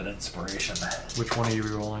re-roll that inspiration. Which one are you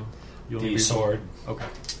rerolling? You only The reroll- sword. Okay.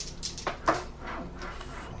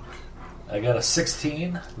 I got a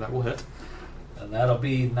 16, That will hit. and that'll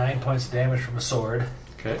be 9 points of damage from a sword.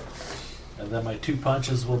 Okay. And then my 2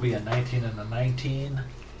 punches will be a 19 and a 19.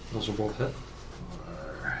 Those will both hit.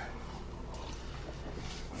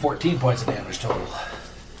 14 points of damage total.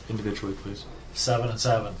 Individually, please. 7 and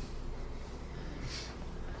 7.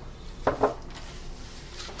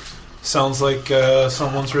 Sounds like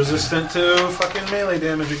someone's resistant to fucking melee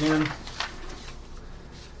damage again.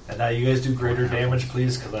 And now you guys do greater damage,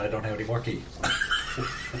 please, because I don't have any more key.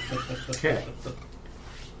 Okay.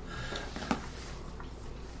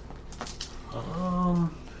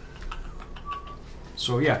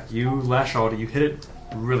 So yeah, you lash out. You hit it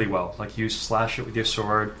really well. Like you slash it with your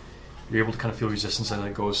sword. You're able to kind of feel resistance as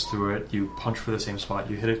it goes through it. You punch for the same spot.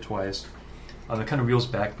 You hit it twice. It kind of reels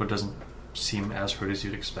back, but doesn't seem as hurt as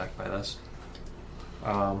you'd expect by this.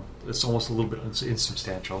 It's almost a little bit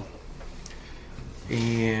insubstantial.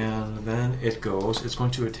 And then it goes. It's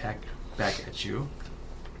going to attack back at you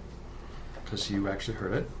because you actually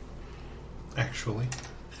hurt it. Actually.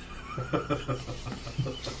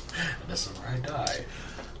 This is where I die.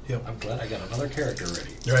 Yep. I'm glad I got another character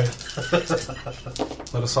ready. Right.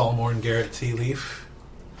 Let us all mourn Garrett Tea Leaf.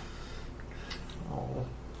 Oh,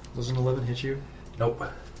 does an 11 hit you? Nope.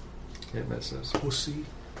 It misses. Pussy.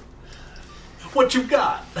 What you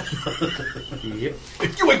got? Yep.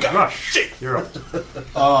 You ain't got Rush. shit. You're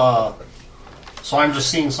up. So I'm just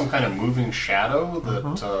seeing some kind of moving shadow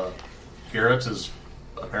that Garrett is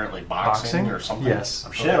apparently boxing or something. Yes.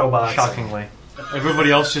 Shadow boxing. Shockingly.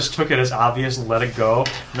 Everybody else just took it as obvious and let it go.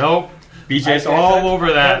 Nope. BJ's I- all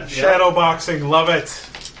over that. Shadow boxing, love it.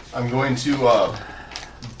 I'm going to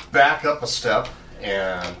back up a step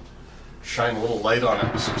and shine a little light on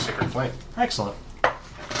it with some Sacred Flame. Excellent.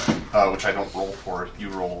 Which I don't roll for it. You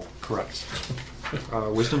roll. Correct.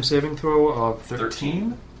 Wisdom saving throw of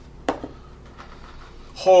 13.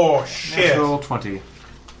 Oh, shit. Natural 20.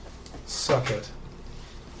 Suck it.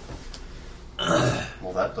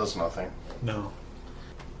 Well, that does nothing. No.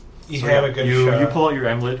 You So have a good you, shot. You pull out your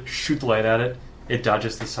amulet, shoot the light at it. It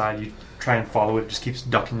dodges the side. You try and follow it. It just keeps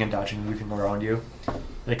ducking and dodging, moving around you. And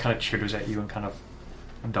it kind of chitters at you and kind of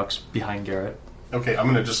ducks behind Garrett. Okay, I'm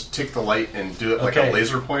going to just take the light and do it like Okay. a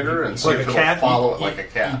laser pointer and see Like if a it'll cat? follow it like a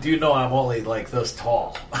cat. You do know I'm only like this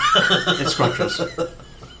tall. It scrunches.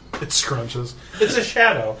 It scrunches. It's a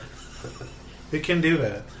shadow. It can do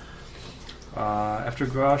that. After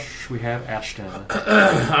Grush, we have Ashton.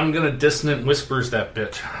 I'm gonna dissonant whispers that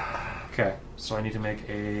bitch. Okay, so I need to make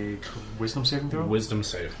a wisdom saving throw. Wisdom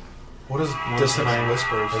save. What is One dissonant time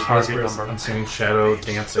whispers? Target Whispers. number. I'm seeing shadow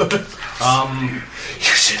dancing. You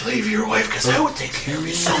should leave your wife because that would take care of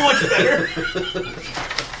you so much better.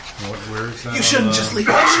 Where's that? You shouldn't just leave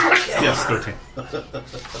her. Yes, 13.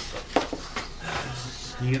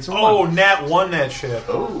 He gets a Oh, 1. Nat won that shit.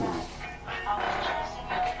 Oh,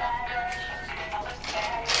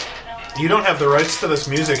 You don't have the rights to this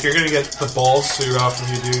music. You're going to get the balls sued off of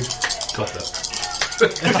you, dude. Cut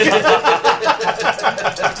that.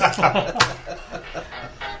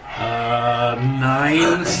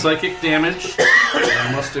 9 psychic damage.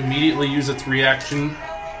 I must immediately use its reaction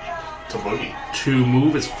to boogie. to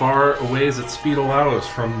move as far away as its speed allows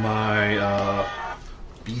from my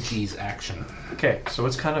BT's action. Okay, so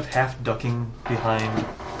it's kind of half ducking behind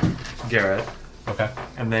Garrett, Okay.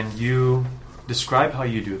 and then you describe how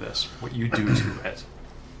you do this, what you do to it.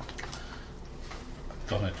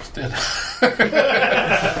 Don't I just did.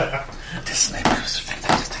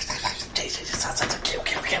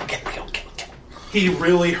 He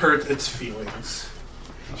really hurt its feelings.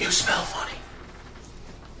 You smell funny.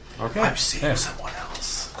 Okay. I'm seeing Yeah. someone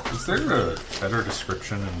else. Is there a better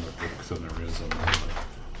description in the book than there is in the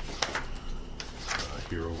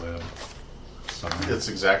Hero Lab summary? It's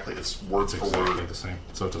exactly, it's word It's for exactly word. the same,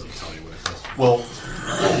 so it doesn't tell you what it says. Well,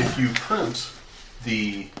 if you print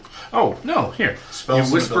the Oh, no, here. Spells You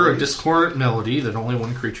and whisper a abilities. discordant melody that only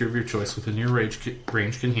one creature of your choice within your range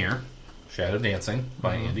can hear. Shadow Dancing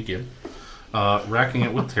by Andy Gibb. Racking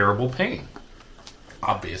it with terrible pain.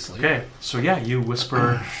 Obviously. Okay, so yeah, you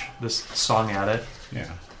whisper this song at it, Yeah.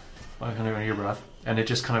 like under your breath, and it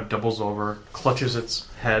just kind of doubles over, clutches its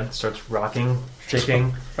head, starts rocking,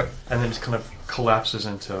 shaking, and then just kind of collapses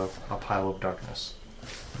into a pile of darkness.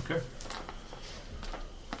 Okay.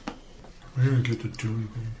 We're going to get to do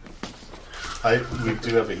anything. we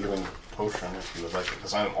do have a healing potion if you would like it,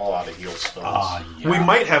 because I'm all out of heal spells. Yeah. We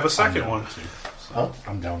might have a I'm second down one. to 2. So Huh?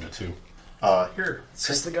 I'm down to 2. Here. Is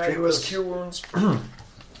this the guy who has cure wounds?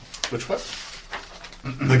 Which what?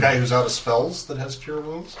 The guy who's out of spells that has cure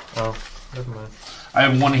wounds? Oh, never mind. I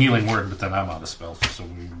have 1 healing word, but then I'm out of spells, so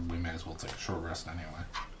we may as well take a short rest anyway.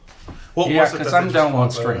 What Yeah, was it because that I'm they down just 1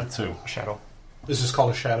 fought, by the way? strength, too. Shadow. This is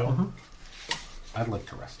called a shadow. I'd like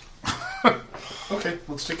to rest. Okay,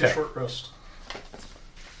 let's take a short rest.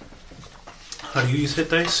 How do you use hit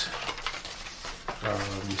dice?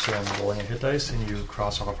 You say I'm rolling a hit dice, and you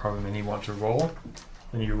cross off however many you want to roll.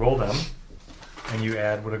 Then you roll them, and you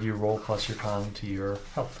add whatever you roll plus your con to your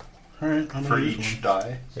health. All right, I'm For gonna use each one.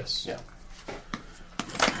 die? Yes. Yeah.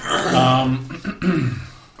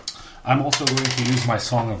 I'm also going to use my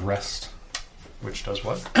Song of Rest. Which does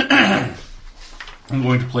what? I'm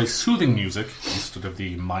going to play soothing music instead of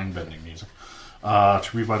the mind-bending music. To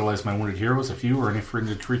revitalize my wounded heroes, if you or any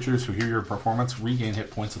friendly creatures who hear your performance regain hit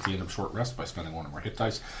points at the end of short rest by spending 1 or more hit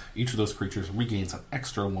dice, each of those creatures regains an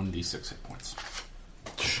extra 1d6 hit points.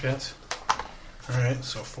 Shit. Alright,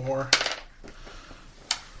 so 4.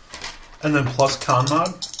 And then plus con mod?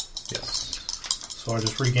 Yes. So I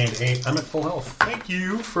just regained 8. I'm at full health. Thank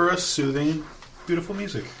you for a soothing, beautiful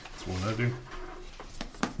music. That's what I do.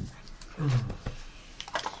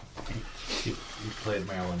 You played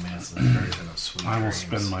Marilyn Manson's version of Sweet I will Dreams.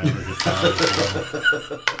 spend my other hit die as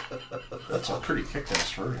well. That's a pretty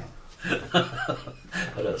kick-ass version.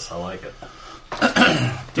 It is. I like it.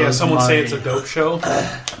 Yeah, Does someone say my- it's a dope show.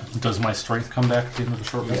 Does my strength come back at the end of the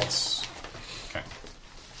short rest? Yes.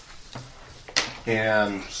 Okay.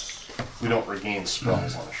 And we don't regain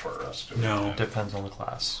spells on a short rest, do we? No. Depends on the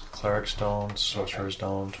class. Clerics don't, sorcerers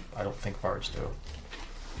don't. I don't think bards do.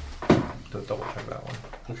 Double check that one.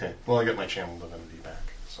 Okay, well, I get my channel divinity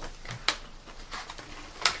back. So.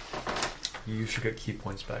 You should get key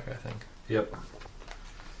points back, I think. Yep.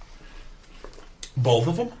 Both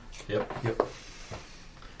of them? Yep. Yep.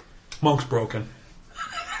 Monk's broken.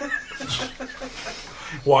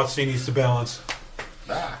 Watsy needs to balance.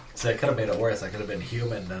 See, I could have made it worse. I could have been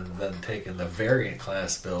human and then taken the variant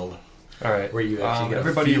class build. All right. Where you actually get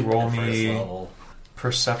everybody a feat roll at first me level.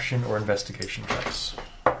 perception or investigation checks.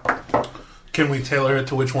 Can we tailor it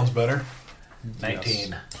to which one's better?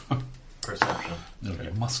 19. Perception. No,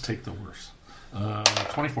 you must take the worst.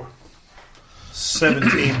 24.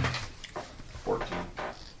 17. 14.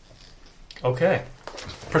 Okay.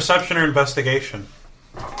 Perception or investigation?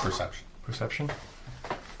 Perception. Perception.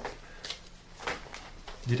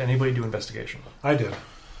 Did anybody do investigation? I did.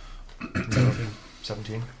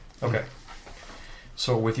 17? Okay.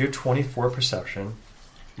 So with your 24 perception,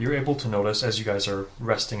 you're able to notice as you guys are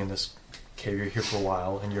resting in this cave, you're here for a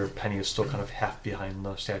while, and your penny is still kind of half behind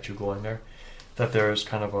the statue glowing there, that there's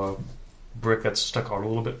kind of a brick that's stuck out a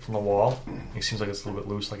little bit from the wall. It seems like it's a little bit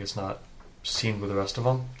loose, like it's not seen with the rest of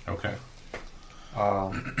them. Okay.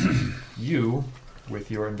 You,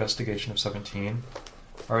 with your investigation of 17,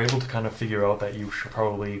 are able to kind of figure out that you should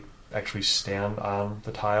probably actually stand on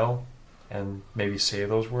the tile and maybe say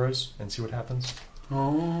those words and see what happens.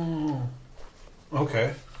 Oh.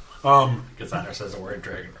 Okay. Gets on there, says the word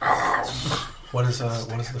dragon. What is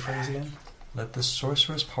the phrase again? Let the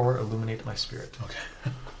sorcerer's power illuminate my spirit. Okay.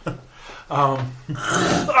 Let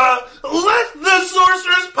the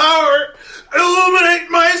sorcerer's power illuminate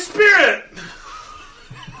my spirit.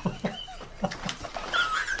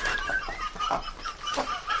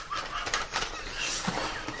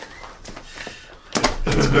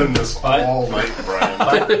 It's been this all night,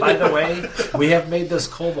 Brian. By the way, we have made this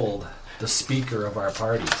kobold the speaker of our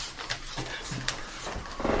party.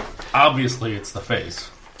 Obviously, it's the face.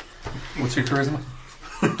 What's your charisma?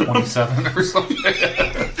 27 or something?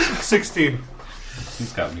 16.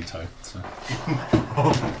 He's got me tight. So.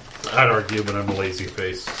 I'd argue, but I'm a lazy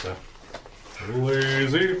face. So.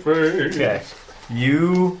 Lazy face. Okay.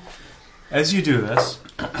 As you do this,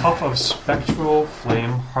 a puff of spectral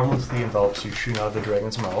flame harmlessly envelops you, shooting out of the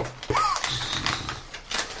dragon's mouth.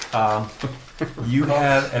 You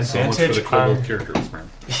have So much for advantage the kobold on... characters, man.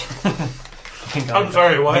 Thank God I'm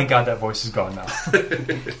sorry, what? Thank God that voice is gone now.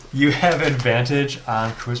 You have advantage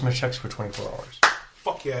on charisma checks for 24 hours.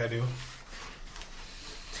 Fuck yeah, I do.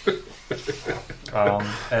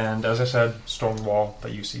 And as I said, stone wall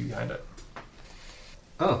that you see behind it.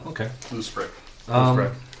 Oh, okay. Loose brick.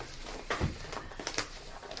 Brick.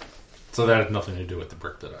 So that had nothing to do with the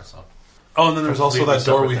brick that I saw. Oh, and then there's also Completely that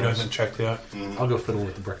door we separate haven't checked yet. I'll go fiddle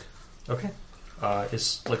with the brick. Okay.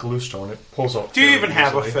 It's like a loose stone. It pulls out. Do you even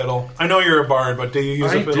have a easily. fiddle? I know you're a bard, but do you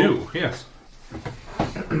use a I fiddle? do, yes.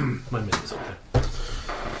 My missus okay.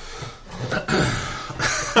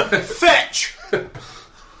 Fetch!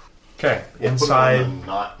 Okay. We'll Inside. put it on the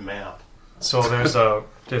not map. So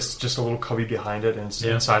there's just a little cubby behind it, and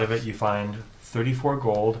inside of it you find 34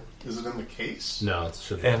 gold Is it in the case? No, it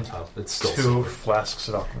should be on and top. It's still 2 silver. flasks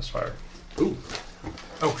of alchemist fire. Ooh.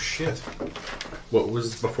 Oh, shit. What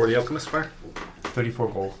was before the alchemist fire? 34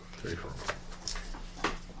 gold. 34.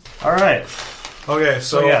 All right. Okay,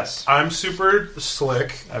 so yes. I'm super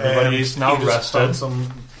slick. Everybody's and now he just found rested.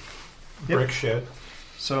 some Yep. brick shit.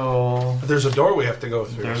 So There's a door we have to go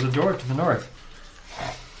through. there's a door to the north.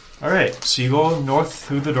 All right. So you go north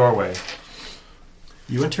through the doorway.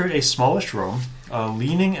 You enter a smallish room.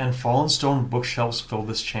 Leaning and fallen stone bookshelves fill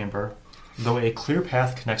this chamber, though a clear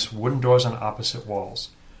path connects wooden doors on opposite walls.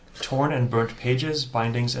 Torn and burnt pages,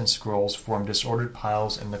 bindings, and scrolls form disordered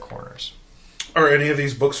piles in the corners. Are any of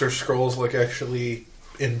these books or scrolls like actually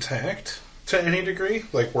intact to any degree?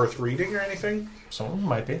 Like worth reading or anything? Some of them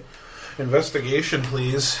might be. Investigation,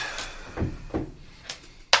 please.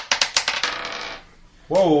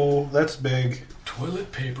 Whoa, that's big.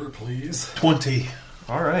 Toilet paper, please. 20.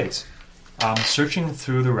 All right. Searching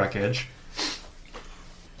through the wreckage.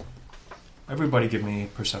 Everybody give me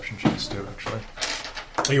perception checks too, actually.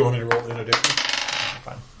 You want me to roll in addition?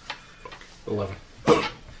 Fine. 11.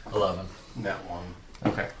 11. That one.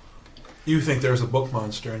 Okay. You think there's a book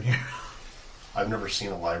monster in here? I've never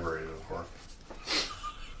seen a library before.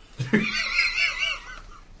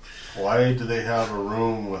 Why do they have a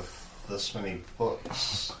room with this many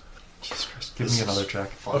books? Jesus Christ. Give This me is another check.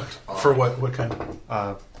 fucked up. For what? What kind?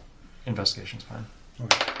 Investigation's fine.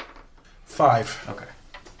 5. Okay.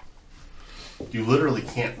 You literally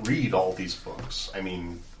can't read all these books. I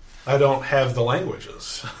mean, I don't have the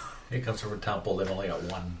languages. It comes from a temple. They've only got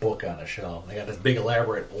one book on a shelf. They got this big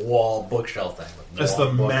elaborate wall bookshelf thing. With That's one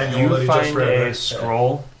the book. manual. You that he just find read, a right?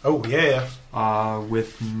 scroll Oh, yeah.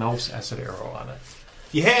 with Melf's acid arrow on it.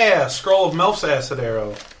 Yeah, Scroll of Melf's Acid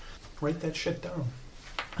Arrow. Write that shit down.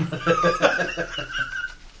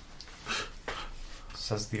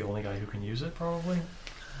 Says the only guy who can use it, probably.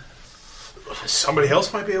 Somebody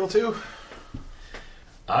else might be able to.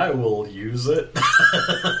 I will use it.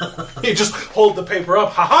 You just hold the paper up.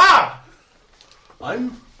 Ha ha!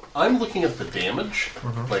 I'm looking at the damage.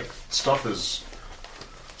 Like, stuff is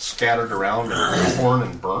scattered around and torn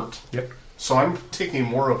and burnt. Yep. So I'm taking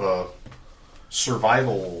more of a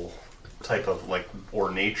survival type of, like,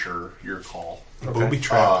 or nature, your call. Booby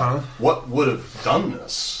trap, huh? What would have done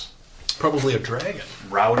this? Probably a dragon.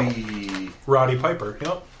 Rowdy Roddy Piper,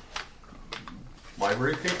 yep.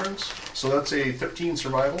 library patrons? So that's a 13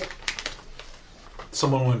 survival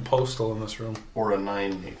Someone went postal in this room. or a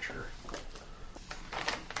 9 nature.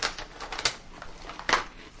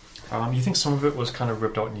 You think some of it was kind of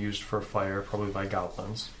ripped out and used for fire, probably by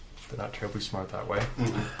goblins. They're not terribly smart that way.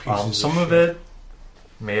 Some of it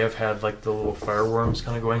may have had like the little fireworms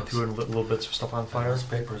kind of going through and lit little bits of stuff on fire. Those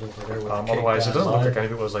papers over there. With Otherwise, it doesn't look like any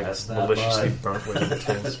of it was like That's not maliciously mine. burnt within the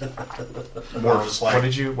tins. More just like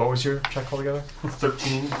What was your check altogether?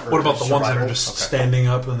 13. What about the ones that are just standing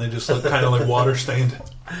up and they just look kind of like water stained?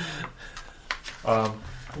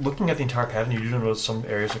 Looking at the entire pattern, you do notice some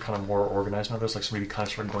areas are kind of more organized than others, like somebody kind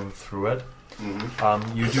of started going through it.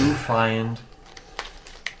 You do find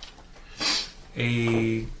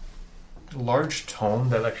a large tome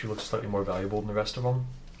that actually looks slightly more valuable than the rest of them.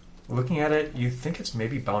 Looking at it, you think it's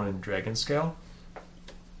maybe bound in dragon scale.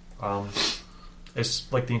 It's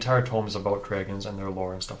like the entire tome is about dragons and their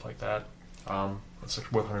lore and stuff like that. It's like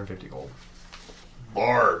worth 150 gold.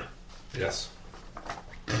 Bard. Yes.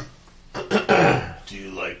 Do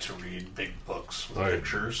you like to read big books with I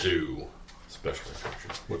pictures? do. Especially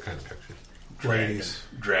pictures. What kind of pictures? Ladies.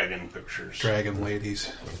 Dragon pictures. Dragon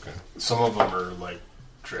ladies. Okay. Some of them are like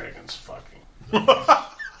dragons fucking.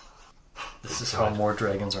 This is how more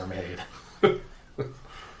dragons are made.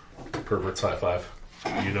 Perverts high five.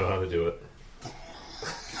 You know how to do it.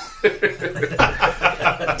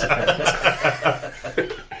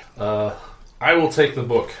 I will take the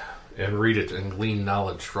book and read it and glean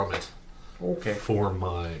knowledge from it Okay. for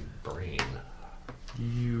my brain.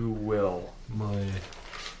 You will. My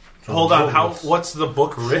Hold on, what's the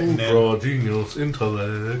book written in? Raw genius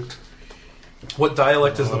intellect. What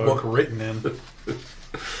dialect is the book written in?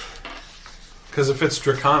 Because if it's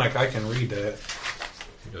Draconic, I can read that.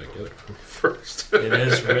 You gotta get it from me first. It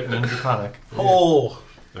is written in Draconic. Oh.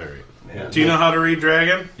 Alright. Do you know how to read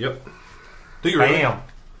Dragon? Yep. Do you really? Bam!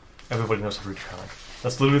 Everybody knows how to read Draconic.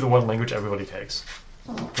 That's literally the one language everybody takes.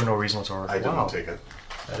 For no reason whatsoever. I didn't take it.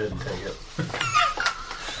 I didn't take it.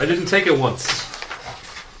 I didn't take it once.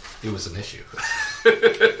 It was an issue.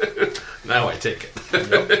 Now I take it.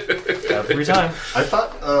 Every time. I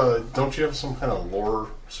thought, don't you have some kind of lore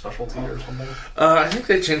specialty or something? I think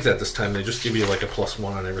they changed that this time. They just give you like a +1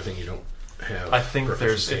 on everything you don't have. I think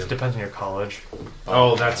proficiency it in. depends on your college.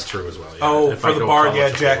 Oh, that's true as well. Yeah. Oh, If for I the go bard,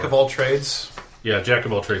 college yeah, Jack or- of all trades. Yeah, Jack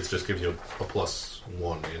of all trades just gives you a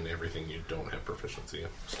 +1 in everything you don't have proficiency in.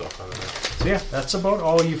 Stuff out of that. So yeah, that's about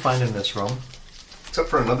all you find in this room. Except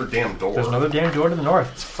for another damn door. There's another damn door to the north.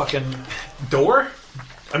 Fucking door?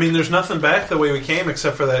 I mean, there's nothing back the way we came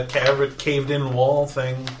except for that caved-in wall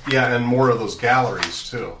thing. Yeah, and more of those galleries,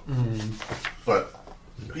 too. But,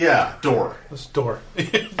 yeah, door. This door.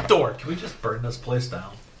 Door. Can we just burn this place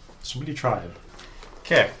down? Somebody tried.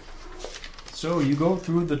 Okay. So you go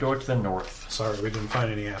through the door to the north. Sorry, we didn't find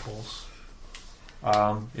any apples.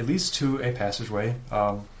 It leads to a passageway.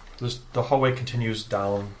 The hallway continues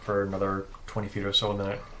down for another 20 feet or so, and then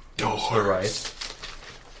it goes to the right.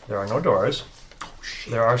 There are no doors.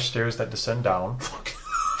 There are stairs that descend down.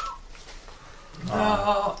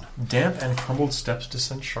 Damp and crumbled steps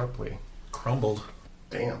descend sharply. Crumbled.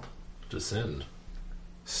 Damp. Descend.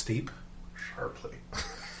 Steep. Sharply.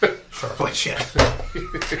 Sharply shit.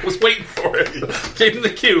 I was waiting for it. Gave him the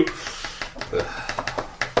cue.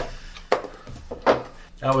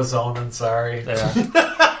 I was zoning, sorry. Yeah.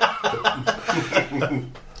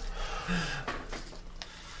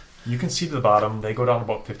 You can see to the bottom. They go down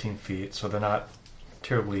about 15 feet, so they're not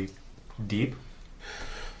terribly deep.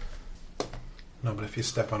 No, but if you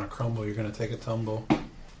step on a crumble, you're going to take a tumble.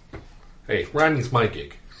 Hey, rhyming's my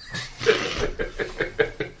gig.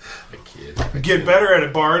 A kid. Get better at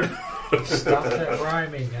it, Bard. Stop that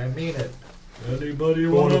rhyming. I mean it. Anybody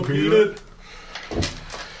Want to beat it?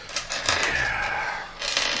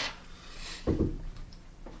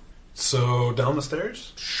 So, down the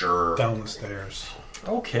stairs? Sure. Down the stairs.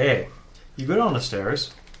 Okay. You go down the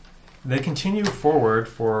stairs. They continue forward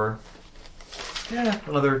for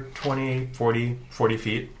another 20, 40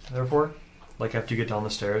 feet, therefore. Like after you get down the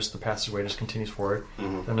stairs, the passageway just continues forward.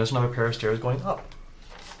 Then there's another pair of stairs going up.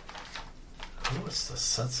 Who was the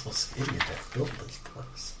senseless idiot that built this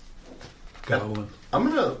place? Goblin. I'm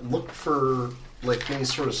gonna look for like any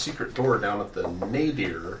sort of secret door down at the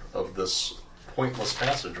nadir of this pointless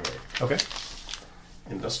passageway. Okay.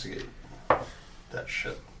 Investigate that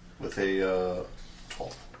shit with a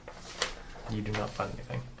 12. You do not find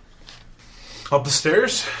anything. Up the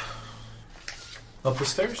stairs? Up the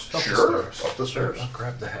stairs? Up Sure. the stairs. Up the stairs. I'll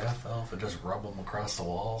grab the half elf and just rub them across the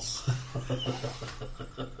walls.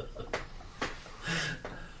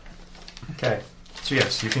 Okay. So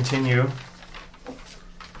yes, you continue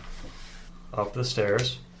up the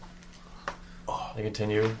stairs. They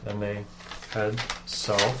continue, and they head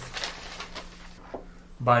south.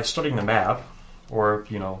 By studying the map, or,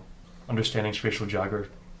 understanding spatial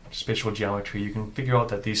geometry, you can figure out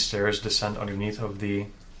that these stairs descend underneath of the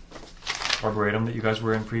arboretum that you guys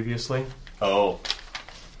were in previously, Oh.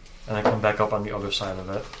 and then come back up on the other side of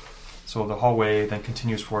it. So the hallway then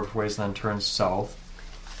continues forward for ways, then turns south,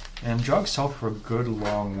 and jogs south for a good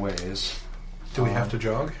long ways. Do we have to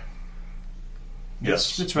jog?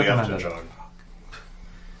 Yes, it's we have to recommended. jog.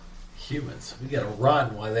 Humans, we gotta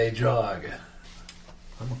run while they jog.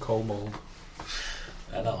 I'm a kobold.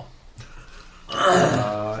 I know.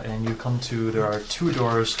 And you come to, there are 2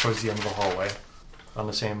 doors towards the end of the hallway on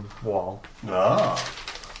the same wall. Ah.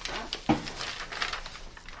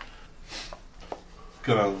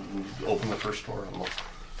 Gonna open the first door and look.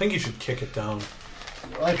 I think you should kick it down.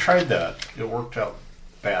 I tried that. It worked out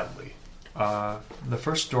badly. The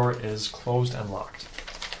first door is closed and locked.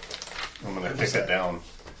 I'm gonna kick it down.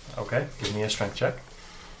 Okay, give me a strength check.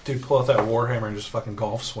 Dude, pull out that warhammer and just fucking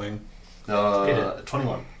golf swing.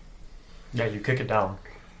 21. Yeah, you kick it down.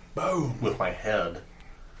 Boom. With my head.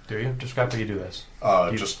 Do you? Describe how you do this. Uh,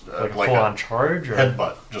 You- just like a like full-on a charge? Or?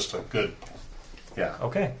 headbutt. Just a good. Yeah.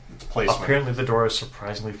 Okay. It's placement. Apparently the door is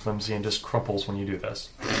surprisingly flimsy and just crumples when you do this.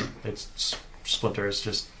 It's splinters,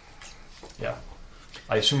 just... Yeah.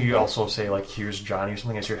 I assume you also say, like, here's Johnny or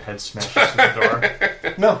something as your head smashes through the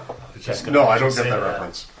door. No. Okay. No, I don't get say that that.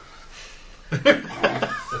 reference.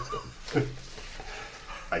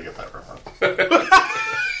 I get that reference.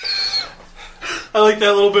 I like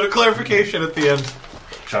that little bit of clarification at the end.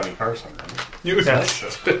 Johnny Carson. Right? You was Yes.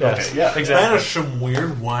 Yes, Yes, yeah. That exactly. is some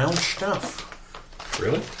weird, wild stuff.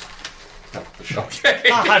 Really? No, the show.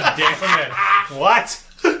 God damn it. What?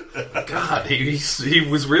 God, he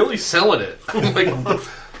was really selling it. Like,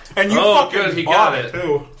 And you Oh, fucking good, he bought got it, it.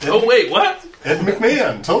 too. oh wait, what? Ed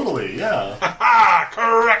McMahon, totally, yeah. Ah,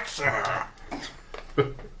 correct, sir.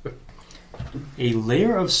 A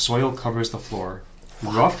layer of soil covers the floor.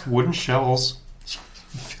 Rough wooden shelves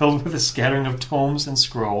filled with a scattering of tomes and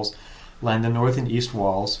scrolls line the north and east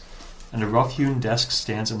walls, and a rough-hewn desk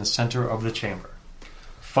stands in the center of the chamber.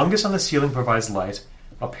 Fungus on the ceiling provides light,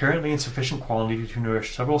 apparently in sufficient quantity to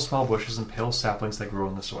nourish several small bushes and pale saplings that grow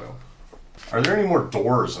in the soil. Are there any more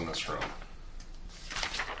doors in this room?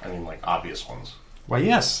 I mean, like, obvious ones. Why,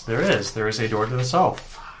 yes, there is. There is a door to the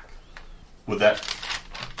south. Would that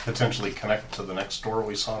potentially connect to the next door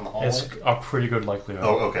we saw in the hallway? It's a pretty good likelihood.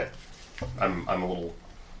 Oh, okay. I'm a little...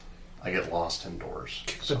 I get lost indoors.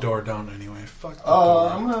 Kick the door down anyway. Fuck the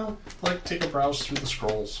I'm door. gonna, take a browse through the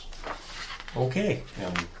scrolls Okay.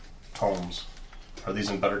 and tomes. Are these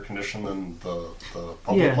in better condition than the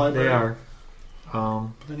public Yeah, library? they are.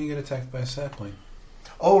 But then you get attacked by a sapling.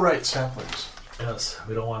 Oh, right, saplings. Yes,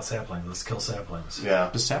 we don't want saplings. Let's kill saplings. Yeah.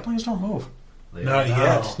 The saplings don't move. They Not don't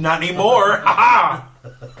yet. know. Not anymore. Ha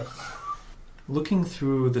Looking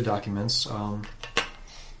through the documents,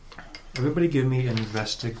 everybody give me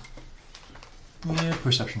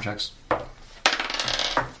perception checks.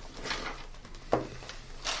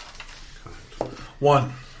 One.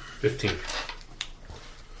 15.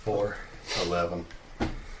 4. 11.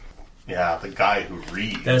 Yeah, the guy who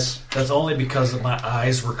reads. That's only because my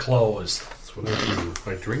eyes were closed. That's what I do.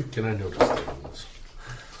 I drink and I notice things.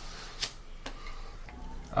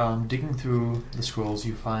 Digging through the scrolls,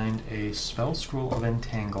 you find a spell scroll of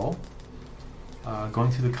Entangle.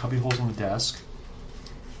 Going through the cubbyholes on the desk,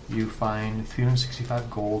 you find 365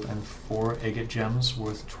 gold and 4 agate gems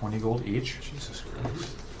worth 20 gold each. Jesus Christ.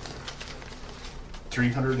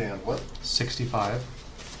 300 and what? 65.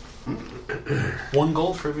 1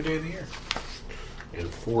 gold for every day of the year. And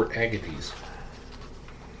 4 agates.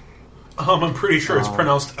 I'm pretty sure it's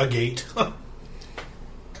pronounced agate.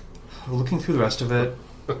 Looking through the rest of it,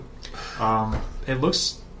 it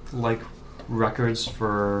looks like records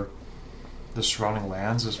for the surrounding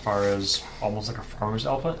lands, as far as almost like a farmer's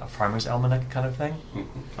almanac kind of thing.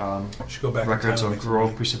 Should go back. Records in time of and make some growth,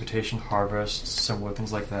 money. precipitation, harvest, similar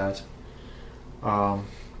things like that.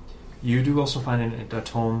 You do also find a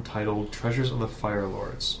tome titled "Treasures of the Fire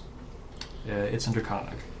Lords." It's in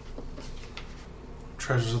Draconic.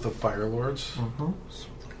 Treasures of the Fire Lords. Mm-hmm.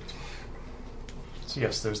 So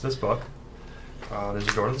yes, there's this book. There's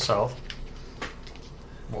a door to the south.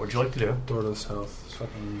 What would you like to do? Door to the south. So I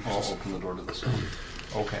can I'll just- open the door to the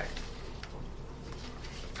south. Okay.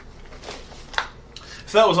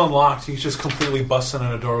 If that was unlocked, he's just completely busting in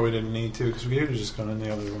a door we didn't need to, because we could have just gone in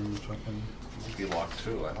the other room. Fucking... It'll be locked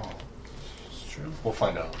too, I don't know. It's true. We'll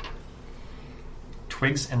find out.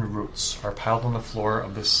 Twigs and roots are piled on the floor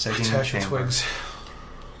of this sagging Attack the chamber. twigs.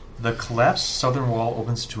 The collapsed southern wall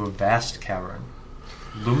opens to a vast cavern.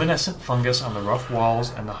 Luminescent fungus on the rough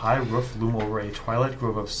walls and the high roof loom over a twilight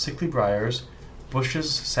grove of sickly briars,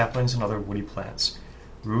 bushes, saplings, and other woody plants.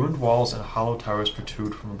 Ruined walls and hollow towers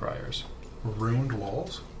protrude from the briars. Ruined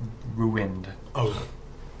walls? Ruined. Oh.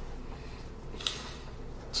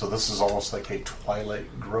 So this is almost like a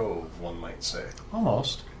Twilight Grove, one might say.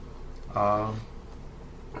 Almost.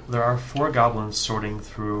 There are 4 goblins sorting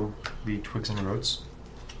through the twigs and roots.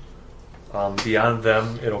 Beyond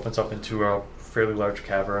them, it opens up into a fairly large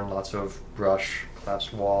cavern, lots of brush,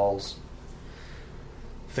 collapsed walls,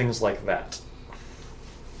 things like that.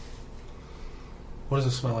 What does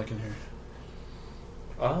it smell like in here?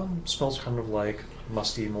 Smells kind of like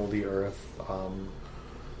musty, moldy earth. The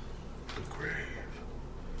grave.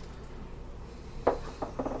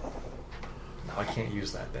 No, I can't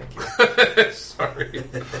use that, thank you. Sorry.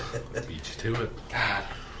 I beat you to it.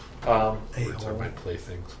 God. Those are my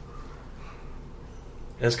playthings.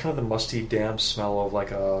 It's kind of the musty, damp smell of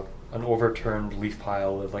like an overturned leaf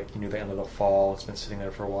pile of like the end of the fall. It's been sitting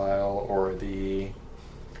there for a while, or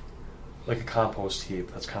like a compost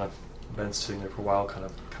heap that's kind of been sitting there for a while, kind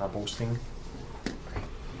of composting.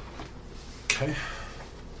 Okay.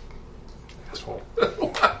 Asshole.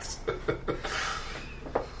 What?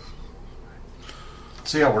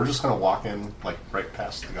 So yeah, we're just gonna walk in like right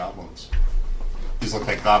past the goblins. These look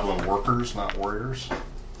like goblin workers, not warriors.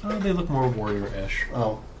 They look more warrior-ish.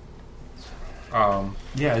 Oh.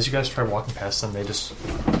 Yeah, as you guys try walking past them, they just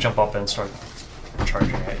jump up and start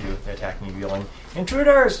charging at you, attacking you, yelling,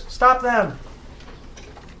 "Intruders! Stop them!"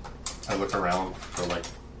 I look around for like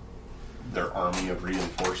their army of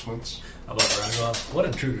reinforcements. How about around? What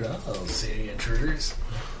intruders? I don't see any intruders.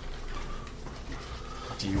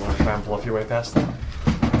 Do you want to try and bluff your way past them?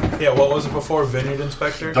 Yeah, what was it before? Vineyard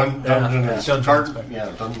Inspector? Dungeon Yeah. Inspector. Dungeon Inspector. Yeah,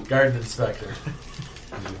 dungeon. Garden inspector.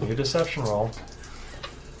 Give me a deception roll.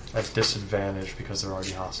 At disadvantage because they're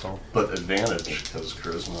already hostile. But advantage, because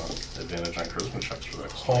charisma, advantage on charisma checks for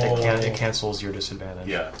that. Oh, It cancels your disadvantage.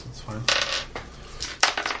 Yeah. that's fine.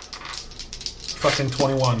 Fucking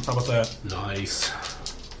 21. How about that? Nice.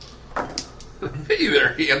 Hey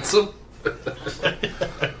there, handsome.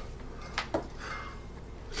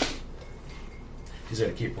 He's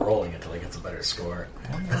going to keep rolling until he gets a better score.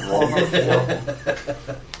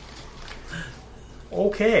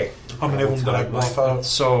 Okay. How many of them did I bluff out?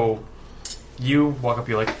 So, you walk up,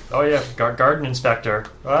 you're like, "Oh yeah, garden inspector."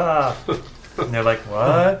 Ah. And they're like,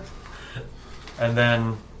 "What?" And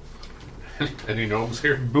then Any gnomes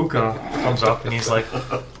here? Buka comes up and he's like,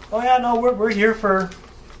 "Oh yeah, no, we're here for..."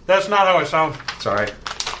 That's not how I sound. Sorry.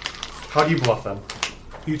 How do you bluff them?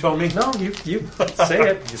 You told me? No, you say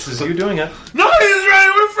it. This is you doing it. No, he's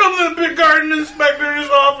right. We're from the big garden inspector's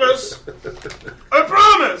office. I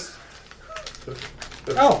promise.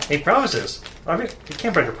 Oh, he promises. I mean, you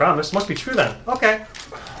can't break a promise. Must be true then. Okay.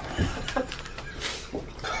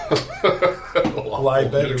 Lie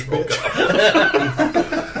better, bitch.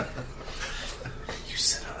 You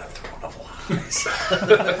sit on a throne of lies.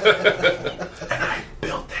 And I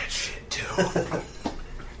built that shit too.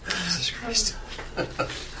 Jesus Christ.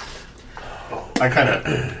 I kind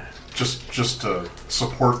of just to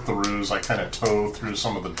support the ruse. I kind of toe through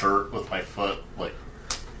some of the dirt with my foot, like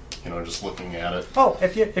just looking at it. Oh,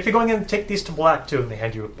 if you're going in, take these to Black too, and they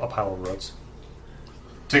hand you a pile of roots.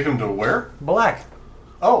 Take him to where? Black.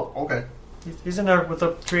 Oh, okay. He's in there with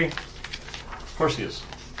the tree. Of course he is.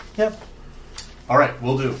 Yep. All right,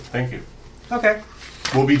 we'll do. Thank you. Okay.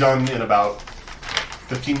 We'll be done in about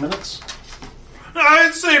 15 minutes.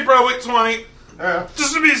 I'd say probably 20, Yeah.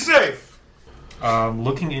 just to be safe.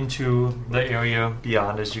 Looking into the area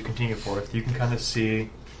beyond as you continue forth, you can kind of see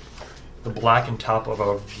the blackened top of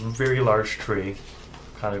a very large tree,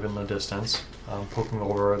 kind of in the distance, poking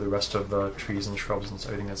over the rest of the trees and shrubs and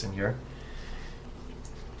everything that's in here.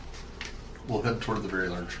 We'll head toward the very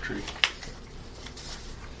large tree.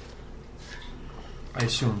 I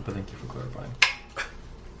assume, but thank you for clarifying.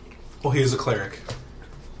 Well, he is a cleric.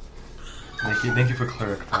 Thank you for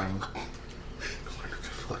clarifying.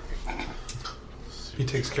 He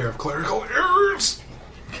takes care of clerical errors.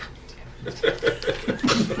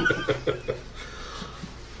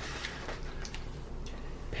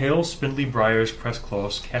 pale, spindly briars press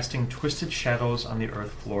close, casting twisted shadows on the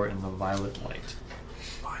earth floor in the violet light.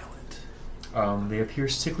 They appear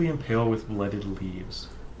sickly and pale with blighted leaves.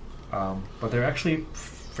 But they're actually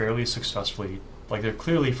fairly successfully, like they're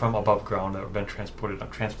clearly from above ground that have been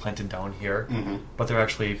transplanted down here, but they're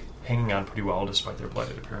actually hanging on pretty well despite their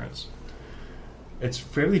blighted appearance. It's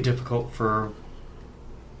fairly difficult for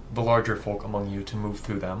the larger folk among you to move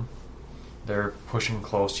through them. They're pushing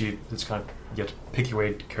close. You have to pick your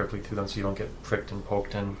way carefully through them so you don't get pricked and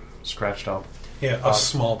poked and scratched up. Yeah, us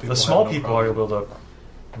small people. The small have no people are problem. able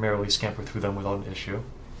to merrily scamper through them without an issue.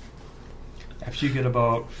 After you get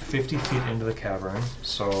about 50 feet into the cavern,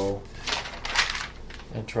 so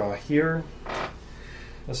enter here.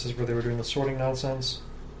 This is where they were doing the sorting nonsense.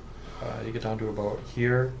 You get down to about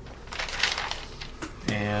here,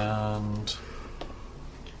 and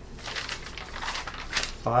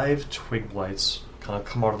 5 twig blights kind of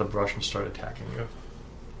come out of the brush and start attacking you.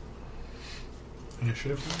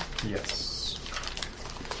 Initiative? Yes.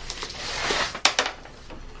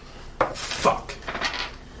 Fuck.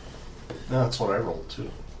 No, that's what I rolled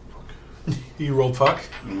too. You rolled fuck?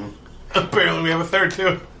 Mm-hmm. Apparently we have a third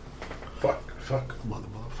too. Fuck,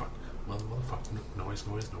 motherfucker. Noise.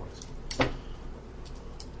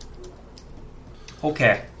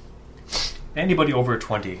 Okay. Anybody over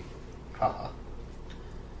 20? Haha.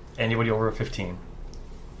 Anybody over 15?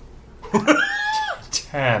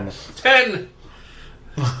 10. 10!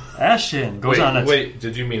 Ashton goes on a Wait,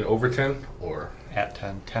 did you mean over 10? Or. at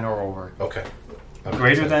 10. 10 or over. Okay.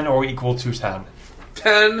 Greater than or equal to 10.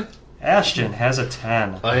 10! Ashton has a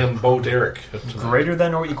 10. I am Bo Derek. Greater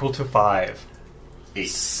than or equal to 5. 8.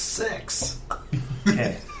 6.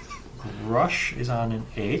 Okay. Rush is on an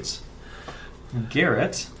 8.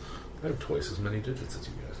 Garrett I have twice as many digits as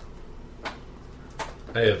you guys.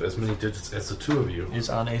 I have as many digits as the two of you is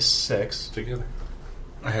on a 6. together.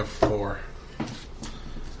 I have 4.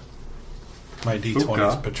 My D20 Fuka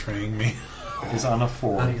is betraying me. is on a How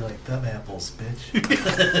 4. do you like them apples, bitch?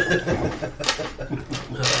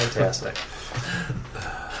 Fantastic.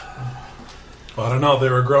 Well, I don't know. They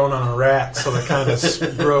were growing on a rat, so they're kind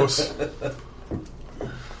of gross.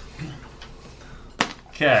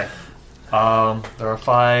 Okay. There are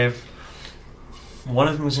 5. One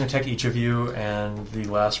of them is going to attack each of you, and the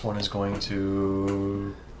last one is going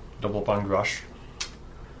to double up on Grush.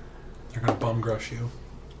 They're going to bum grush you.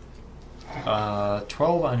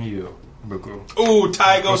 12 on you, Buku. Ooh,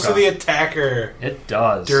 tie goes to Okay. the attacker. It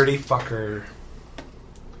does. Dirty fucker.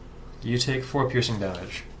 You take 4 piercing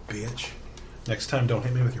damage. Bitch. Next time, don't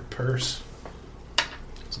hit me with your purse.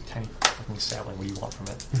 It's a tiny fucking sapling. What do you want from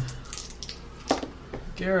it?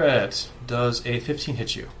 Garrett, does a 15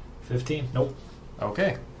 hit you? 15? Nope.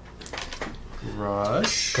 Okay.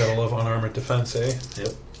 Rush. Gotta love unarmored defense, eh?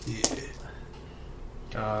 Yep.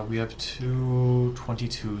 Yeah. We have 2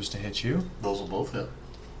 22s to hit you. Those will both hit.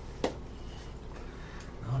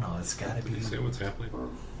 No, it's gotta be. Did you say what's happening?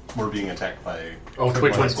 We're being attacked by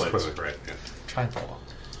Twig blights. Blades. Right, yeah. Try and follow.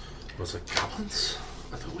 Was it goblins?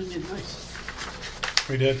 I thought we did nice.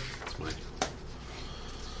 We did. That's my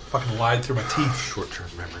Fucking lied through my teeth. short-term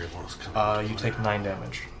memory loss coming. You take 9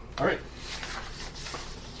 damage. Alright.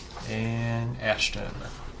 And Ashton.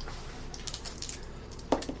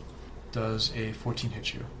 Does a 14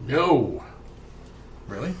 hit you? No!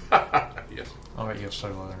 Really? Yes. Alright, you have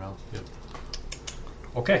Subtle Leather now. Yep.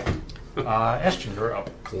 Okay. Ashton, you're up.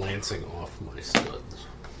 Glancing off my studs.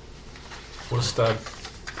 What a stud.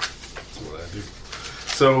 That's what I do.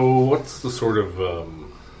 So, what's the sort of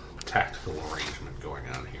tactical arrangement going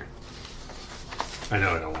on here? I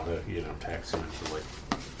know I don't want to, tax you into, like,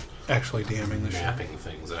 Actually DMing the shit. mapping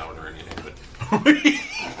things out or anything, but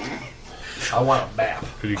I want a map.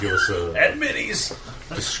 could you give us a And minis!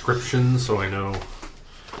 description so I know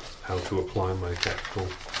how to apply my tactical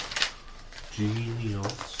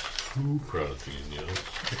genius? Super genius.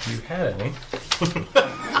 If you had any.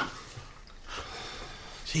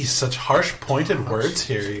 Jeez, such harsh, pointed words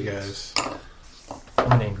here, you guys.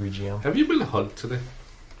 I'm an angry GM. Have you been hugged today?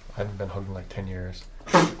 I haven't been hugged in like 10 years.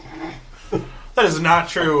 That is not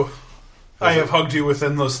true. I have hugged you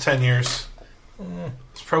within those 10 years.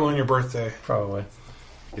 It's probably on your birthday. Probably.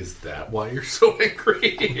 Is that why you're so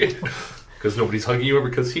angry? Because nobody's hugging you or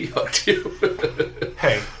because he hugged you?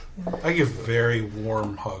 Hey, I give very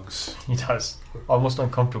warm hugs. He does. Almost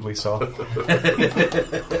uncomfortably so.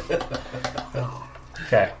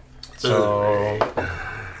 Okay.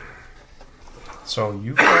 So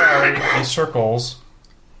you are these circles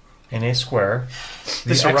in a square.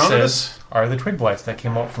 They surrounded X's are the twig blights that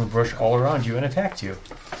came out from the bush all around you and attacked you.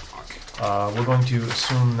 We're going to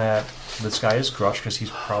assume that this guy is crushed because he's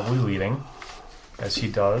probably leading. as he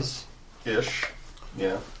does. Ish.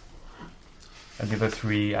 Yeah. And the other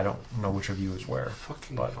 3, I don't know which of you is where.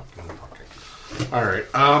 Fucking. All right.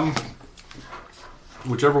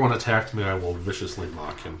 Whichever one attacked me, I will viciously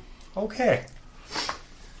mock him. Okay.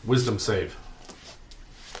 Wisdom save.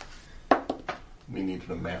 We needed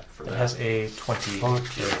a map for It that. has a 20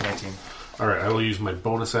 Fuck or 19. All right. I will use my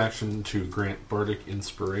bonus action to grant bardic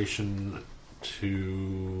inspiration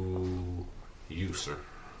to you, sir.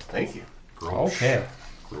 Thank you. Grosh. Okay.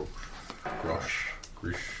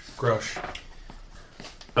 Grush.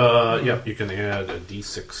 Yep. You can add a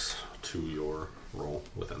d6 to your roll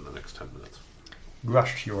within the next 10 minutes.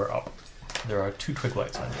 Grush, you are up. There are 2 twig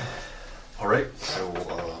lights on you. All right. I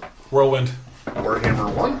will Whirlwind.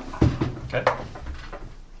 Warhammer 1 Okay.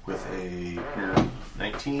 with a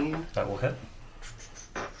 19. That will hit.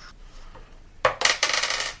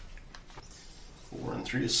 4 and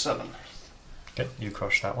 3 is 7. Okay, you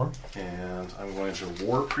crush that one. And I'm going to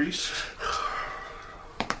War Priest.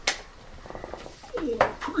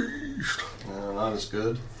 Not as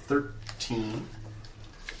good. 13.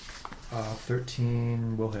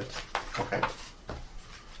 13 will hit. Okay.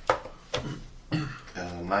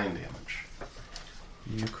 9 damage.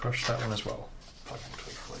 You crush that one as well. Fucking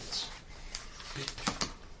twig blades.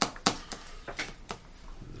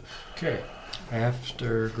 Okay.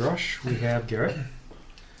 After Grush, we have Garrett.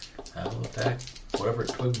 I will attack whatever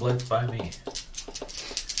twig blades by me.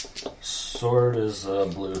 Sword is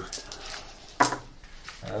blue.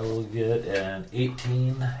 I will get an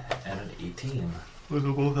 18 and an 18.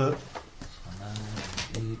 Will hit.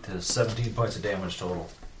 8 to 17 points of damage total.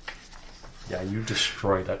 Yeah, you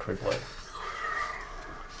destroyed that twig blade.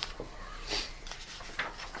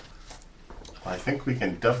 I think we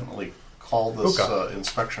can definitely call this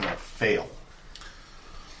inspection a fail.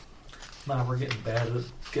 Now we're getting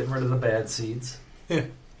getting rid of the bad seeds. Yeah.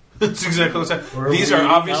 That's exactly what's happening. We're These are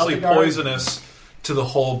weeding obviously out the garden. poisonous to the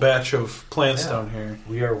whole batch of plants Yeah. down here.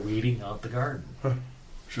 We are weeding out the garden.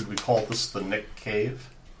 Should we call this the Nick Cave?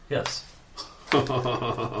 Yes. I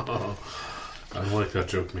like that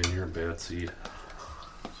joke, man. You're a bad seed.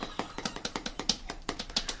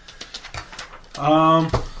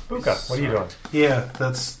 Buka, what are you doing? Yeah,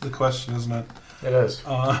 that's the question, isn't it? It is.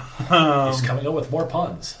 He's coming up with more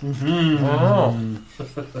puns. Oh.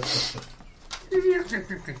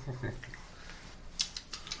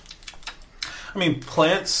 I mean,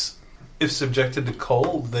 plants, if subjected to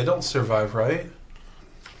cold, they don't survive, right?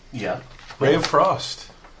 Yeah. Ray of Frost.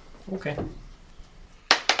 Okay.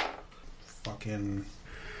 Fucking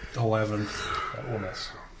 11. That will miss.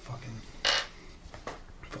 Fucking.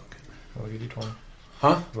 Roll your d20.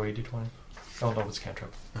 Huh? Roll your d20. Oh, no, it's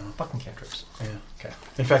cantrip. Fucking cantrips. Yeah. Okay.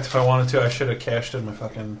 In fact, if I wanted to, I should have cashed in my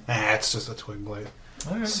fucking... it's just a twig blade.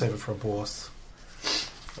 Alright. Save it for a boss.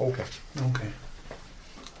 Okay. Okay.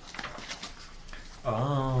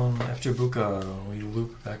 After Buka, we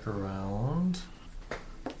loop back around.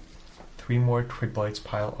 3 more twig blights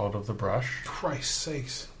pile out of the brush. Christ's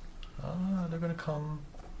sakes. They're gonna come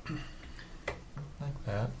like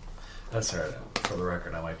that. That's alright. For the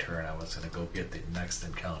record, on my turn, I was going to go get the next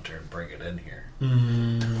encounter and bring it in here.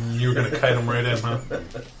 You were going to kite them right in, huh?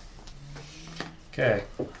 Okay.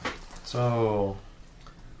 So,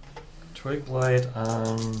 twig blight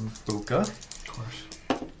on Buka. Of course.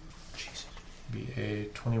 Jesus. Be a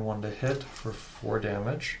 21 to hit for 4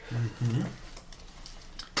 damage. Mm-hmm.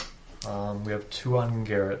 We have 2 on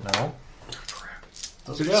Garrett now.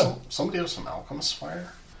 Doesn't Good job. somebody have some alchemist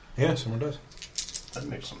fire? Yeah, someone does. That'd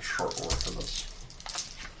make some short work of this.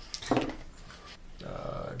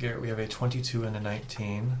 Garrett, we have a 22 and a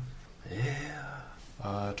 19.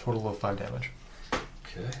 Yeah. Total of 5 damage.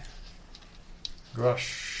 Okay.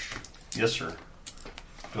 Grush. Yes, sir.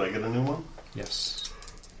 Do I get a new one? Yes.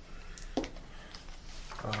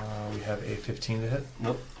 We have a 15 to hit.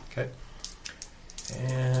 Nope. Okay.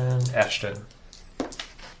 And Ashton.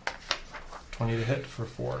 20 to hit for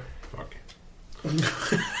 4. Fuck.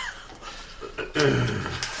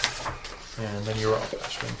 And then you're up,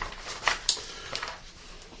 Ashton.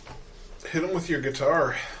 Hit him with your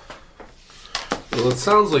guitar. Well, it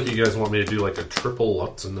sounds like you guys want me to do like a triple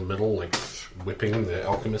Lutz in the middle, like whipping the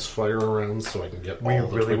alchemist fire around so I can get We all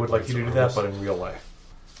the really twig would like you to do blades that, across. but in real life.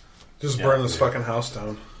 Just Yeah. burn this fucking house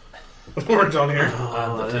down. We're done here.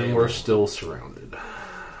 And we're still surrounded.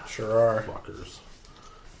 Sure are. Fuckers.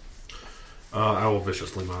 I will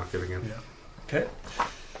viciously mock it again. Yeah. Okay.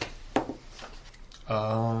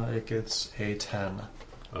 It gets a 10.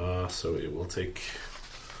 So it will take...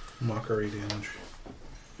 Mockery damage.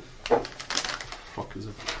 Fuck is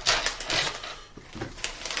it?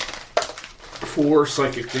 4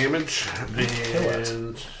 psychic damage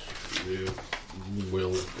and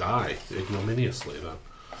will die ignominiously then.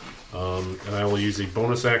 And I will use a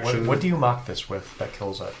bonus action. What do you mock this with that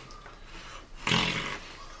kills it?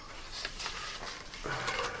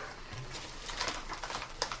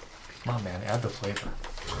 Come on, man, add the flavor.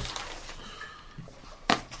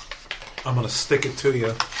 I'm gonna stick it to you.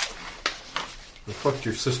 Well, fuck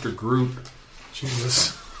your sister Groot.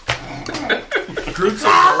 Jesus. Groot's a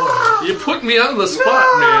boy. You put me on the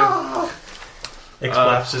spot, man. It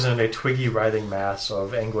collapses in a twiggy, writhing mass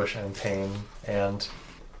of anguish and pain and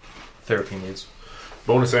therapy needs.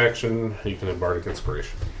 Bonus action, you can have Bardic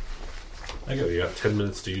Inspiration. I So got you got 10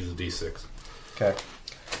 minutes to use a D6. Okay.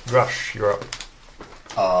 Rush, you're up.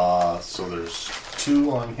 So there's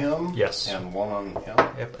 2 on him. Yes. And 1 on him.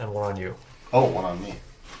 Yep, and 1 on you. Oh, 1 on me.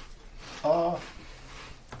 I'll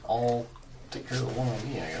take care of the 1 on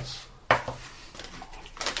me, I guess.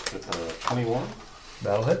 With a 21.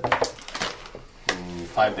 That'll hit.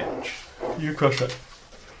 5 damage. You crush it.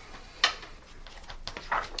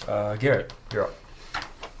 Garrett, you're up.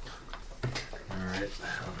 Alright,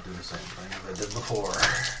 I'll do the same thing as I did before.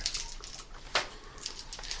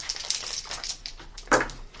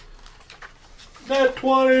 Nat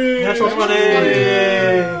 20! Natural 20!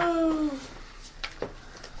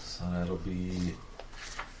 So that'll be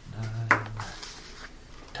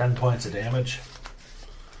 10 points of damage.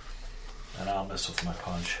 And I'll miss with my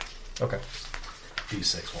punch. Okay.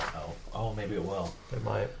 D6 won't help. Oh, maybe it will. It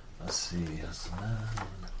might. Let's see. That's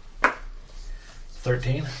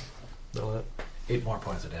 13. That'll hit. 8 more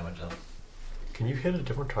points of damage. Can you hit a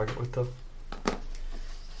different target with the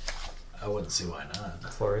I wouldn't see why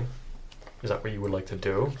not. flurry? Is that what you would like to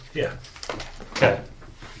do? Yeah. Okay.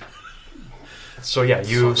 So yeah,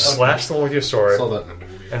 you slash the one with your sword, Saw that in a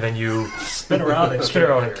movie. and then you Spin around and spin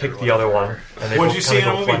around and kick the other one. And they What'd both you see in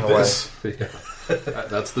kinda a go movie? flying away. This?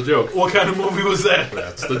 That's the joke. What kind of movie was that?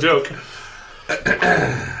 That's the joke.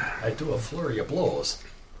 I do a flurry of blows.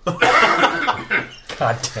 God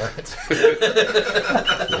damn it.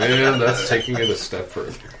 And that's taking it a step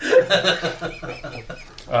further.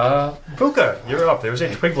 Puka, you're up. There's a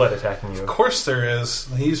twiglet attacking you. Of course there is.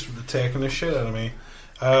 He's attacking the shit out of me.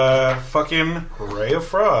 Fucking Ray of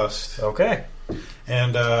Frost. Okay.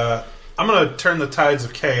 And I'm going to turn the tides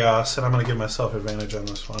of chaos, and I'm going to give myself advantage on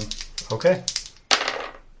this one. Okay.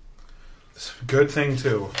 Good thing,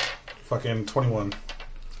 too. Fucking 21.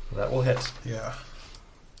 That will hit. Yeah.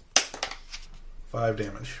 5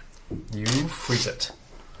 damage. You freeze it.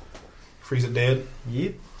 Freeze it dead.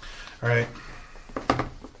 Yeet. Alright.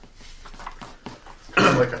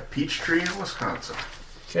 Like a peach tree in Wisconsin.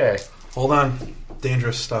 Okay. Hold on.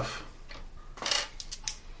 Dangerous stuff.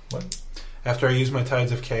 What? After I use my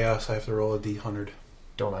tides of chaos, I have to roll a d100.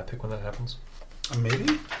 Don't I pick when that happens?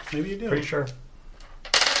 Maybe? Maybe you do. Pretty sure.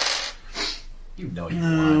 You know you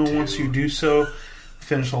want to. Once you do so,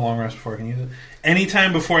 finish the long rest before I can use it.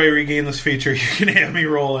 Anytime before I regain this feature, you can have me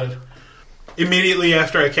roll it. Immediately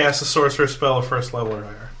after I cast a sorcerer spell of first level or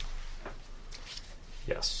higher.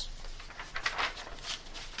 Yes.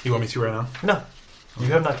 You want me to right now? No. You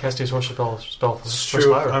have not cast a sorcerer spell It's for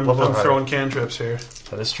true. Spire. I'm Level or higher. throwing cantrips here.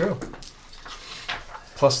 That is true.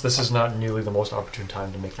 Plus, this is not nearly the most opportune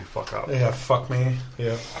time to make you fuck up. Yeah, fuck me.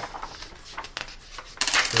 Yeah.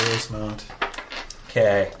 Sure is not.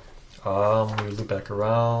 Okay. We loop back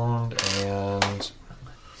around, and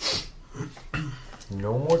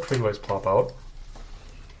no more twiglights plop out.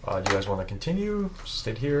 Do you guys want to continue?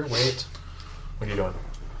 Stay here? Wait? What are you doing?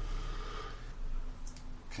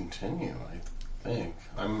 Continue, I think.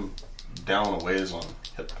 I'm down a ways on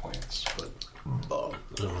hit points, but I'm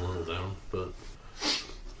a little down, but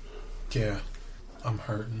Yeah. I'm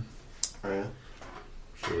hurting. right,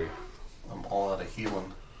 should we? I'm all out of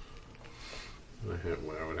healing. I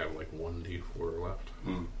would have like 1d4 left.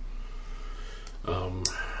 Mm.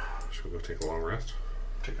 Should we go take a long rest?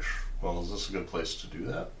 Well, is this a good place to do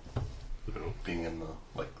that? No. Being in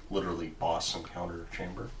the literally boss encounter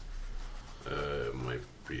chamber. It might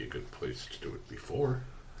be a good place to do it before.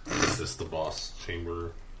 Is this the boss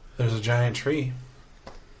chamber? There's a giant tree.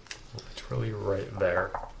 Literally right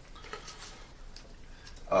there.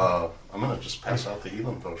 I'm gonna just pass out the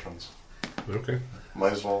healing potions. Okay.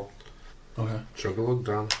 Might as well. Okay. Chug a look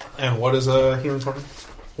down. And what is a healing token?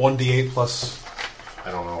 1d8 plus...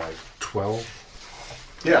 I don't know.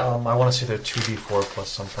 12. Yeah. I want to see the 2d4 plus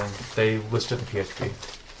something. They listed in PHP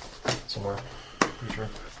somewhere. Pretty sure.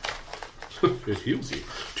 It heals you.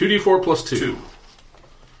 2d4 plus 2. 2.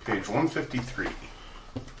 Page 153.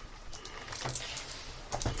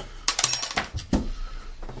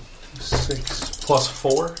 Six plus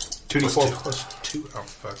 4. 2d4 Plus 2. plus 2. Oh,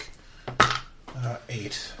 fuck.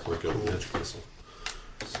 8. Like a magic missile.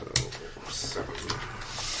 So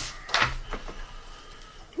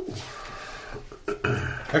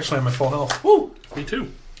Actually, I'm at full health. Woo! Me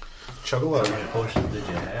too. Chug a What lot. potion did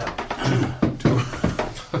you have?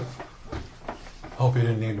 Hope you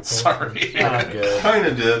didn't need to pull. Sorry. Not good. Kind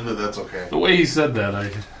of did, but that's okay. The way he said that,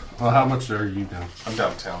 Well, how much are you down? I'm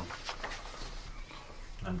downtown.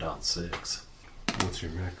 I'm down 6. What's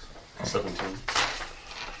your max? 17.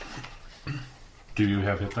 Do you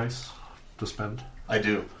have hit dice to spend? I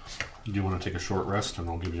do. Do you want to take a short rest, and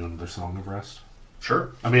I'll give you another song of rest?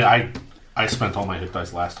 Sure. I mean, I spent all my hit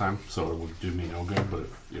dice last time, so it would do me no good. But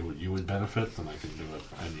if you would benefit, then I can do it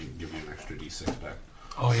and give you an extra D6 back.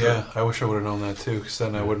 Oh, yeah. I wish I would have known that, too, because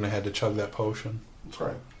then I wouldn't have had to chug that potion. That's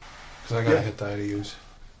right. Because I got a Yeah. hit die to use.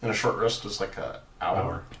 And a short rest is like an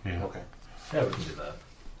hour. Yeah. Okay. Yeah, we can do that.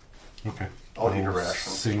 Okay. I'll need a I'll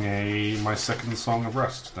ration. Sing my second song of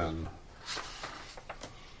rest, then.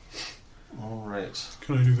 All right.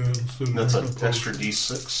 Can I do that instead of That's an drinking a extra potion?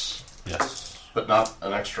 D6, Yes. but not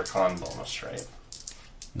an extra con bonus, right?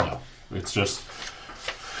 No. It's just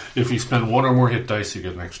if you spend one or more hit dice, you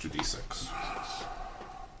get an extra D6.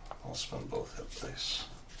 I'll spend both hit dice.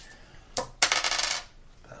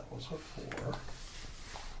 That was a 4.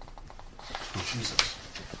 Oh, Jesus.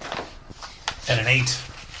 And an 8.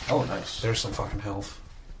 Oh, nice. There's some fucking health.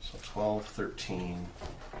 So 12, 13.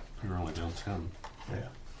 You're only down 10. Yeah.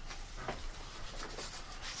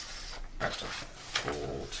 Back to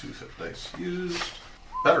full 2 hit dice used.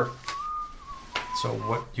 Better. So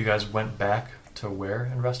what? You guys went back to where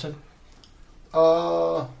and rested?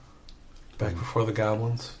 Back before the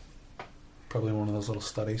goblins. Probably one of those little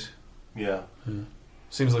studies. Yeah.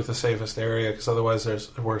 Seems like the safest area, because otherwise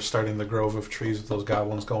we're starting the grove of trees with those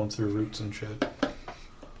goblins going through roots and shit.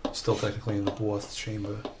 Still technically in the Dwarf's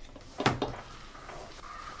chamber.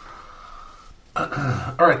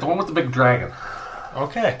 All right, the one with the big dragon.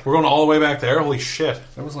 Okay. We're going all the way back there? Holy shit.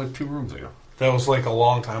 That was like 2 rooms ago. That was like a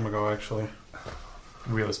long time ago, actually.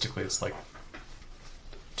 Realistically, it's like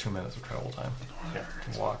 2 minutes of travel time Yeah.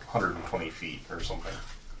 to walk. 120 feet or something.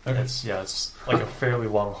 It's like a fairly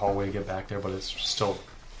long hallway to get back there, but it's still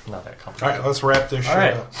not that complicated. Alright, let's wrap this shit All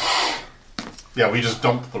right. up. Yeah, we just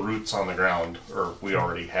dumped the roots on the ground, or we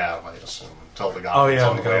already have, I assume, until the Oh, goblins yeah,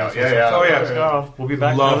 on the the way out. goblins. Yeah, yeah. Oh yeah, okay. so we'll be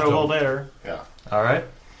back Loved another little them. later. Yeah. All right.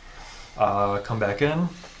 Come back in.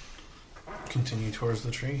 Continue towards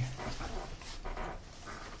the tree.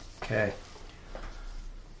 Okay.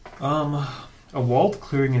 A walled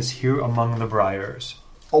clearing is here among the briars.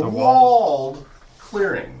 A The walled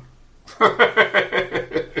clearing.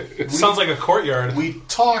 Sounds like a courtyard. We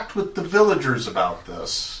talked with the villagers about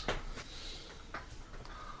this.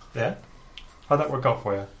 Yeah. How'd that work out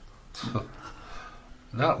for you?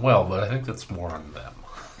 Not well, but I think that's more on them.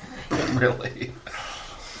 Really.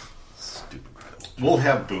 Stupid village. We'll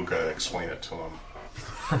have Buka explain it to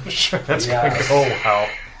him. Sure, that's Yeah. gonna go how.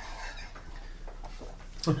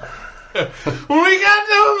 When we got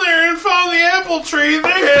down there and found the apple tree, they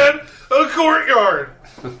had a courtyard.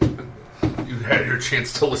 You had your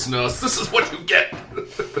chance to listen to us. This is what you get.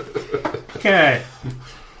 Okay.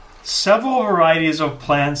 Several varieties of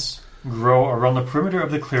plants grow around the perimeter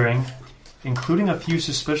of the clearing, including a few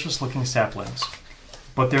suspicious-looking saplings,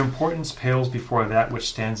 but their importance pales before that which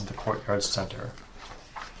stands in the courtyard's center.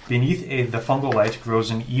 Beneath the fungal light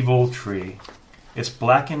grows an evil tree. Its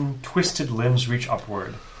blackened, twisted limbs reach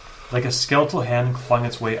upward, like a skeletal hand clawing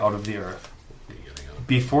its way out of the earth.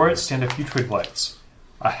 Before it stand a few twiglights,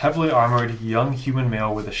 a heavily armored young human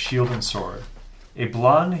male with a shield and sword, a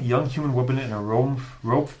blonde young human woman in a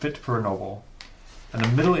robe fit for a noble, and a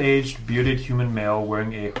middle-aged, bearded human male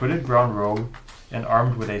wearing a hooded brown robe and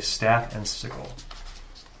armed with a staff and sickle.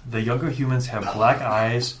 The younger humans have black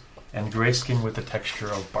eyes and gray skin with the texture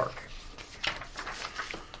of bark.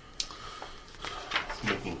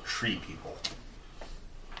 Making tree people.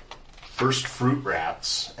 First fruit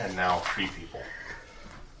rats, and now tree people.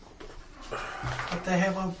 But they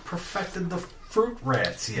haven't perfected the fruit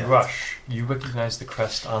rats yet. Rush, you recognize the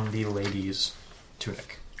crest on the lady's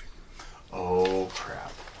tunic. Oh,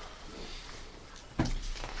 crap.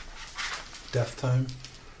 Death time.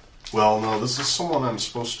 Well, no, this is someone I'm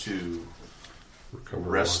supposed to Recover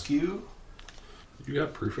rescue. You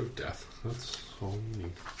got proof of death. That's all you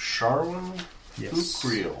need. Sharwin Yes.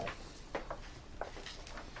 Ukriel.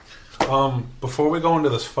 Before we go into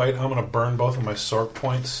this fight, I'm going to burn both of my sword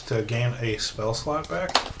points to gain a spell slot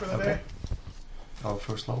back for the day. Oh,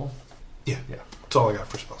 first level? Yeah. Yeah. That's all I got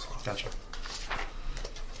for spell slot. Gotcha.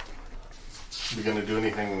 You gonna do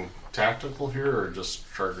anything tactical here, or just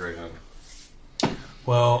charge right in?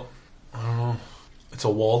 Well, I don't know. It's a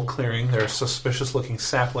walled clearing. There are suspicious-looking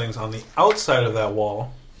saplings on the outside of that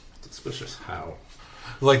wall. It's a Suspicious. How?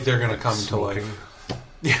 Like they're gonna come to life.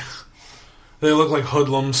 Yeah. They look like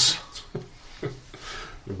hoodlums.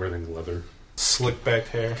 They're wearing leather. Slick back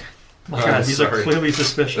hair. God, these are sorry. clearly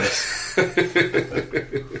suspicious.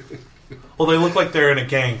 Well, they look like they're in a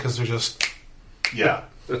gang because they're just... Yeah.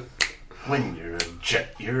 When you're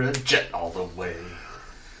a jet all the way.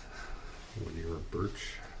 When you're a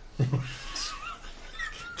birch.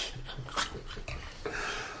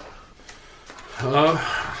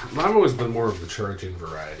 I've always been more of the charging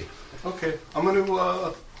variety. Okay, I'm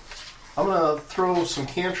gonna throw some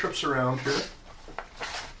cantrips around here.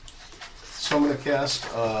 So I'm gonna cast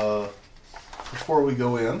before we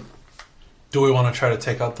go in. Do we want to try to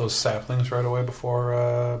take out those saplings right away before...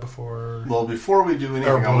 Well, before we do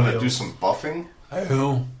anything, I'm gonna do some buffing.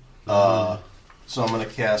 Who? So I'm gonna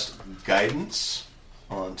cast guidance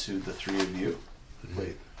onto the three of you.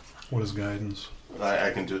 Wait, What is guidance? I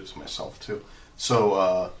can do it to myself too.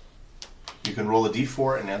 So you can roll a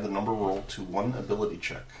d4 and add the number rolled to one ability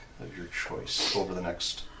check of your choice over the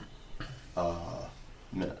next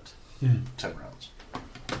minute. 10 rounds.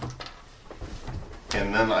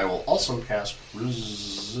 And then I will also cast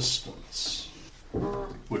resistance,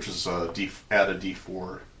 which is add a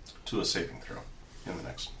d4 to a saving throw in the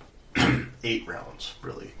next 8 rounds,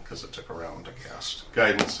 really, because it took a round to cast.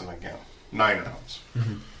 Guidance, and again, 9 rounds.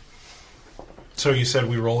 Mm-hmm. So you said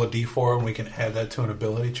we roll a d4 and we can add that to an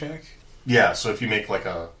ability check? Yeah, so if you make like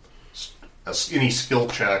any skill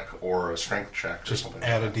check or a strength check, Just or something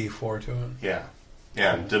add a like that. d4 to it? Yeah.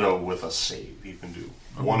 Yeah, and ditto with a save. You can do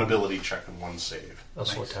one ability check and one save.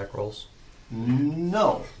 Also attack rolls.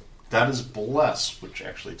 No. That is Bless, which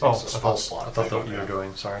actually takes Oh, a spell slot. I thought that don't you were have.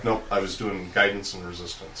 doing. Sorry. Nope, I was doing guidance and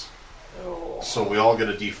resistance. So we all get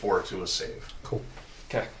a d4 to a save. Cool.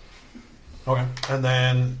 Okay. Okay. And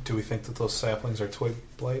then, do we think that those saplings are twig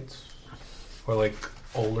blades? Or like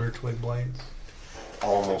older twig blades?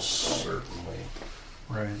 Almost certainly.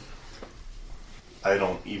 Right. I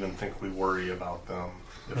don't even think we worry about them.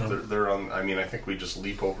 If they're on, I mean, I think we just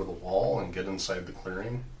leap over the wall and get inside the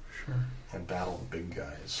clearing Sure. and battle the big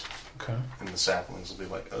guys. Okay. And the saplings will be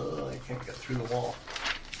like, I can't get through the wall.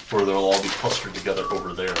 Or they'll all be clustered together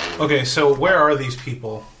over there. Okay, so where are these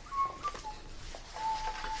people?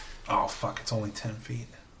 Oh, fuck, it's only 10 feet.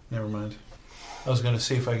 Never mind. I was going to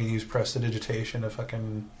see if I could use prestidigitation, if I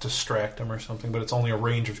can distract them or something, but it's only a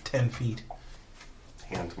range of 10 feet.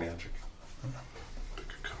 Hand magic. Pick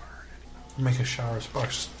a card. Make a shower of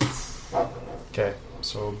sparks. Okay.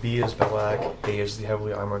 So B is Belak, A is the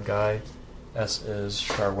heavily armored guy, S is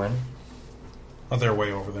Sharwin. Oh, they're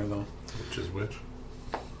way over there, though. Which is which?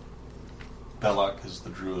 Belloc is the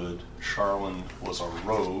druid. Sharwin was a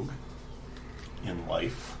rogue in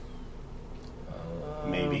life.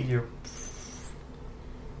 Maybe.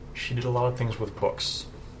 She did a lot of things with books.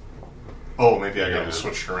 Oh, maybe I got Yeah. them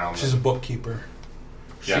switched around. She's a bookkeeper.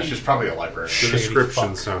 Yeah, she's probably a librarian. The Shady description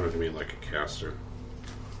fuck. sounded to me like a caster.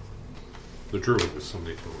 The druid was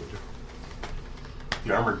somebody totally different.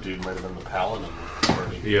 The armored dude might have been the paladin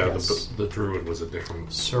party. Yeah, Yes. the druid was a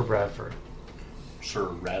different. Sir Bradford. Sir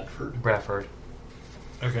Radford. Bradford.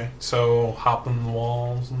 Okay, so hopping the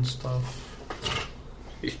walls and stuff.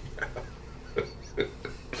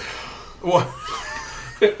 What?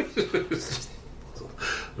 The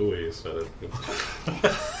way you said it.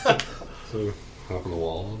 So, hop on the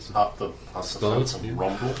walls. Up the fence and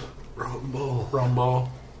rumble. Rumble. Rumble.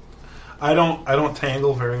 I don't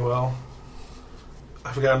tangle very well.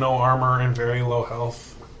 I've got no armor and very low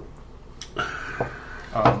health.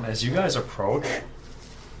 As you guys approach,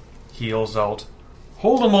 he yells out,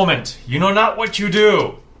 "Hold a moment! You know not what you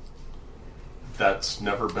do!" That's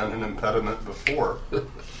never been an impediment before.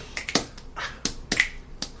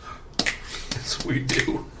 Yes, we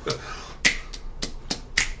do.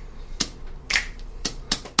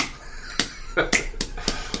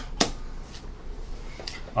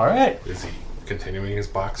 Alright. Is he continuing his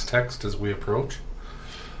box text as we approach?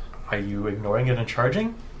 Are you ignoring it and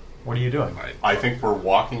charging? What are you doing? I think we're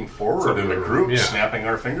walking forward in a group, Yeah. snapping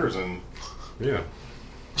our fingers and Yeah.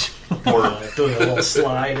 or Doing a little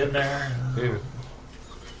slide in there.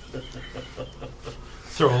 Yeah.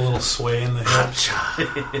 Throw a little sway in the hips.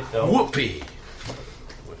 Whoopee!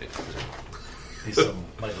 Do some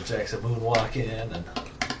Michael Jackson moonwalk in, and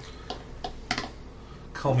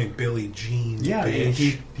Call me Billie Jean. Yeah,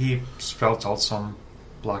 bitch. he sprouts out some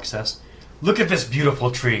block says, "Look at this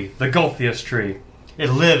beautiful tree, the Gulthius tree.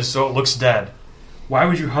 It lives so it looks dead. Why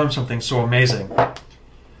would you harm something so amazing?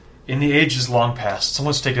 In the ages long past,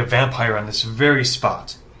 someone staked a vampire on this very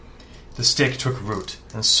spot. The stake took root,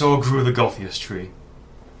 and so grew the Gulthius tree."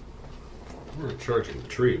 We weren't charging the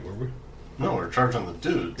tree, were we? No, we're charging the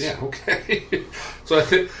dudes. Yeah, okay. So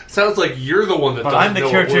it sounds like you're the one that But doesn't I'm the know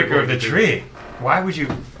what we're caretaker going of the to do. tree. Why would you...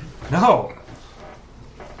 No.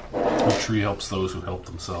 The tree helps those who help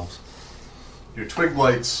themselves. Your twig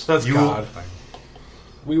blights. That's God.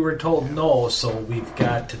 We were told no, so we've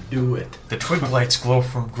got to do it. The twig blights grow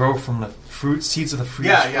from the fruit seeds of the fruit.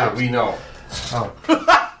 Yeah, we know. Oh,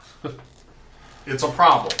 It's a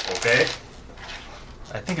problem, okay?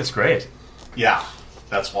 I think it's great. Yeah,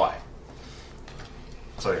 that's why.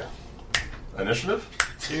 So yeah. Initiative?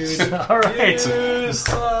 Dude, All right. you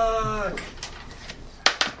suck.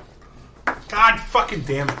 God fucking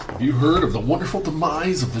damn it. Have you heard of the wonderful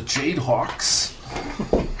demise of the Jade Hawks?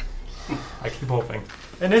 I keep hoping.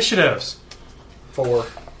 Initiatives. 4.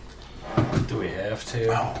 Do we have to?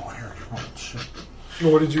 Oh, here. Oh, shit.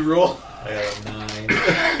 What did you roll? I got a 9.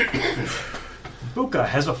 Buka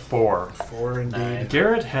has a 4. 4 indeed.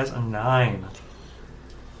 Garrett has a 9.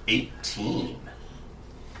 18.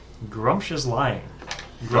 Grumsh is lying.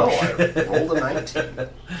 No, I rolled a 19.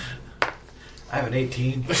 I have an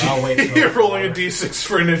 18. I'll wait till You're rolling a d6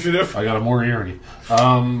 for initiative. I got a Moriarty.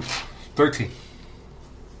 13.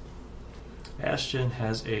 Ashton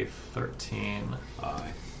has a 13.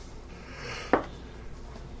 Aye.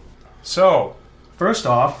 So, first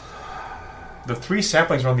off, the 3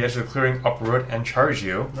 saplings around the edge of the clearing uproot and charge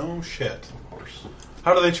you. No shit.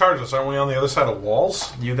 How do they charge us? Aren't we on the other side of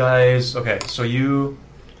walls? You guys, okay, so you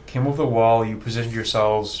came over the wall, you positioned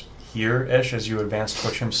yourselves here-ish as you advance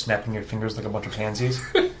towards him, snapping your fingers like a bunch of pansies.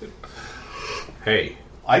 Hey,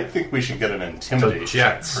 I think we should get an the intimidate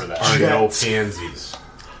check Jets for that. are no Jets. pansies.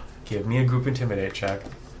 Give me a group intimidate check.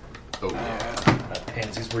 Oh, yeah.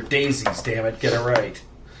 Pansies were daisies, damn it. Get it right.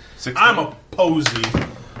 16. I'm a posy.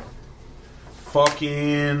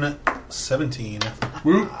 Fucking 17.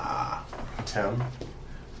 10.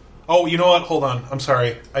 Oh, you know what? Hold on. I'm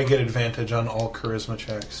sorry. I get advantage on all charisma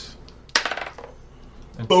checks.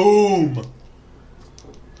 Boom!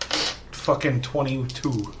 Fucking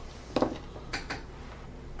 22. The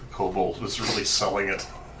kobold is really selling it.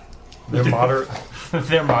 They're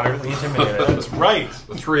they're moderately intimidated. That's right.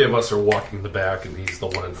 The 3 of us are walking in the back, and he's the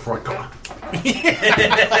one in front going,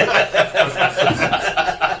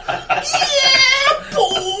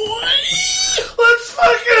 Let's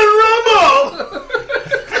fucking rumble!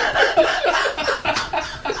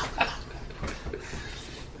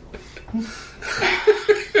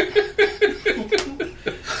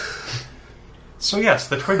 So yes,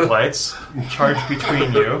 the twig blights charge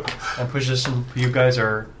between you and position. You guys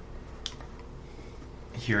are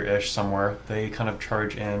here-ish somewhere. They kind of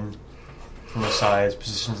charge in from the sides,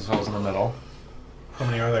 position themselves in the middle. How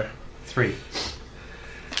many are there? 3.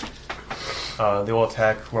 They will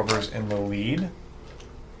attack whoever's in the lead.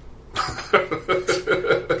 Look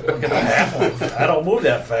at the half. I don't move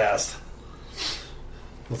that fast.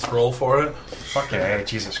 Let's roll for it. Fucking A,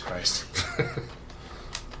 Jesus Christ.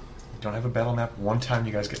 Don't have a battle map. One time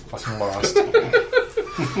you guys get fucking lost.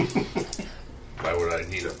 why would I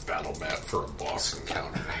need a battle map for a boss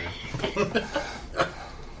encounter, man?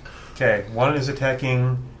 Okay, one is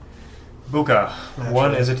attacking Buka,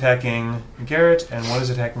 one is attacking Garrett, and one is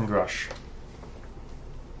attacking Grush.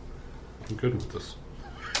 I'm good with this.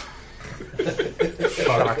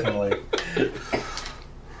 Shockingly.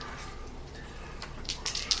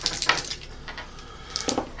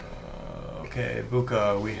 Okay,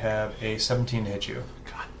 Buka, we have a 17 to hit you.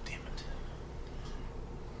 God damn it.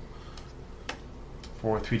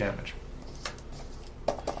 For 3 damage.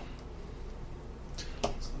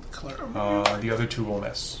 The other 2 will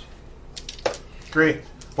miss. Great.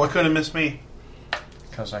 Why couldn't it miss me?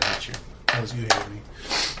 Because I hit you. Because you hate me.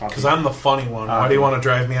 Because I'm the funny one. Why do you want to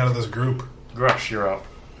drive me out of this group? Grush, you're up.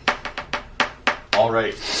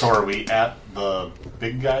 Alright, so are we at the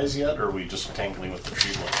big guys yet, or are we just tangling with the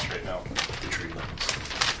tree lights right now? The tree lights.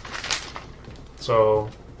 So,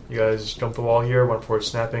 you guys jumped the wall here, went forward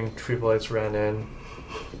snapping, tree lights ran in.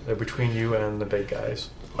 They're between you and the big guys.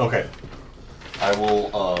 Okay. I will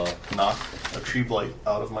knock a tree blight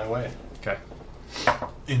out of my way. Okay.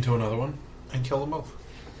 Into another one and kill them both.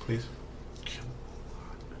 Please.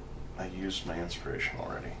 I used my inspiration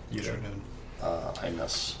already. You sure did. I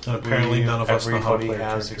miss. And apparently none of us know how to Everybody play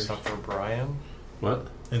has characters. except for Brian. What?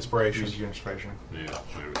 Inspiration. Use your inspiration. Yeah,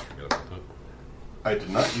 I always forget about that. I did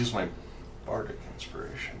not use my bardic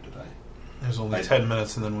inspiration, did I? It was only 10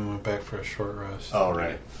 minutes and then we went back for a short rest. Oh,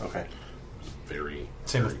 right. Okay. Very.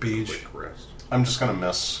 Same with very Beej. quick rest. I'm just going to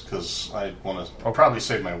miss, because I want to... I'll probably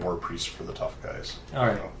save my war priest for the tough guys.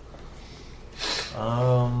 Alright.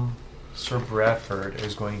 Sir Bradford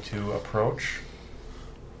is going to approach.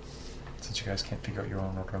 Since you guys can't figure out your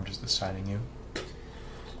own order, I'm just assigning you.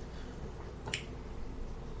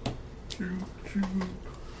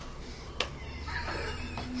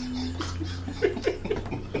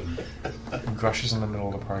 Grush is in the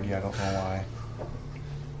middle of the party. I don't know why.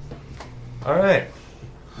 All right.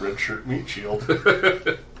 Red shirt, meat shield.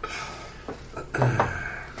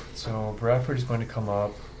 So Bradford is going to come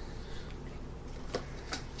up,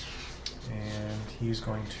 and he's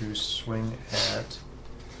going to swing at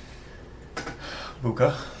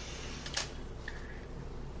Buka.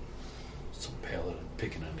 Some paladin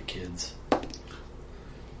picking on the kids.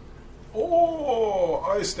 Oh,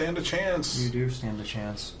 I stand a chance. You do stand a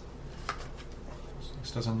chance.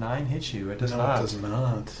 Does a 9 hit you? It does No, not. it does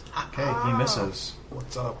not. Okay, he misses.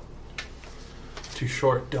 What's up? Too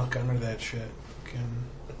short, duck under that shit.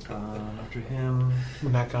 After him,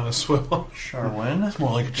 Neck on a swivel. Charwin. It's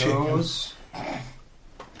more like a chicken. goes.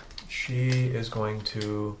 She is going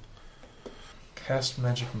to cast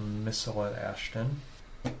magic missile at Ashton.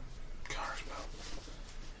 Counterspell.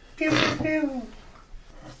 Pew, pew.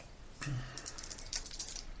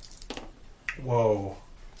 Whoa.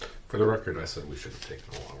 For the record, I said we should have taken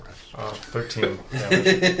a long rest. 13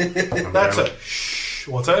 damage. I'm That's down. a shh.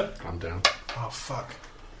 What's that? I'm down. Oh fuck.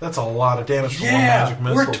 That's a lot of damage from one Yeah, magic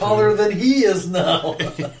missile. we're taller dude. than he is now.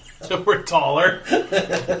 We're taller.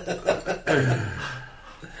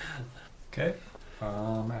 Okay.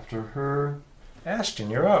 After her, Ashton,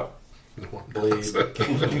 you're up. No one Bleed. does.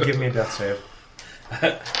 You give me a death save.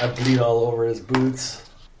 I bleed all over his boots.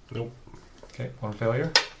 Nope. Okay, 1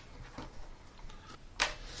 failure.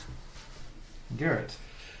 Garrett.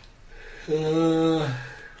 I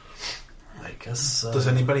guess. Does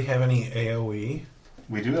anybody have any AoE?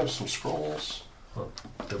 We do have some scrolls.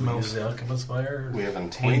 Did we use the Alchemist Fire? We have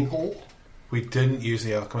Entangle. We didn't use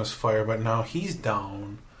the Alchemist Fire, but now he's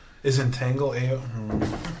down. Is Entangle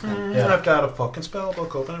AoE? Yeah. I've got a fucking spell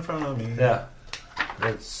book open in front of me. Yeah.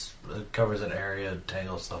 It covers an area,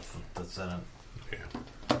 tangle stuff that's in it.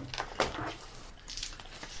 Yeah.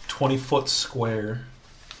 20-foot square.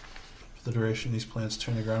 For the duration, these plants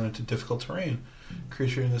turn the ground into difficult terrain.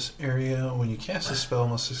 Creature in this area, when you cast a spell,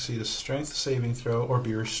 must succeed a strength saving throw or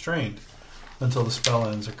be restrained. Until the spell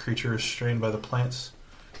ends, a creature restrained by the plants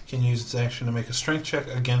can use its action to make a strength check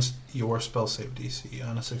against your spell save DC.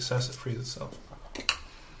 On a success, it frees itself.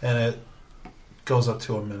 And it goes up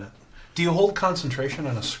to a minute. Do you hold concentration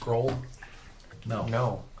on a scroll? No.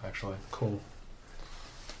 No, actually. Cool.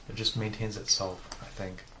 It just maintains itself, I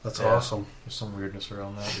think. That's Yeah. awesome. There's some weirdness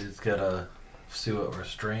around that. It's gotta see what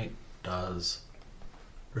restraint does.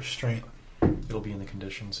 Restraint. It'll be in the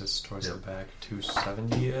conditions. It's towards Yep. the back,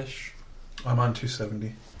 270-ish. I'm on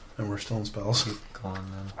 270, and we're still in spells. Keep going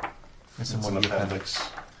then. It's in It's one an of the appendix.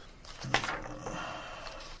 appendix.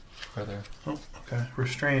 Right there. Oh, okay.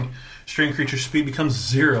 Restrained. Restrained creature's speed becomes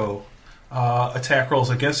 0. Attack rolls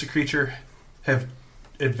against a creature have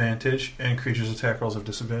advantage, and creature's attack rolls have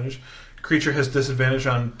disadvantage. Creature has disadvantage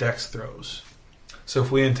on dex throws. So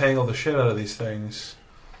if we entangle the shit out of these things,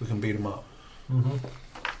 we can beat them up. Mm-hmm.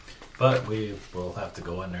 But we will have to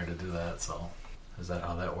go in there to do that, so is that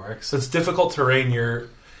how that works? So it's difficult terrain. If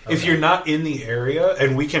Okay. you're not in the area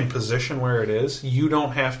and we can position where it is, you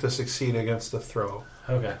don't have to succeed against the throw.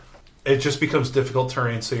 Okay. It just becomes difficult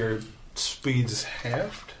terrain, so your speed's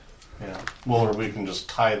halved. Yeah. Well, or we can just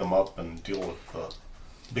tie them up and deal with the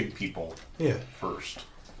big people Yeah. first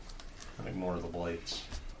and ignore the blights.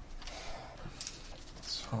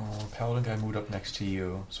 So, Paladin guy moved up next to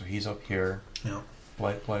you, so he's up here. Yeah.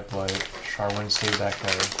 Blight. Charwin stayed back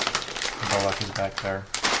there. Balak is back there.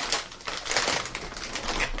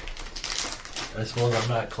 I suppose I'm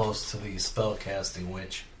not close to the spell casting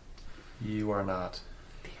witch. You are not.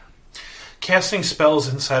 Casting spells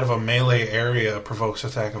inside of a melee area provokes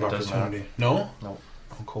attack of It does opportunity. No? No.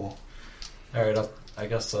 Oh, cool. Alright, I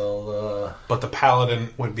guess I'll. But the paladin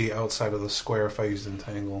would be outside of the square if I used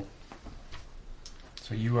Entangle.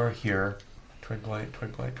 So you are here. Twig Blight.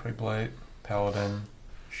 Paladin.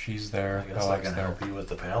 She's there. I guess I Balak's can there. help you with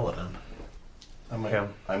the paladin. I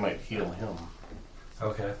Him. might heal him.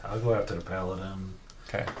 Okay, I'll go after the paladin,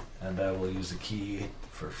 Okay. and I will use a key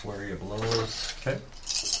for flurry of blows. Okay.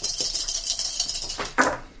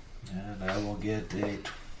 And I will get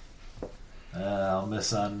I'll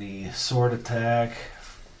miss on the sword attack.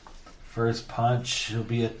 First punch will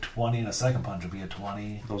be a 20, and a second punch will be a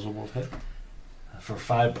 20. Those will both hit. For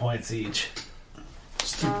 5 points each.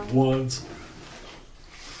 Stupid ones.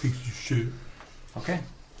 Piece of shit. Okay.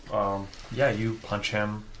 Yeah, you punch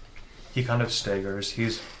him. He kind of staggers.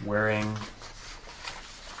 He's wearing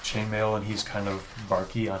chainmail and he's kind of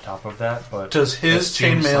barky on top of that. But Does his it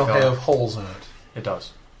seems chainmail like have holes in it? It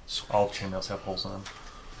does. All chainmails have holes in them.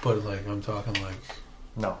 But, like, I'm talking like...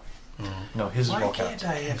 No. No, his is Why well can't kept.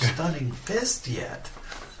 I have Stunning Fist yet?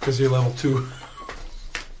 Because you're level 2.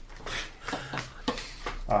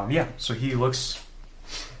 Yeah, so he looks...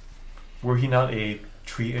 Were he not a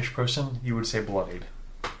tree-ish person, you would say bloodied.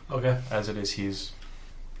 Okay. As it is, he's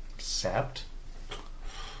sapped.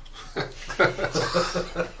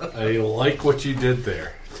 I like what you did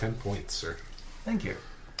there. 10 points, sir. Thank you.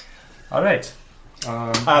 All right.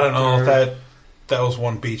 I don't know. That was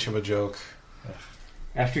one beach of a joke.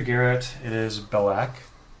 After Garrett, it is Belak.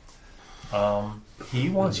 He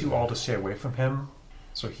wants you all to stay away from him,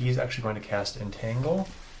 so he's actually going to cast Entangle.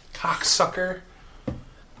 Cocksucker.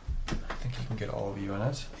 I think he can get all of you in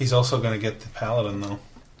it. He's also going to get the paladin, though.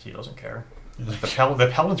 He doesn't care. The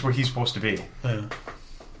paladin's where he's supposed to be. Yeah.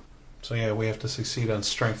 So yeah, we have to succeed on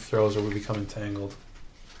strength throws or we become entangled.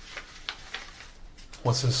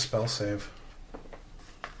 What's his spell save?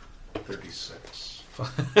 36. Ooh,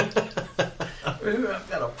 I've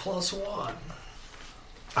got a +1.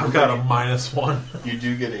 I've got a -1. You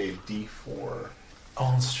do get a D4.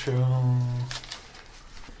 Oh, it's true.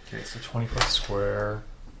 Okay, it's a 20-foot square.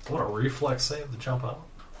 What a reflex save to jump out.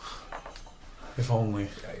 If only.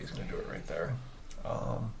 Yeah, he's going to do it right there.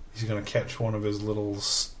 He's going to catch one of his little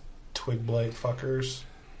twig blight fuckers,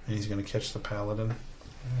 and he's going to catch the paladin.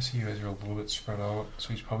 I see you guys are a little bit spread out, so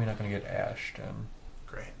he's probably not going to get Ashton.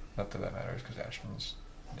 Great. Not that that matters, because Ashton's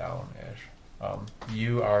down-ish.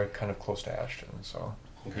 You are kind of close to Ashton, so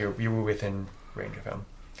you were within range of him.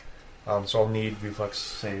 So I'll need reflex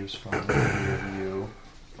saves from the three of you.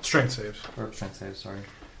 Strength saves. Or strength saves, sorry.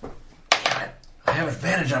 I have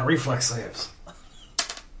advantage on reflex saves.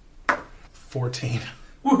 14.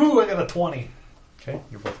 Woohoo, I got a 20. Okay,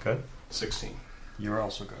 you're both good. 16. You're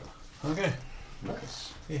also good. Okay.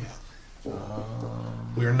 Nice. Yeah.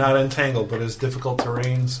 We're not entangled, but it's difficult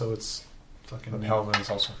terrain, so it's fucking The paladin is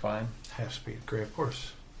also fine. half speed. Great, of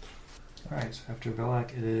course. Alright, so after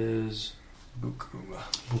Belak, it is Buku.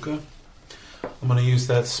 Buka. I'm going to use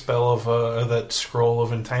that spell of that scroll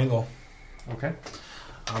of entangle. Okay.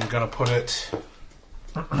 I'm going to put it...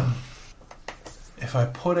 If I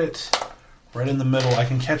put it right in the middle, I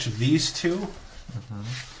can catch these two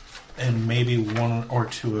and maybe one or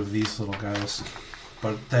two of these little guys.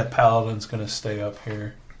 But that paladin's going to stay up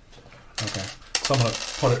here. Okay. So I'm going to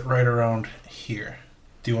put it right around here.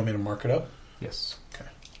 Do you want me to mark it up? Yes. Okay.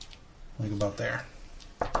 Like about there.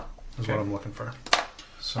 Is Okay. what I'm looking for.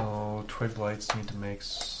 So, Twig Blights need to make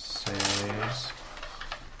saves.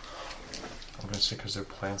 I'm going to say because they're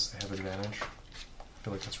plants, they have advantage. I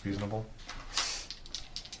feel like that's reasonable.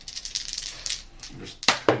 There's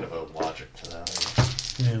kind of a logic to that.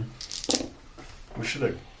 Yeah. We should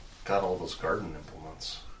have got all those garden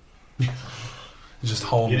implements. Just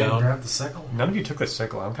haul You them didn't down. grab the sickle? None of you took the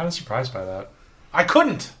sickle. I'm kind of surprised by that. I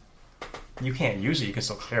couldn't! You can't use it, you can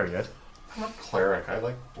still carry it. I'm not cleric. I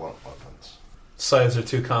like blunt weapons. Scythes are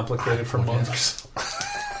too complicated for monks.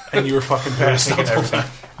 And you were fucking passed out the whole time.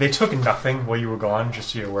 They took nothing while you were gone, just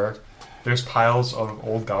so you're aware. There's piles of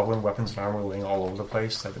old goblin weapons and armor laying all over the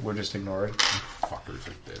place that were just ignored. Fuckers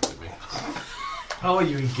are dead to me. Oh,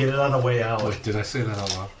 you can get it on the way out. Wait, did I say that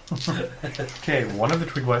out loud? Okay, one of the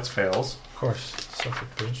Twig Blights fails. Of course. Suck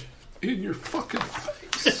it, bitch. In your fucking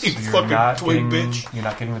face. You So you're fucking not twig getting, bitch. You're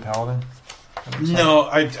not getting the paladin? No,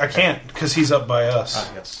 I can't, because he's up by us.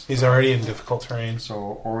 Ah, yes. He's already in difficult terrain.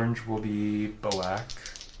 So orange will be black.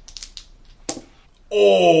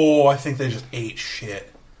 Oh, I think they just ate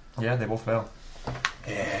shit. Yeah, they both fail.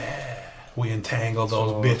 Yeah. We entangled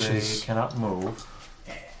those So bitches. they cannot move.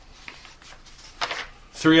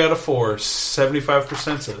 3 out of 4.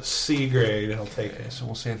 75%'s a C grade. I'll take Okay, it. so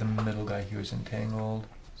we'll say the middle guy here is entangled.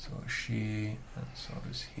 So is she, and so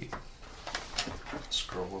is he.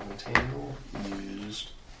 Scroll of entangle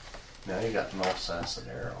used. Now you got Null's acid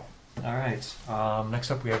arrow. Alright,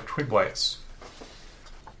 next up we have Twig Blights.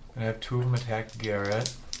 I have two of them attack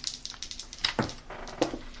Garrett.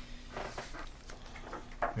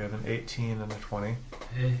 We have an 18 and a 20.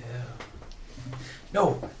 Yeah.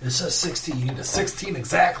 No, it says 16. It's 16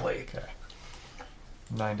 exactly. Okay.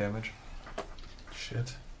 9 damage.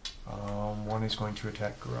 Shit. One is going to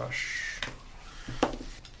attack Grush.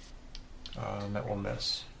 That will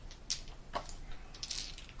miss.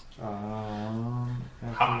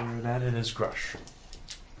 After that, it is Grush.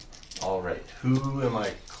 Alright, who am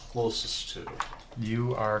I closest to?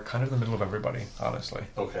 You are kind of in the middle of everybody, honestly.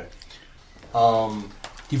 Okay.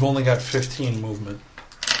 You've only got 15 movement.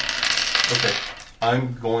 Okay.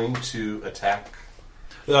 I'm going to attack.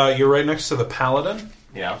 You're right next to the paladin,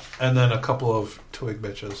 Yeah. and then a couple of twig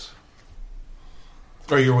bitches.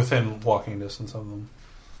 Or you're within walking distance of them.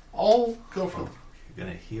 I'll go for them. You're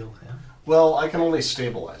going to heal him? Well, I can only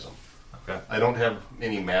stabilize them. Okay. I don't have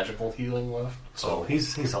any magical healing left. So So,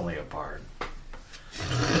 he's only a bard.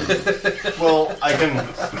 well, I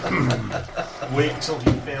can wait until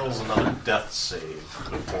he fails another death save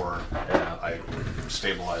before I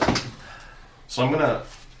stabilize him. So I'm gonna,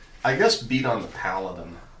 I guess, beat on the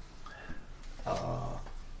paladin.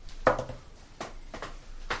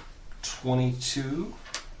 22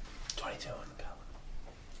 22 on the paladin.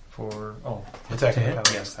 For Attack to and hit.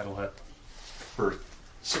 hit. Yes, that'll hit. for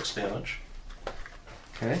 6 damage.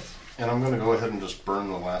 Okay. And I'm going to go ahead and just burn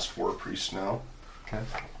the last War Priest now. Okay.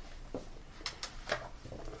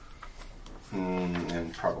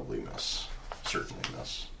 And probably miss. Certainly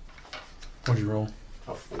miss. What'd you roll?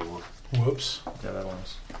 A 4. Whoops. Yeah, that'll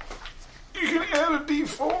miss. You can add a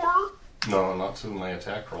D4. No, not to my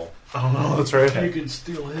attack roll. Oh no, that's right. You can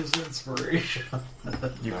steal his inspiration.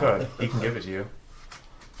 You could. He can give it to you.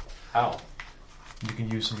 How? You can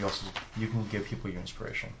use somebody else's. You can give people your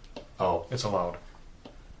inspiration. Oh, It's allowed.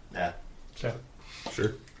 yeah. Okay.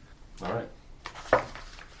 Sure. Alright.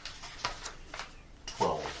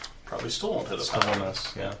 12. Probably still won't hit a Still paladin. a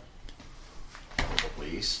miss. Yeah. At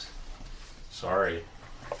least. Sorry.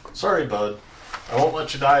 Sorry, bud. I won't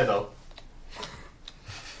let you die, though.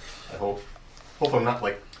 I hope I'm not,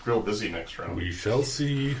 like, real busy next round. We shall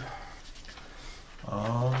see.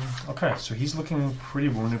 Okay, so he's looking pretty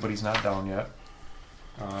wounded, but he's not down yet.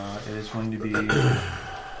 It is going to be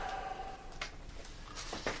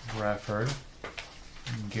Bradford.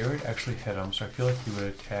 Garrett actually hit him, so I feel like he would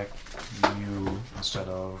attack you instead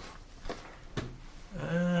of.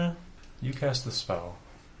 You cast the spell.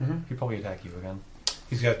 Mm-hmm. He'd probably attack you again.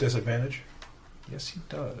 He's got disadvantage Yes, he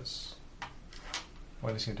does.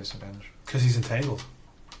 Why does he have disadvantage? because he's entangled.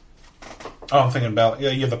 Oh, I'm thinking about you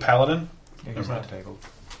have the paladin. Yeah, he's Never not mind.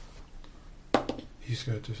 entangled. He's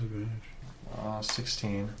got disadvantage.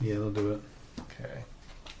 16. Yeah, they'll do it. Okay.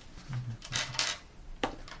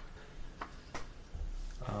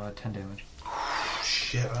 10 damage.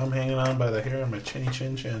 Shit, I'm hanging on by the hair of my chinny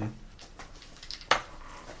chin chin.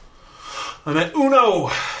 I'm at uno.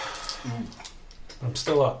 I'm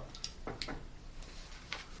still up.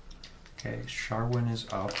 Okay, Sharwin is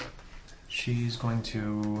up. She's going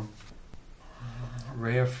to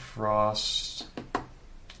Ray of Frost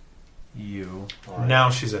you. Alright. Now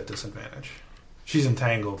she's at disadvantage. She's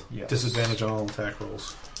entangled. Yes. Disadvantage on all attack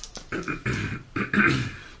rolls.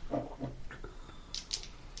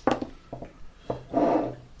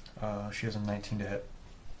 She has a 19 to hit.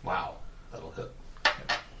 Wow. That'll hit.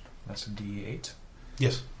 That's a D8.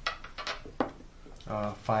 Yes.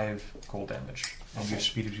 5 cold damage. And your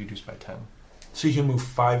speed is reduced by 10. So you can move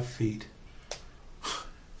 5 feet.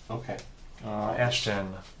 Okay.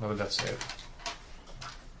 Ashton, what would that save?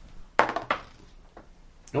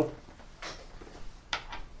 Nope.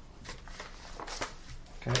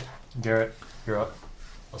 Okay. Garrett, you're up.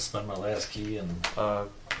 I'll spend my last key and...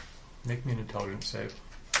 Make me an intelligence save.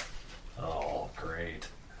 Oh, great.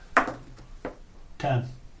 10.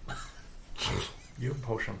 You have a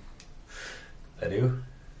potion. I do?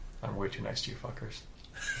 I'm way too nice to you fuckers.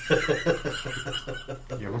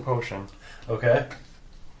 You have a potion Okay.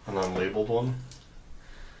 An unlabeled one?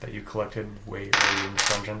 that you collected way early in the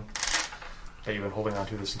dungeon that you've been holding on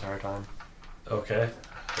to this entire time. Okay.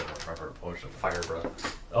 I don't remember a potion. Fire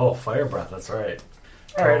breath. Oh, fire breath, that's right.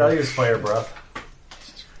 Alright, I'll use fire breath.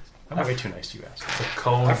 I'm way too nice to you, Ashton. The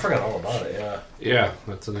cone. I forgot all about it, yeah. Yeah,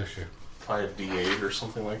 that's an issue. 5d8 or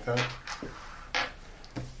something like that.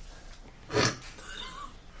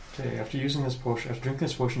 Okay, after drinking this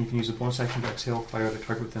potion, you can use a bonus action to exhale fire at a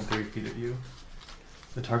target within 30 feet of you.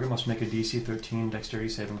 The target must make a DC 13 dexterity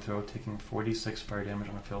saving throw, taking 4d6 fire damage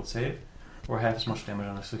on a failed save, or half as much damage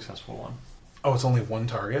on a successful one. Oh, it's only one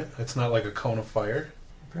target? It's not like a cone of fire?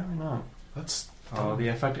 Apparently not. That's... The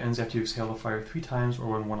effect ends after you exhale the fire 3 times or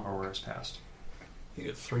when 1 hour has passed. You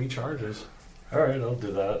get 3 charges. Alright, I'll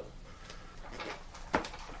do that.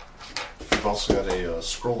 We've also got a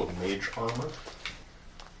scroll of mage armor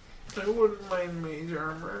I wouldn't mind mage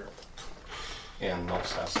armor. and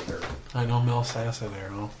Mel's acid arrow. I know Mel's acid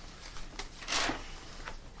arrow.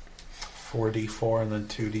 4d4 and then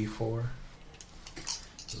 2d4.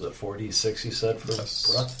 Is it 4d6 you said for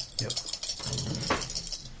Yes. breath?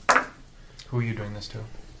 Yep. Who are you doing this to?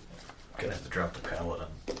 Gonna have to drop the paladin.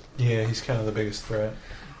 Yeah, he's kind of the biggest threat.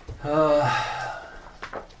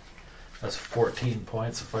 That's 14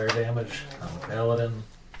 points of fire damage on the paladin.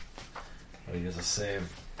 I'll use a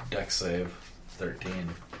save, dex save, 13.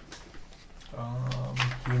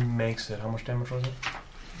 He makes it. How much damage was it?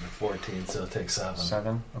 14, so it takes 7.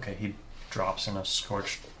 7. Okay, he drops in a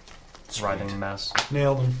scorched, Sweet. writhing mess.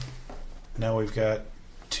 Nailed him. Now we've got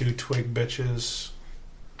 2 twig bitches.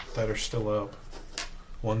 that are still up.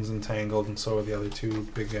 One's entangled, and so are the other two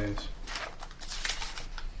big guys.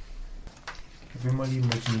 Everybody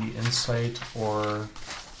make me insight or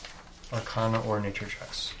arcana or nature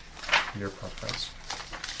checks. Your preference.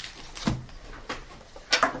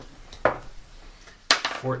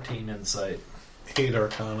 14 insight. 8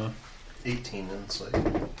 arcana. 18 insight.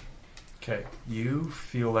 Okay, you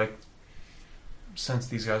feel like since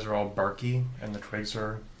these guys are all barky and the twigs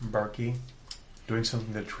are barky, doing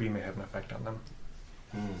something to the tree may have an effect on them.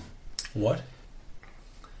 What?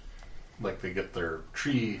 Like they get their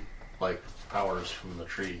tree like powers from the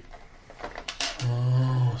tree.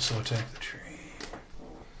 Oh, so attack the tree.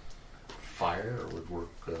 Fire would work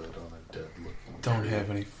good on a dead looking Don't tree. have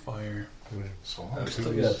any fire. So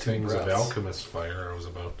Still got 2 Things of breaths. alchemist fire I was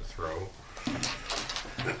about to throw.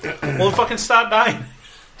 Well, then fucking stop dying.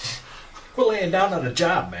 We're laying down on a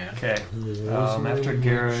job, man. Okay, after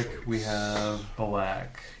Garrick, we have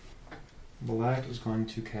Black. Black is going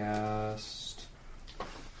to cast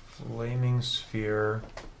Flaming Sphere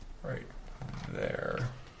right there.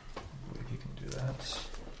 I believe you can do that.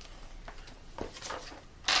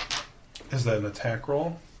 Is that an attack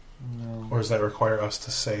roll? No. Or does that require us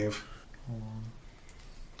to save? Hold on.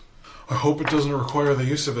 I hope it doesn't require the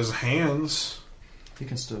use of his hands. He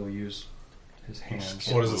can still use his hands.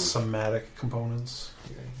 What is it? Somatic components?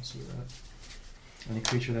 Yeah, you can see that. Any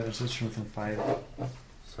creature that is positioned within 5.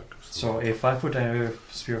 Suck of So a 5-foot diameter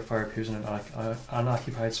sphere of fire appears in an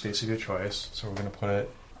unoccupied space of your choice. So we're going to put it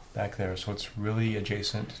back there. So it's really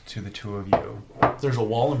adjacent to the two of you. There's a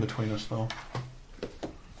wall in between us, though.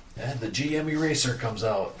 And the GM eraser comes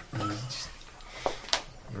out.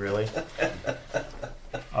 Really?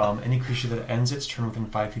 Any creature that ends its turn within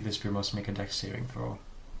 5 feet of the spear must make a dex saving throw.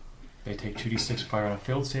 They take 2d6 fire on a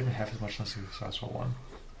failed save and half as much on a successful one.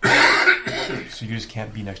 So you just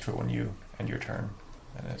can't be next to it when you end your turn.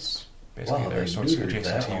 And it's basically Wow, there, they so it's neutered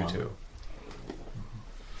adjacent that to you one. too.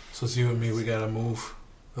 So it's you and me. We gotta move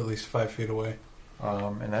at least 5 feet away.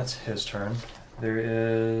 And that's his turn. There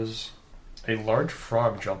is a large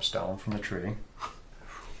frog jumps down from the tree.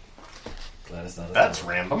 Glad it's not a That's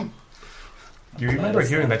random. You remember That's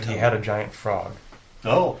hearing not that he a had a giant frog.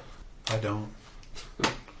 Oh. I don't.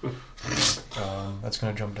 That's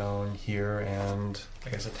going to jump down here and, I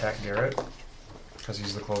guess, attack Garrett, because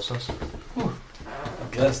he's the closest.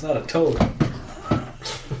 Glad it's not a toad.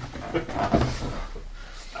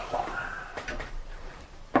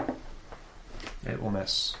 It will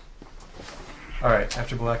miss. Alright,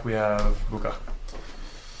 after Black we have Buka.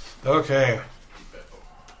 Okay.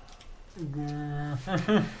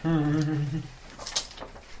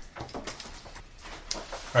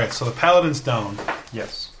 Alright, so the paladin's down.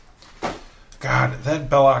 Yes. God, that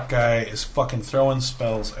Belloc guy is fucking throwing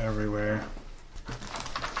spells everywhere.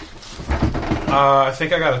 I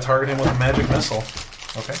think I gotta target him with a magic missile.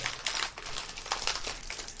 Okay.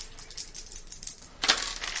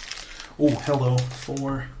 Oh, hello.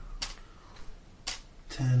 4,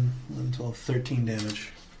 10, 11, 12, 13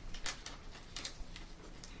 damage.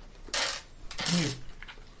 Roll me your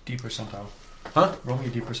D percentile. Huh? Roll me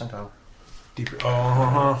your D percentile. Deeper.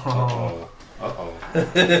 Oh. Uh-oh.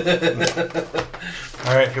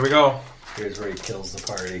 Alright, here we go. Here's where he kills the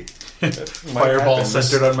party. Fireball happen.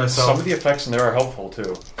 centered on myself. Some of the effects in there are helpful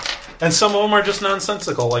too. And some of them are just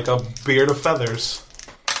nonsensical, like a beard of feathers.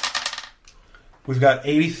 We've got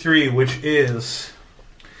 83, which is...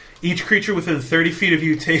 Each creature within 30 feet of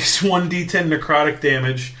you takes 1d10 necrotic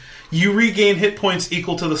damage. You regain hit points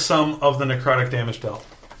equal to the sum of the necrotic damage dealt.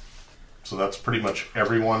 So that's pretty much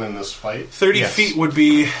everyone in this fight? 30 Yes. feet would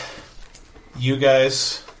be you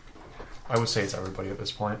guys. I would say it's everybody at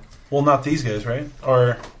this point. Well, not these guys, right?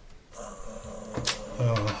 Or...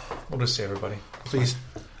 We'll just say everybody. please.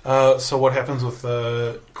 So what happens with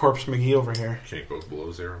Corpse McGee over here? Can't go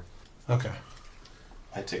below 0. Okay.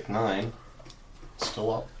 I take 9.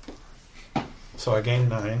 Still up. So I gain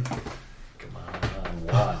 9. Come on,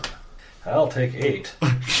 1. I'll take 8.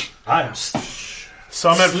 I'm So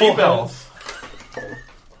I'm at full Sleep health.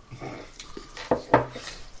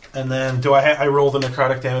 And then do I roll the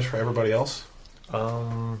necrotic damage for everybody else?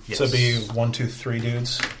 Yes. So it'd be 1, 2, 3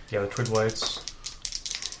 dudes. Yeah, the twig lights.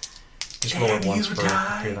 Just roll it once for 3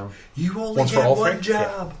 of them. You only Once for get all one three?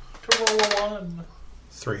 job to roll a 1.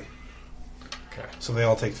 3. Okay. So they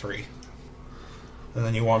all take 3. And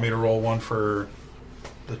then you want me to roll 1 for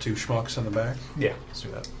the 2 schmucks in the back? Yeah, let's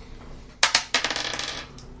do that.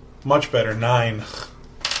 Much better, 9.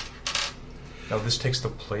 Now, this takes the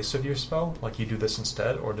place of your spell? Like you do this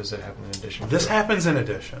instead, or does it happen in addition? This to it? happens in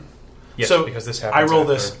addition. Yes, so because this I happens roll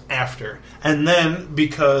after. this after. And then,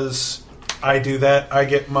 because I do that, I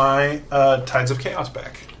get my Tides of Chaos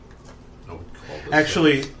back.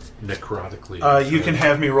 Actually, necrotically. you can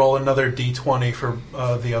have me roll another d20 for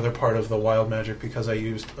the other part of the wild magic because I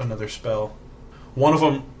used another spell. One of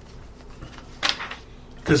them,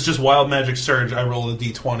 because just wild magic surge, I rolled a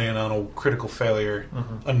d20 and on a critical failure,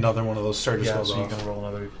 another one of those surges Yeah, goes so you off. can roll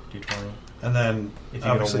another d20. And then, If you get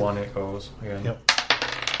obviously, a 1, it goes again. Yep.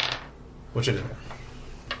 Which I did.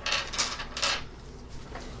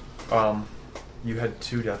 You had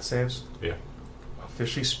 2 death saves. Yeah.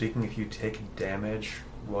 Officially speaking, if you take damage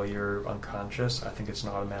while you're unconscious, I think it's an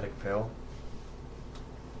automatic fail.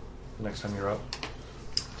 The next time you're up.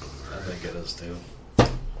 I think it is too.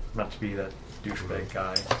 Not to be that douchebag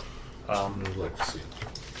guy. I'd like to see.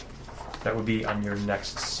 That would be on your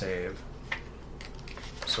next save.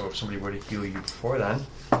 So if somebody were to heal you before then,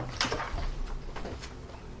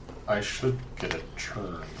 I should get a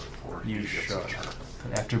turn before you he gets should. a turn.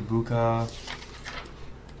 And after Buka,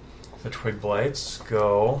 the Twig Blights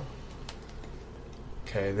go.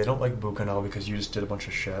 Okay, they don't like Buka now because you just did a bunch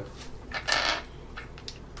of shit.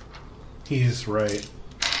 He's right.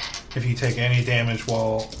 If you take any damage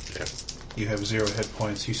while Yeah. you have 0 hit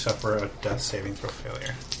points, you suffer a death saving throw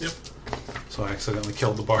failure. Yep. So I accidentally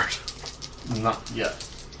killed the bard. Not yet.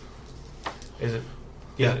 Is it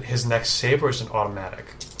Yeah. his next save or is it automatic?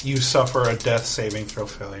 You suffer a death saving throw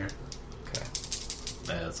failure. Okay.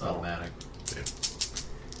 Yeah, it's automatic.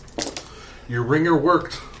 Your ringer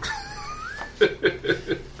worked.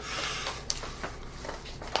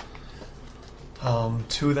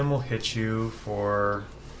 2 of them will hit you for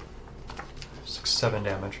 7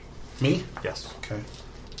 damage. Me? Yes. Okay.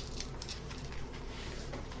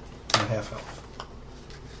 And half health.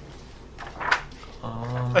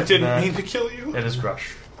 I didn't that- mean to kill you. It is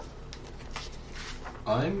Rush.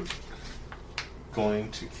 I'm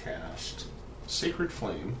going to cast Sacred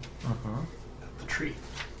Flame at the tree.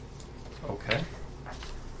 Okay.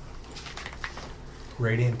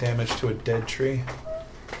 Radiant damage to a dead tree.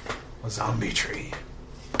 A zombie tree.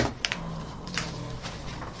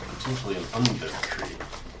 Potentially an undead tree.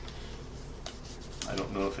 I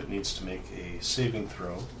don't know if it needs to make a saving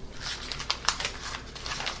throw.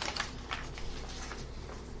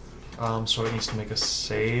 So it needs to make a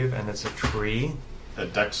save, and it's a tree. A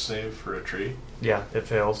dex save for a tree. Yeah, it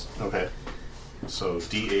fails. Okay. So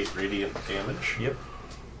D8 radiant damage. Yep.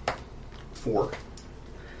 4.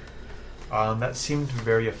 That seemed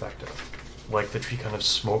very effective. Like the tree kind of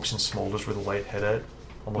smokes and smolders where the light hit it,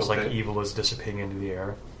 almost like Okay. evil is dissipating into the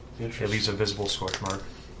air. It Interesting. leaves a visible scorch mark.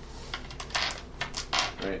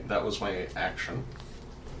 Right, that was my action.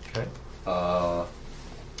 Okay. Uh,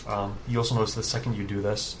 You also notice the second you do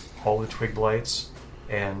this, all the twig blights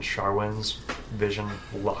and Sharwin's vision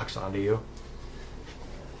locks onto you.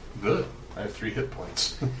 good. I have 3 hit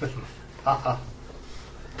points.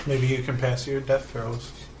 Maybe you can pass your death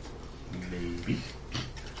throws. Maybe.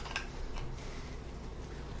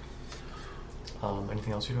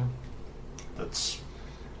 Anything else you're doing?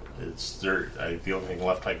 It's there. The only thing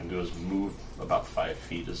left I can do is move about 5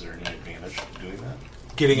 feet. Is there any advantage to doing that?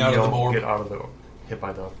 Getting out You of the don't orb. get out of the hit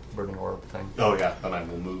by the burning orb thing. Oh yeah, then I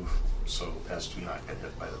will move so as to not get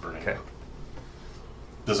hit by the burning Okay. orb.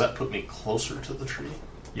 Does that put me closer to the tree?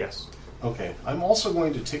 Yes. Okay. I'm also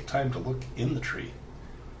going to take time to look in the tree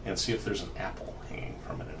and see if there's an apple hanging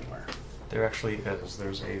from it anywhere. There actually is.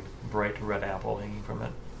 There's a bright red apple hanging from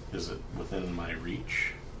it. Is it within my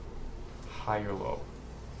reach? High or low?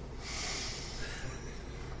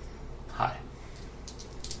 Hi.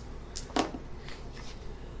 It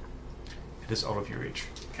is out of your reach.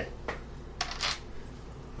 Okay.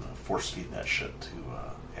 I'm gonna force feed that shit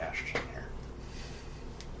to Ashton here.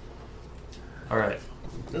 Alright.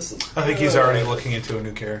 This is. I think he's already looking into a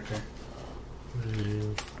new character.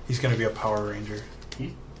 He's going to be a Power Ranger.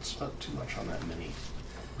 He spent too much on that mini.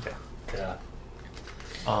 Yeah.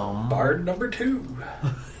 Bard. Bard number 2.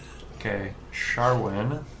 Okay.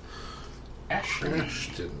 Sharwin. Ashton.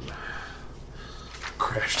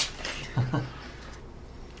 Crashed.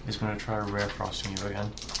 is going to try rare frosting you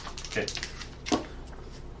again. Okay.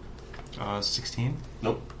 16?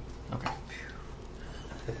 Nope. Okay.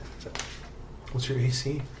 What's your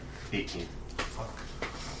AC? 18. Fuck.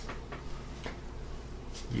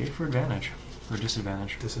 Yay for advantage. Or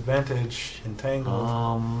disadvantage. Disadvantage. Entangled.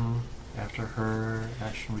 After her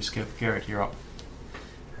action, we skip. Garrett, you're up.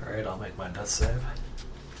 Alright, I'll make my death save.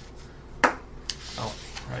 Oh,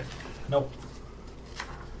 right. Nope.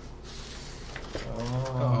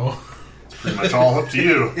 Oh. It's pretty much all up to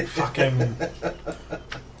you. Fucking.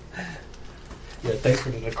 Yeah, thanks for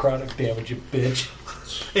the necrotic damage, you bitch.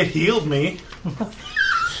 It healed me.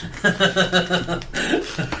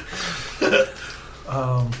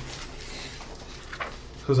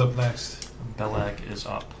 Who's up next? Belak is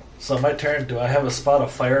up. So my turn. Do I have a spot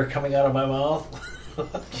of fire coming out of my mouth?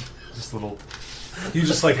 Just a little. You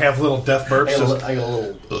just like have little death burps. I got a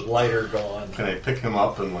little lighter going. Can I pick him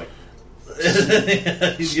up and like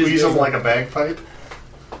He's squeeze him like a bagpipe?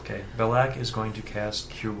 Okay, Belak is going to cast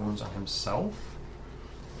Cure Wounds on himself.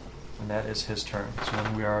 And that is his turn. So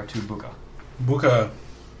then we are to Buka. Buka.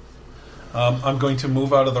 I'm going to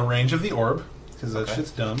move out of the range of the orb because that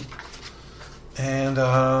shit's dumb. And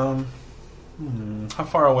how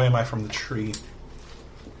far away am I from the tree?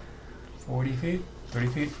 40 feet? 30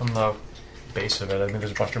 feet from the base of it. I think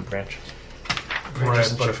there's a bunch of branches.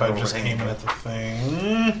 Right, but if I just overhanging aim it. at the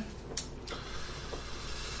thing...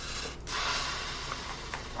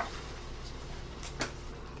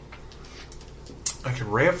 I could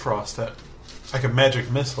Ray of Frost it. I could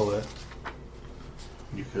Magic Missile it.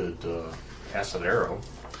 You could acid arrow.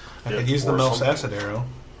 I could use the Melf's Acid Arrow.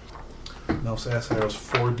 Melf's Acid Arrow is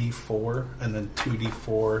 4d4 and then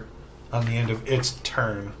 2d4 on the end of its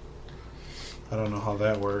turn. I don't know how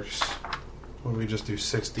that works. Would we just do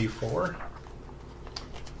 6d4? Or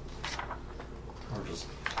just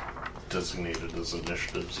designated as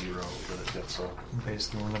initiative 0 that it gets up.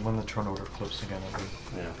 Basically, when the turn order flips again, it'll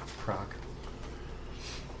be Yeah. proc.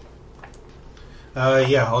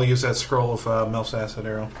 Yeah, I'll use that scroll of Melf's Acid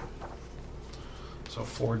Arrow. So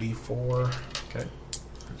 4d4. Okay.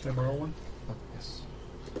 Can I borrow one? Oh, yes.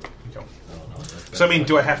 There you go. Oh, no, So, I mean,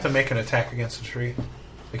 do I have to make an attack against the tree?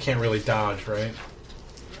 I can't really dodge, right?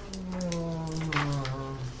 I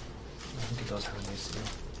think it does have an AC.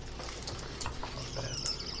 Not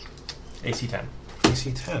bad. AC 10.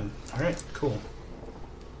 AC 10. Alright, cool.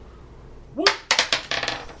 Whoop.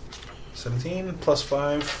 17 plus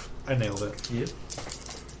 5. I nailed it. Yep.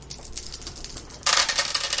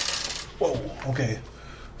 Whoa, okay.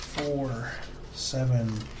 4, 7,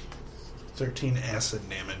 13 acid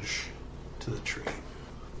damage to the tree.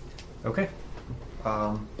 Okay.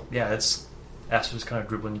 Yeah, it's acid is kind of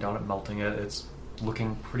dribbling down it, melting it. It's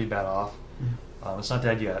looking pretty bad off. It's not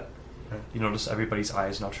dead yet. Okay. You notice everybody's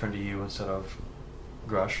eyes now turn to you instead of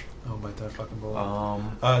Grush. Oh, bite that fucking bullet.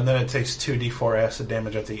 Um, And then it takes 2d4 acid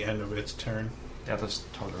damage at the end of its turn. yeah, this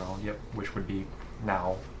turns around. Yep, which would be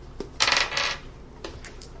now.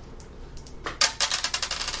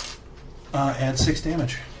 Add 6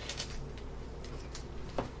 damage.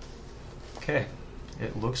 Okay.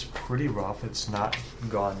 It looks pretty rough. It's not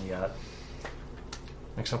gone yet.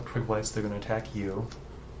 Next up, Twiglights. They're going to attack you.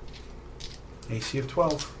 AC of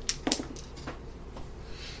 12.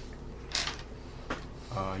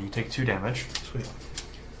 You take 2 damage. Sweet.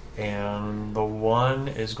 And the one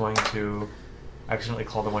is going to accidentally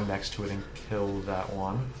call the one next to it and kill that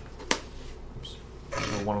one. Oops. So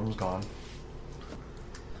one of them's gone.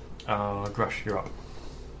 Grush, you're up.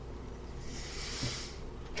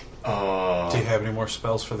 Do you have any more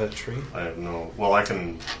spells for that tree? I have no. Well, I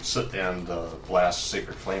can sit and blast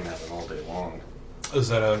Sacred Flame at it all day long. Is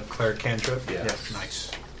that a cleric cantrip? Yeah. Yes.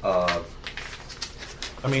 Nice. Uh,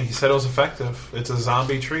 I mean, he said it was effective. It's a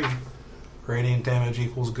zombie tree. Radiant damage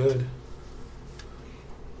equals good.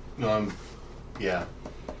 no, I'm. Yeah,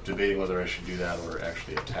 debating whether I should do that or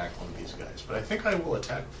actually attack one of these guys. But I think I will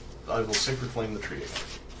attack. I will Sacred Flame the tree again.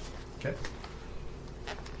 Okay.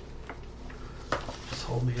 Just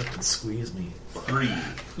hold me up and squeeze me. 3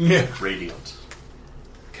 Yeah. radiant.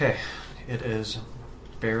 Okay. It is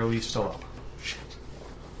barely still up.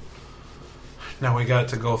 Now we got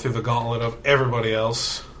to go through the gauntlet of everybody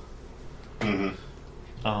else. Mm-hmm.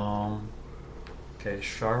 Okay,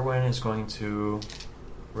 Sharwin is going to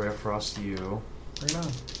Ray of Frost you Bring it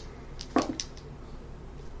on.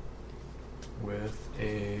 with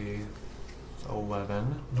a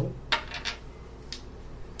 11. Nope.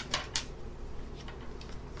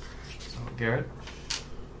 So Garrett.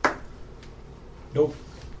 Nope.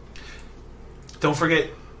 Don't forget,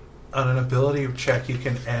 on an ability check, you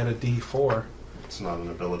can add a D4. It's not an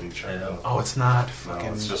ability check. I know. Oh, it's not. No,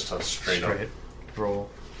 Fucking. it's just a straight up. roll.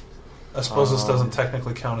 I suppose this doesn't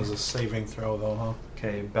technically count as a saving throw, though, huh?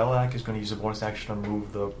 Okay, Belak is going to use a bonus action to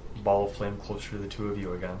move the ball of flame closer to the two of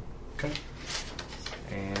you again. Okay.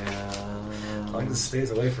 And As long as it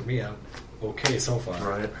stays away from me, I'm okay so far.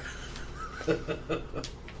 right.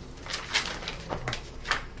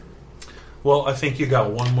 Well, I think you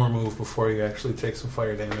got one more move before you actually take some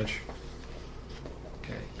fire damage.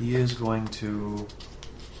 Okay, he is going to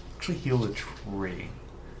actually heal the tree.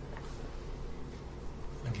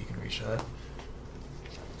 I think he can reach that.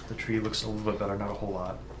 The tree looks a little bit better, not a whole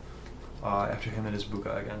lot. After him, it is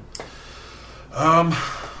Buka again.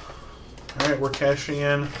 Alright, we're cashing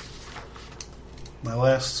in my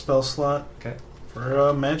last spell slot Okay. for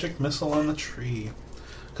a magic missile on the tree.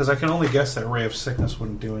 Because Because I can only guess that Ray of Sickness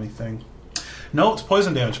wouldn't do anything. No, it's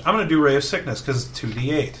poison damage. I'm going to do Ray of Sickness because it's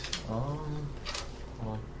 2d8. Hold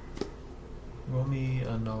on. Roll me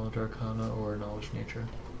a Knowledge Arcana or Knowledge Nature.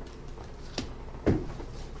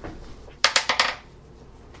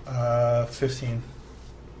 15.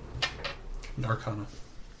 Arcana.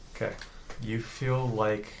 Okay. You feel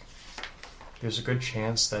like there's a good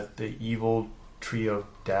chance that the evil tree of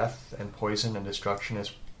death and poison and destruction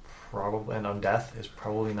is probably, and undeath is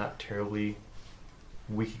probably not terribly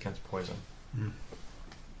weak against poison.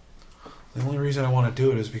 The only reason I want to do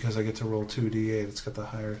it is because I get to roll 2d8. It's got the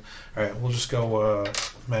higher... Alright, we'll just go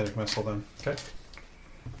Magic Missile then. Okay.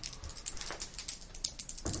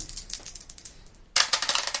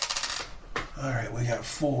 Alright, we got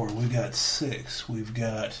 4, we got 6, we've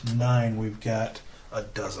got 9, we've got a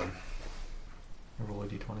dozen. Roll a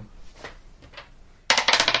d20.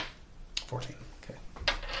 14. Okay.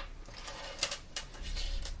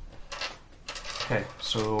 Okay,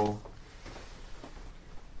 so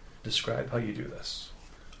describe how you do this.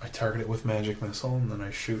 I target it with Magic Missile, and then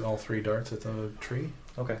I shoot all 3 darts at the tree.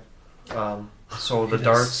 Okay. So the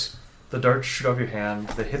darts shoot off your hand.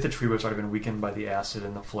 They hit the tree, which had been weakened by the acid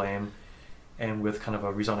and the flame, and with kind of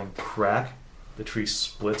a resounding crack, the tree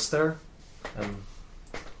splits there and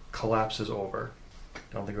collapses over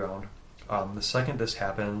down the ground. The second this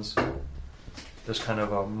happens, there's kind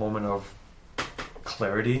of a moment of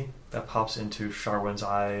clarity that pops into Sharwin's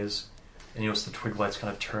eyes, and you notice the twig lights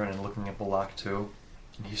kind of turn and looking at Balak too,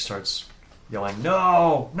 and he starts yelling,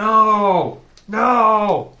 "No! No!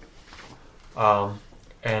 No!"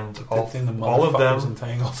 And all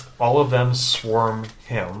of them swarm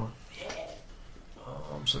him.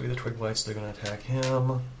 So the twig lights, they're going to attack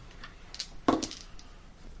him.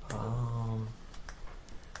 To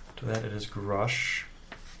that, it is Grush.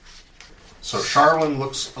 So Sharwin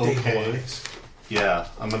looks okay. Stabilize. Yeah,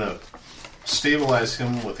 I'm going to stabilize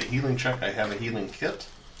him with a healing check. I have a healing kit,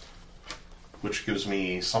 which gives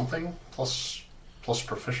me something, plus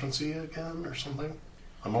proficiency again, or something.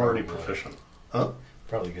 I'm already proficient. Huh?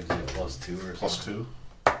 Probably gives you a +2 or something. Plus 2.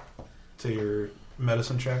 To your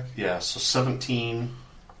medicine check? Yeah, so 17...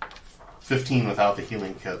 15 without the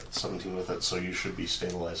healing kit, 17 with it, so you should be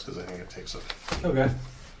stabilized because I think it takes it. Okay.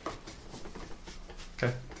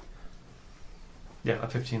 Okay. Yeah, a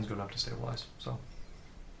 15 is good enough to stabilize. So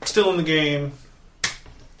Still in the game.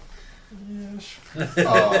 yes.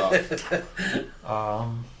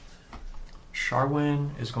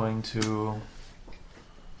 Sharwin is going to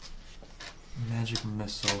magic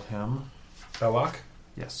missile him. Belloc?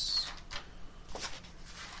 Yes.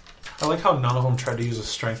 I like how none of them tried to use a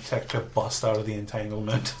strength tech to bust out of the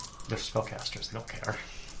entanglement. They're spellcasters. They don't care. I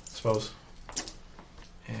suppose.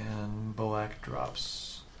 And Balak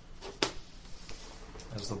drops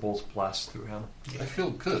as the bolts blast through him. I feel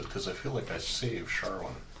good because I feel like I saved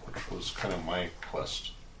Sharwin, which was kind of my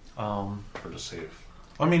quest for to save.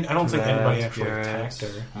 I mean, I don't think That, anybody actually Garrett, attacked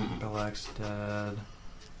her. Balak's dead.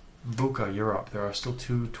 Buka, you're up. There are still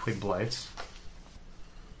 2 twig blights.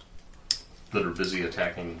 That are busy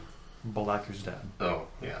attacking. Balak is dead. Oh,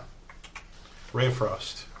 yeah. Ray of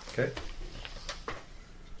Frost. Okay.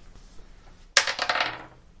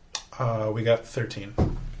 We got 13.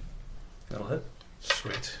 That'll hit.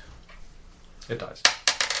 Sweet. It dies.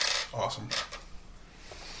 Awesome.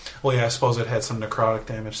 Well, yeah, I suppose it had some necrotic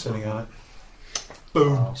damage sitting on it.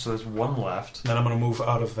 Boom. So there's 1 left. Then I'm going to move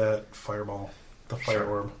out of that fireball. The fire Sure.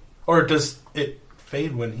 orb. Or does it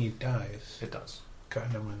fade when he dies? It does. Okay,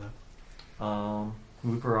 never mind that.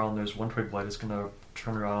 Loop around. There's 1 twig blight. It's going to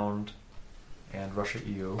turn around and rush at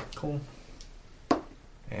you. Cool.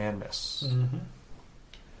 And miss. Mm-hmm.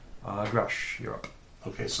 Grush, you're up.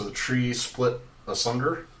 Okay, so the tree split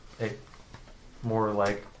asunder? More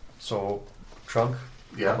like, so, trunk,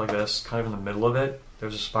 Yeah. like this, kind of in the middle of it.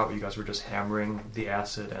 There's a spot where you guys were just hammering the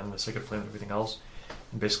acid and the sacred flame and everything else,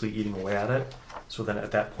 and basically eating away at it. So then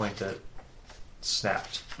at that point it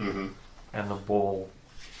snapped, Mm-hmm. and the bowl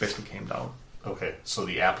basically came down. Okay, so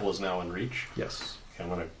the apple is now in reach. Yes. Okay, I'm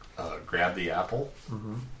going to grab the apple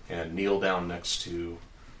Mm-hmm. and kneel down next to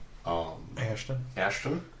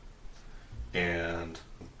Ashton. And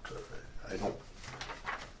I don't...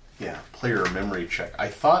 Yeah, player memory check. I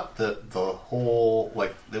thought that the whole...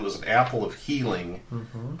 Like, there was an apple of healing,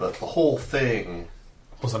 Mm-hmm. but the whole thing...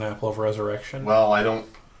 Was an apple of resurrection. Well, I don't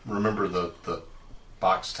remember the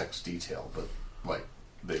box text detail, but, like,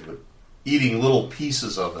 they would... Eating little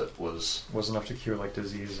pieces of it was enough to cure like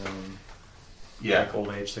disease and yeah. like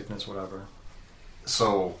old age, sickness, whatever.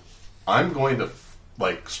 So I'm going to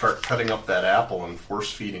like start cutting up that apple and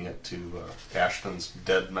force feeding it to Ashton's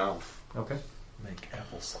dead mouth. Okay. Make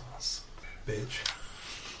applesauce. Bitch.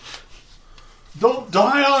 Don't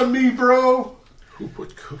die on me, bro! Who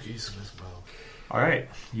put cookies in his mouth? Alright,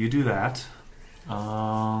 you do that. We're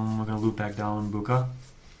gonna loop back down Buka.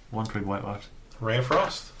 One twig white left. Ray of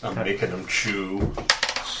Frost. I'm making him chew.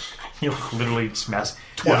 You literally smash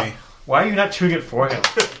 20. Yeah. Why are you not chewing it for him?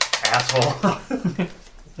 Asshole.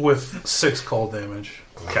 With 6 cold damage.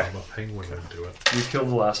 Okay. I'm a penguin into it. You killed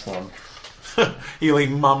the last one. You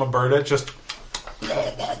leave Mama Bird it, just...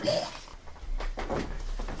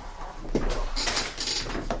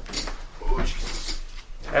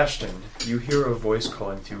 Ashton, you hear a voice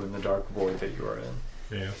calling to you in the dark void that you are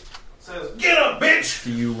in. Yeah. says, "Get up, bitch!"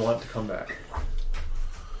 Do you want to come back?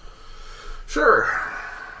 Sure.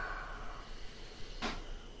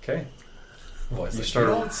 Okay. Voice You like, start-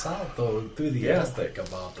 you don't sound though enthusiastic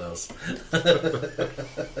about this.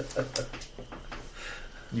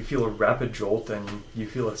 You feel a rapid jolt and you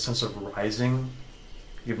feel a sense of rising,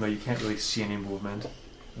 even though you can't really see any movement.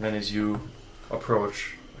 And then as you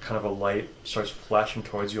approach, kind of a light starts flashing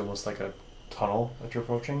towards you, almost like a tunnel that you're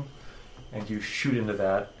approaching. And you shoot into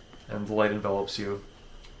that, and the light envelops you.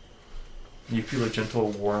 You feel a gentle,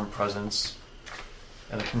 warm presence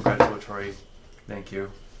and a congratulatory thank you.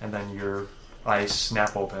 And then your eyes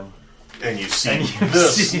snap open. And you see And you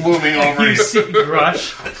this see- looming over You you. see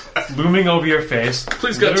Grush looming over your face.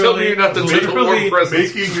 Please God, tell me you're not the gentle warm literally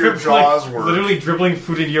presence. Making your jaws work. Literally dribbling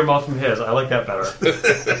food into your mouth from his. I like that better.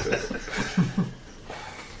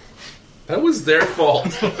 That was their fault.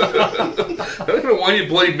 I don't know why you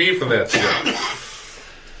blame me for that shit.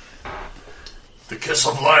 The kiss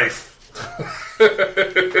of life.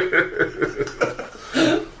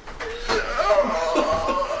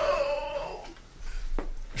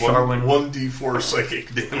 Sharwin. 1d4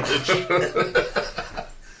 psychic damage.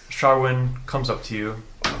 Sharwin comes up to you.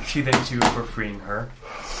 She thanks you for freeing her.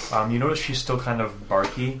 You notice she's still kind of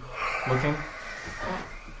barky looking.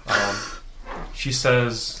 She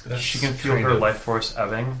says she can feel her life force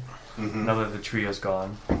ebbing now that the tree is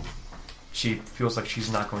gone. She feels like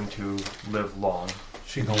she's not going to live long.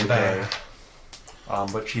 She gonna die.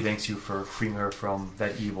 But she thanks you for freeing her from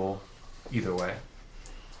that evil either way.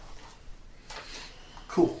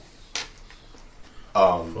 Cool.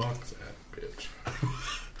 Fuck that bitch.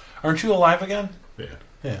 Aren't you alive again? Yeah.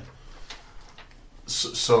 Yeah.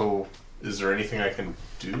 So, is there anything I can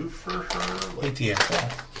do for her? Like Eat the apple.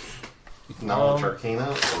 knowledge arcana?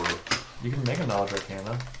 Or You can make a knowledge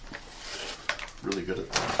arcana. really good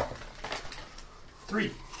at that?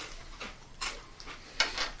 3.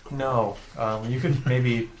 No. You could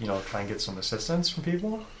maybe, try and get some assistance from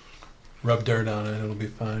people. Rub dirt on it, it'll be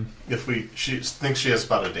fine. If she thinks she has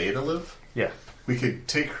about a day to live, Yeah. we could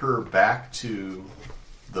take her back to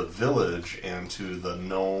the village and to the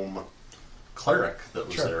gnome cleric that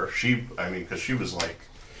was there. Because she was like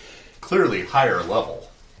clearly higher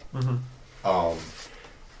level.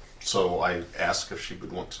 So I asked if she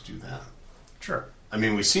would want to do that. Sure. I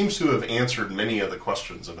mean, we seem to have answered many of the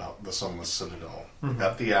questions about the Sunless Citadel. We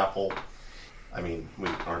got the apple. I mean, we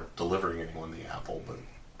aren't delivering anyone the apple, but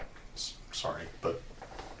sorry. But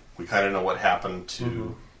we kind of know what happened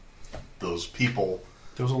to those people.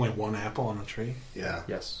 There was only one apple on the tree. Yeah.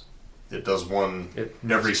 Yes. It does one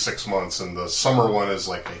every 6 months, and the summer one is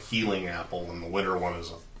like a healing apple, and the winter one is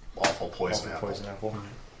an awful poison apple. Poison apple.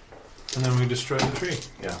 And then we destroyed the tree.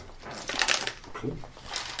 Yeah. Cool.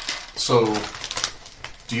 So,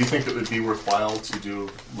 do you think it would be worthwhile to do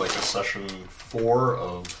like a session 4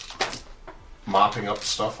 of mopping up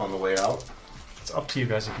stuff on the way out? It's up to you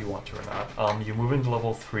guys if you want to or not. You move into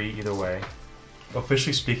level 3 either way.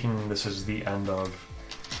 Officially speaking, this is the end of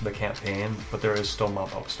the campaign, but there is still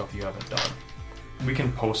mop-up stuff you haven't done. We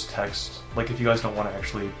can post text, like if you guys don't want to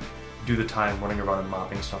actually do the time running around and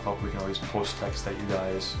mopping stuff up, we can always post text that you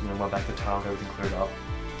guys went back to town, got everything cleared up,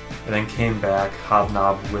 and then came back,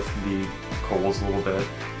 hobnobbed with the kobolds a little bit,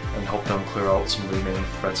 and helped them clear out some of the remaining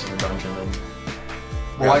threats in the dungeon. And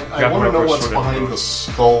Well, I grab want to know whatever what's sort of behind food. the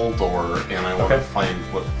skull door, and I want to Okay. find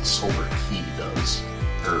what the silver key does,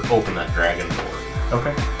 or open that dragon door.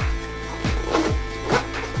 Okay.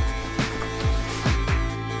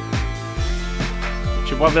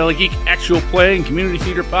 Chippewa Valley Geek Actual Play and Community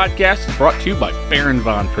Theater Podcast is brought to you by Baron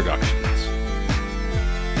Von Productions.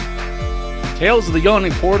 Tales of the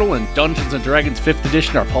Yawning Portal and Dungeons & Dragons 5th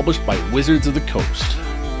Edition are published by Wizards of the Coast.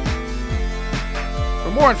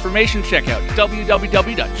 For more information, check out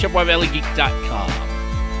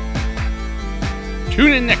www.chippewaValleyGeek.com.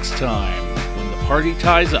 Tune in next time when the party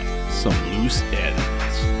ties up some loose ends.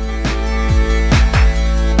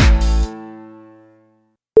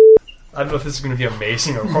 I don't know if this is going to be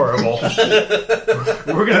amazing or horrible.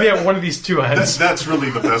 We're going to be at one of these two ends. That's really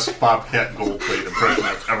the best Bobcat Goldthwait impression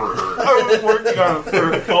I've ever heard. I was working on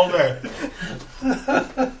it for all day.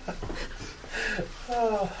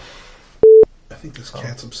 I think this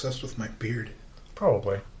cat's obsessed with my beard.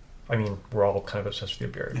 Probably. I mean, we're all kind of obsessed with your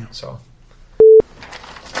beard, so.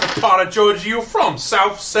 What part of Georgia you from?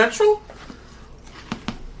 South Central?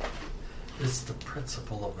 It's the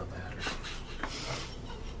principle of the matter.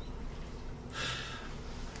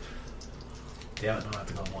 Damn it, no, I have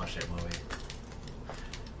to go and watch that movie.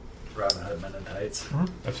 Robin Hood Men in Tights.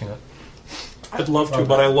 I've seen it. I'd love to,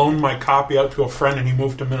 but I loaned my copy out to a friend and he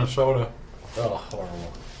moved to Minnesota. Oh,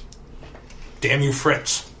 horrible. Damn you,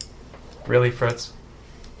 Fritz. Really, Fritz?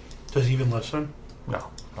 Does he even listen? No,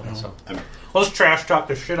 I don't think so. Let's trash talk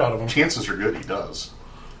the shit out of him. Chances are good he does.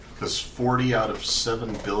 Because 40 out of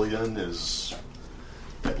 7 billion is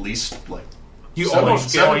at least like You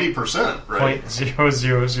almost get 70%, right?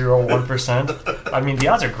 0.0001%. I mean, the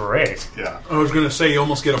odds are great. Yeah. I was going to say you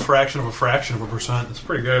almost get a fraction of a percent. It's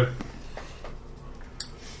pretty good.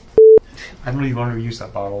 I don't even want to use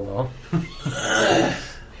that bottle, though.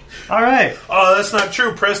 All right. Oh, that's not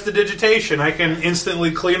true. Prestidigitation. I can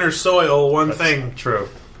instantly clean or soil one thing. True.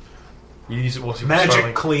 You use it mostly for Magic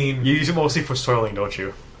soiling. clean. You use it mostly for soiling, don't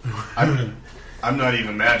you? I'm not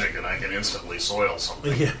even magic and I can instantly soil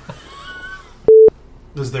something. Yeah.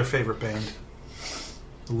 This is their favorite band.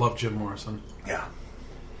 I love Jim Morrison. Yeah.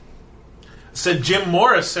 Said Jim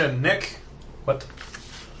Morrison, Nick. What?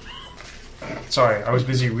 Sorry, I was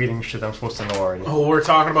busy reading shit I'm supposed to know already. Oh, we're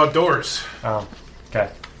talking about doors. Okay.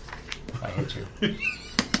 I hate you.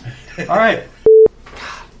 All right.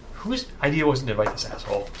 God, whose idea was it to invite this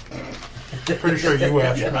asshole? Pretty sure you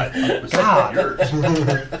asked me. It's not yours.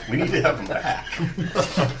 We need to have him back.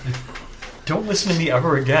 Don't listen to me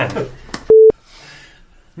ever again.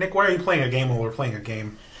 Nick, why are you playing a game while we're playing a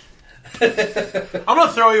game? I'm going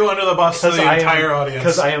to throw you under the bus to the entire audience.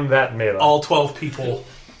 Because I am that meta. All 12 people.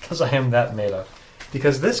 Because I am that meta.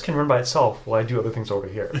 Because this can run by itself while I do other things over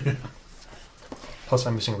here. Plus,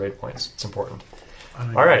 I'm missing raid points. It's important. I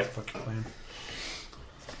don't All right. know what the fuck you're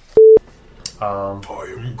Um,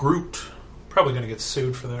 playing. I am Groot. Probably going to get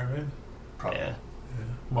sued for that, right? Probably. yeah.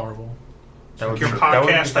 Marvel. That would, Your that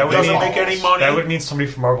podcast that doesn't make any money. That would mean somebody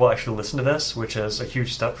from Marvel actually listened to this, which is a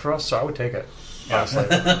huge step for us. So I would take it. Honestly.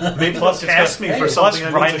 Maybe Plus, they'll it's cast gonna- me for plus something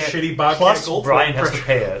that Brian needs a ha- shitty Bobcat Plus, Goldthwait Brian has to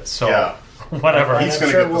impression. pay it. So Yeah. whatever. He's I'm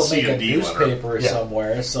gonna sure get the we'll make a C&D winner. newspaper Yeah.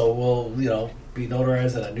 somewhere, so we'll, be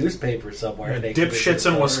notarized in a newspaper somewhere. They can Dipshits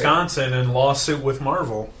in make it Wisconsin and lawsuit with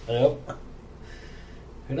Marvel. Yep.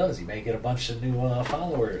 Who knows? You may get a bunch of new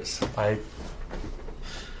followers.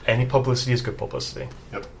 Any publicity is good publicity.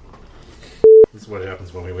 Yep. This is what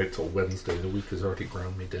happens when we wait till Wednesday. The week has already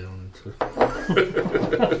ground me down.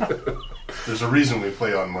 There's a reason we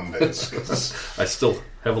play on Mondays. 'Cause I still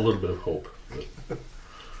have a little bit of hope. But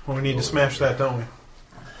Well, we need to smash that, don't we?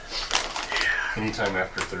 anytime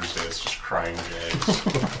after Thursday, it's just crying gags.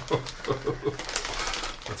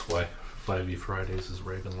 that's why 5e Fridays is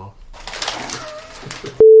Ravenloft.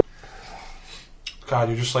 God,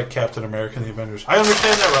 you're just like Captain America and the Avengers. I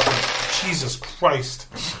understand that reference. Jesus Christ.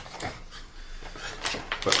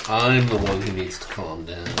 But I'm the one who needs to calm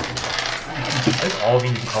down. I think all of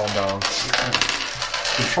you need to calm down.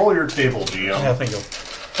 Control your table, GM. Yeah, thank you.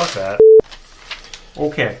 Fuck that.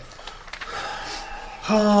 Okay.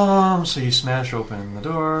 So you smash open the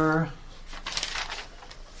door.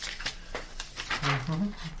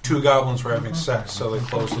 Two goblins were having sex, so they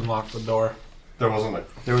closed and locked the door. There wasn't a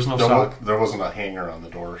There was no sock. there wasn't a hanger on the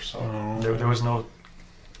door, so There was no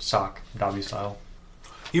sock, Dobby style.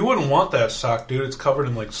 You wouldn't want that sock, dude. It's covered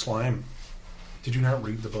in, like, slime. Did you not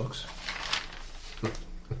read the books?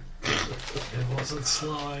 It wasn't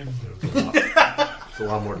slime. It's a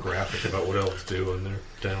lot more graphic about what elves do in their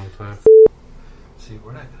downtime. See,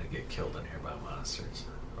 we're not going to get killed in here by monsters.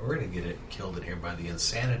 We're going to get killed in here by the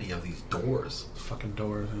insanity of these doors. Fucking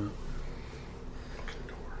doors, yeah.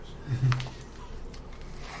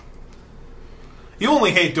 You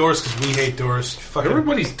only hate doors because we hate doors. You fucking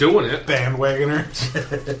Everybody's doing it. bandwagoner.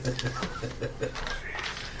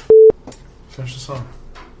 Finish the song.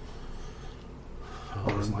 I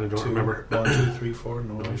don't remember. 1, 2, 3, 4.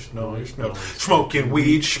 Noise. Smoking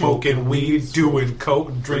weed, doing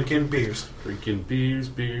coke, drinking beers. Drinking beers.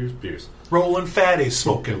 Rolling fatties,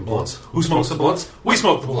 smoking blunts. Who smokes the blunts? We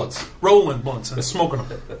smoke the blunts. Rolling blunts and smoking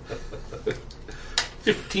them.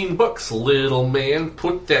 $15, little man.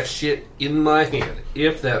 Put that shit in my hand.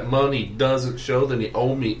 If that money doesn't show, then you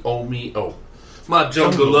owe me. My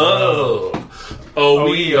jungle love.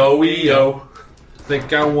 Oh.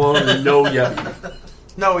 Think I want to know ya.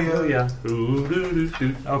 No, yeah. Yeah.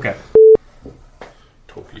 Ooh-doo-doo-doo. Okay.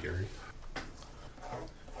 Topiary.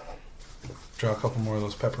 Draw a couple more of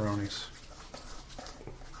those pepperonis.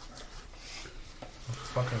 What the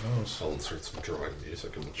fuck are those? I'll insert some drawing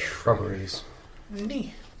music in the background. Shrubberies.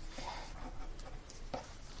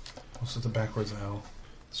 What's at the backwards L?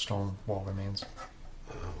 Stone wall remains.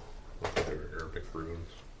 Look at their Arabic runes.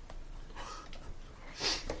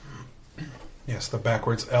 Yes, the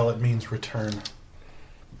backwards L, it means return.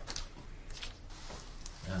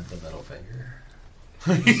 And the middle finger.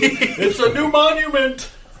 It's a new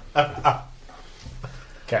monument!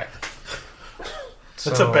 Okay.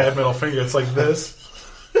 That's a bad middle finger. It's like this.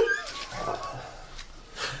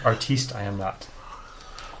 Artiste, I am not.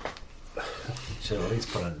 Should at least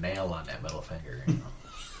put a nail on that middle finger. You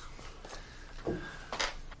know?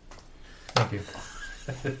 Thank you.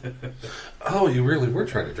 Oh, you really were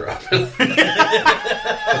trying to drop it.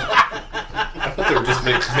 I thought they were just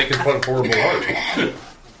making fun of horrible art.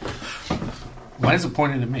 Why is it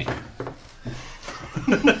pointing at me?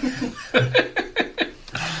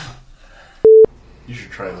 You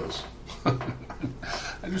should try those.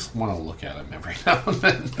 I just want to look at him every now and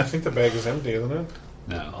then. I think the bag is empty, isn't it?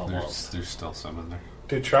 No, Almost. there's still some in there.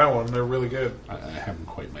 Dude, try one. They're really good. I haven't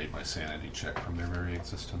quite made my sanity check from their very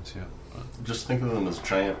existence yet. But Just think of them as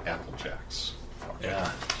giant apple jacks. Yeah.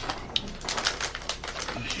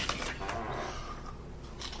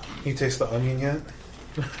 You taste the onion yet?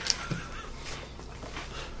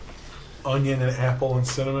 Onion and apple and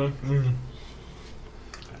cinnamon. Mm.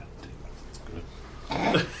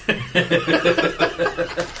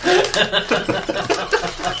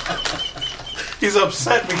 He's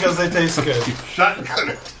upset because they taste good. Shotgun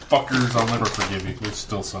it. Fuckers, I'll never forgive you. There's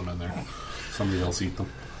still some in there. Somebody else eat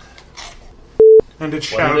them. And it But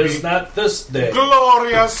shall it is be not this day.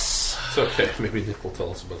 glorious. It's okay. Maybe Nick will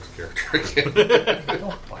tell us about his character again.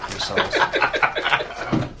 Don't fuck yourselves.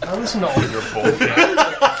 I listen to all your bullshit.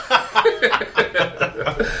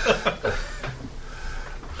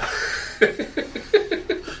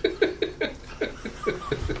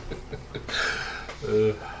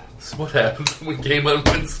 This is what happens when we game on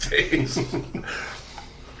Wednesdays.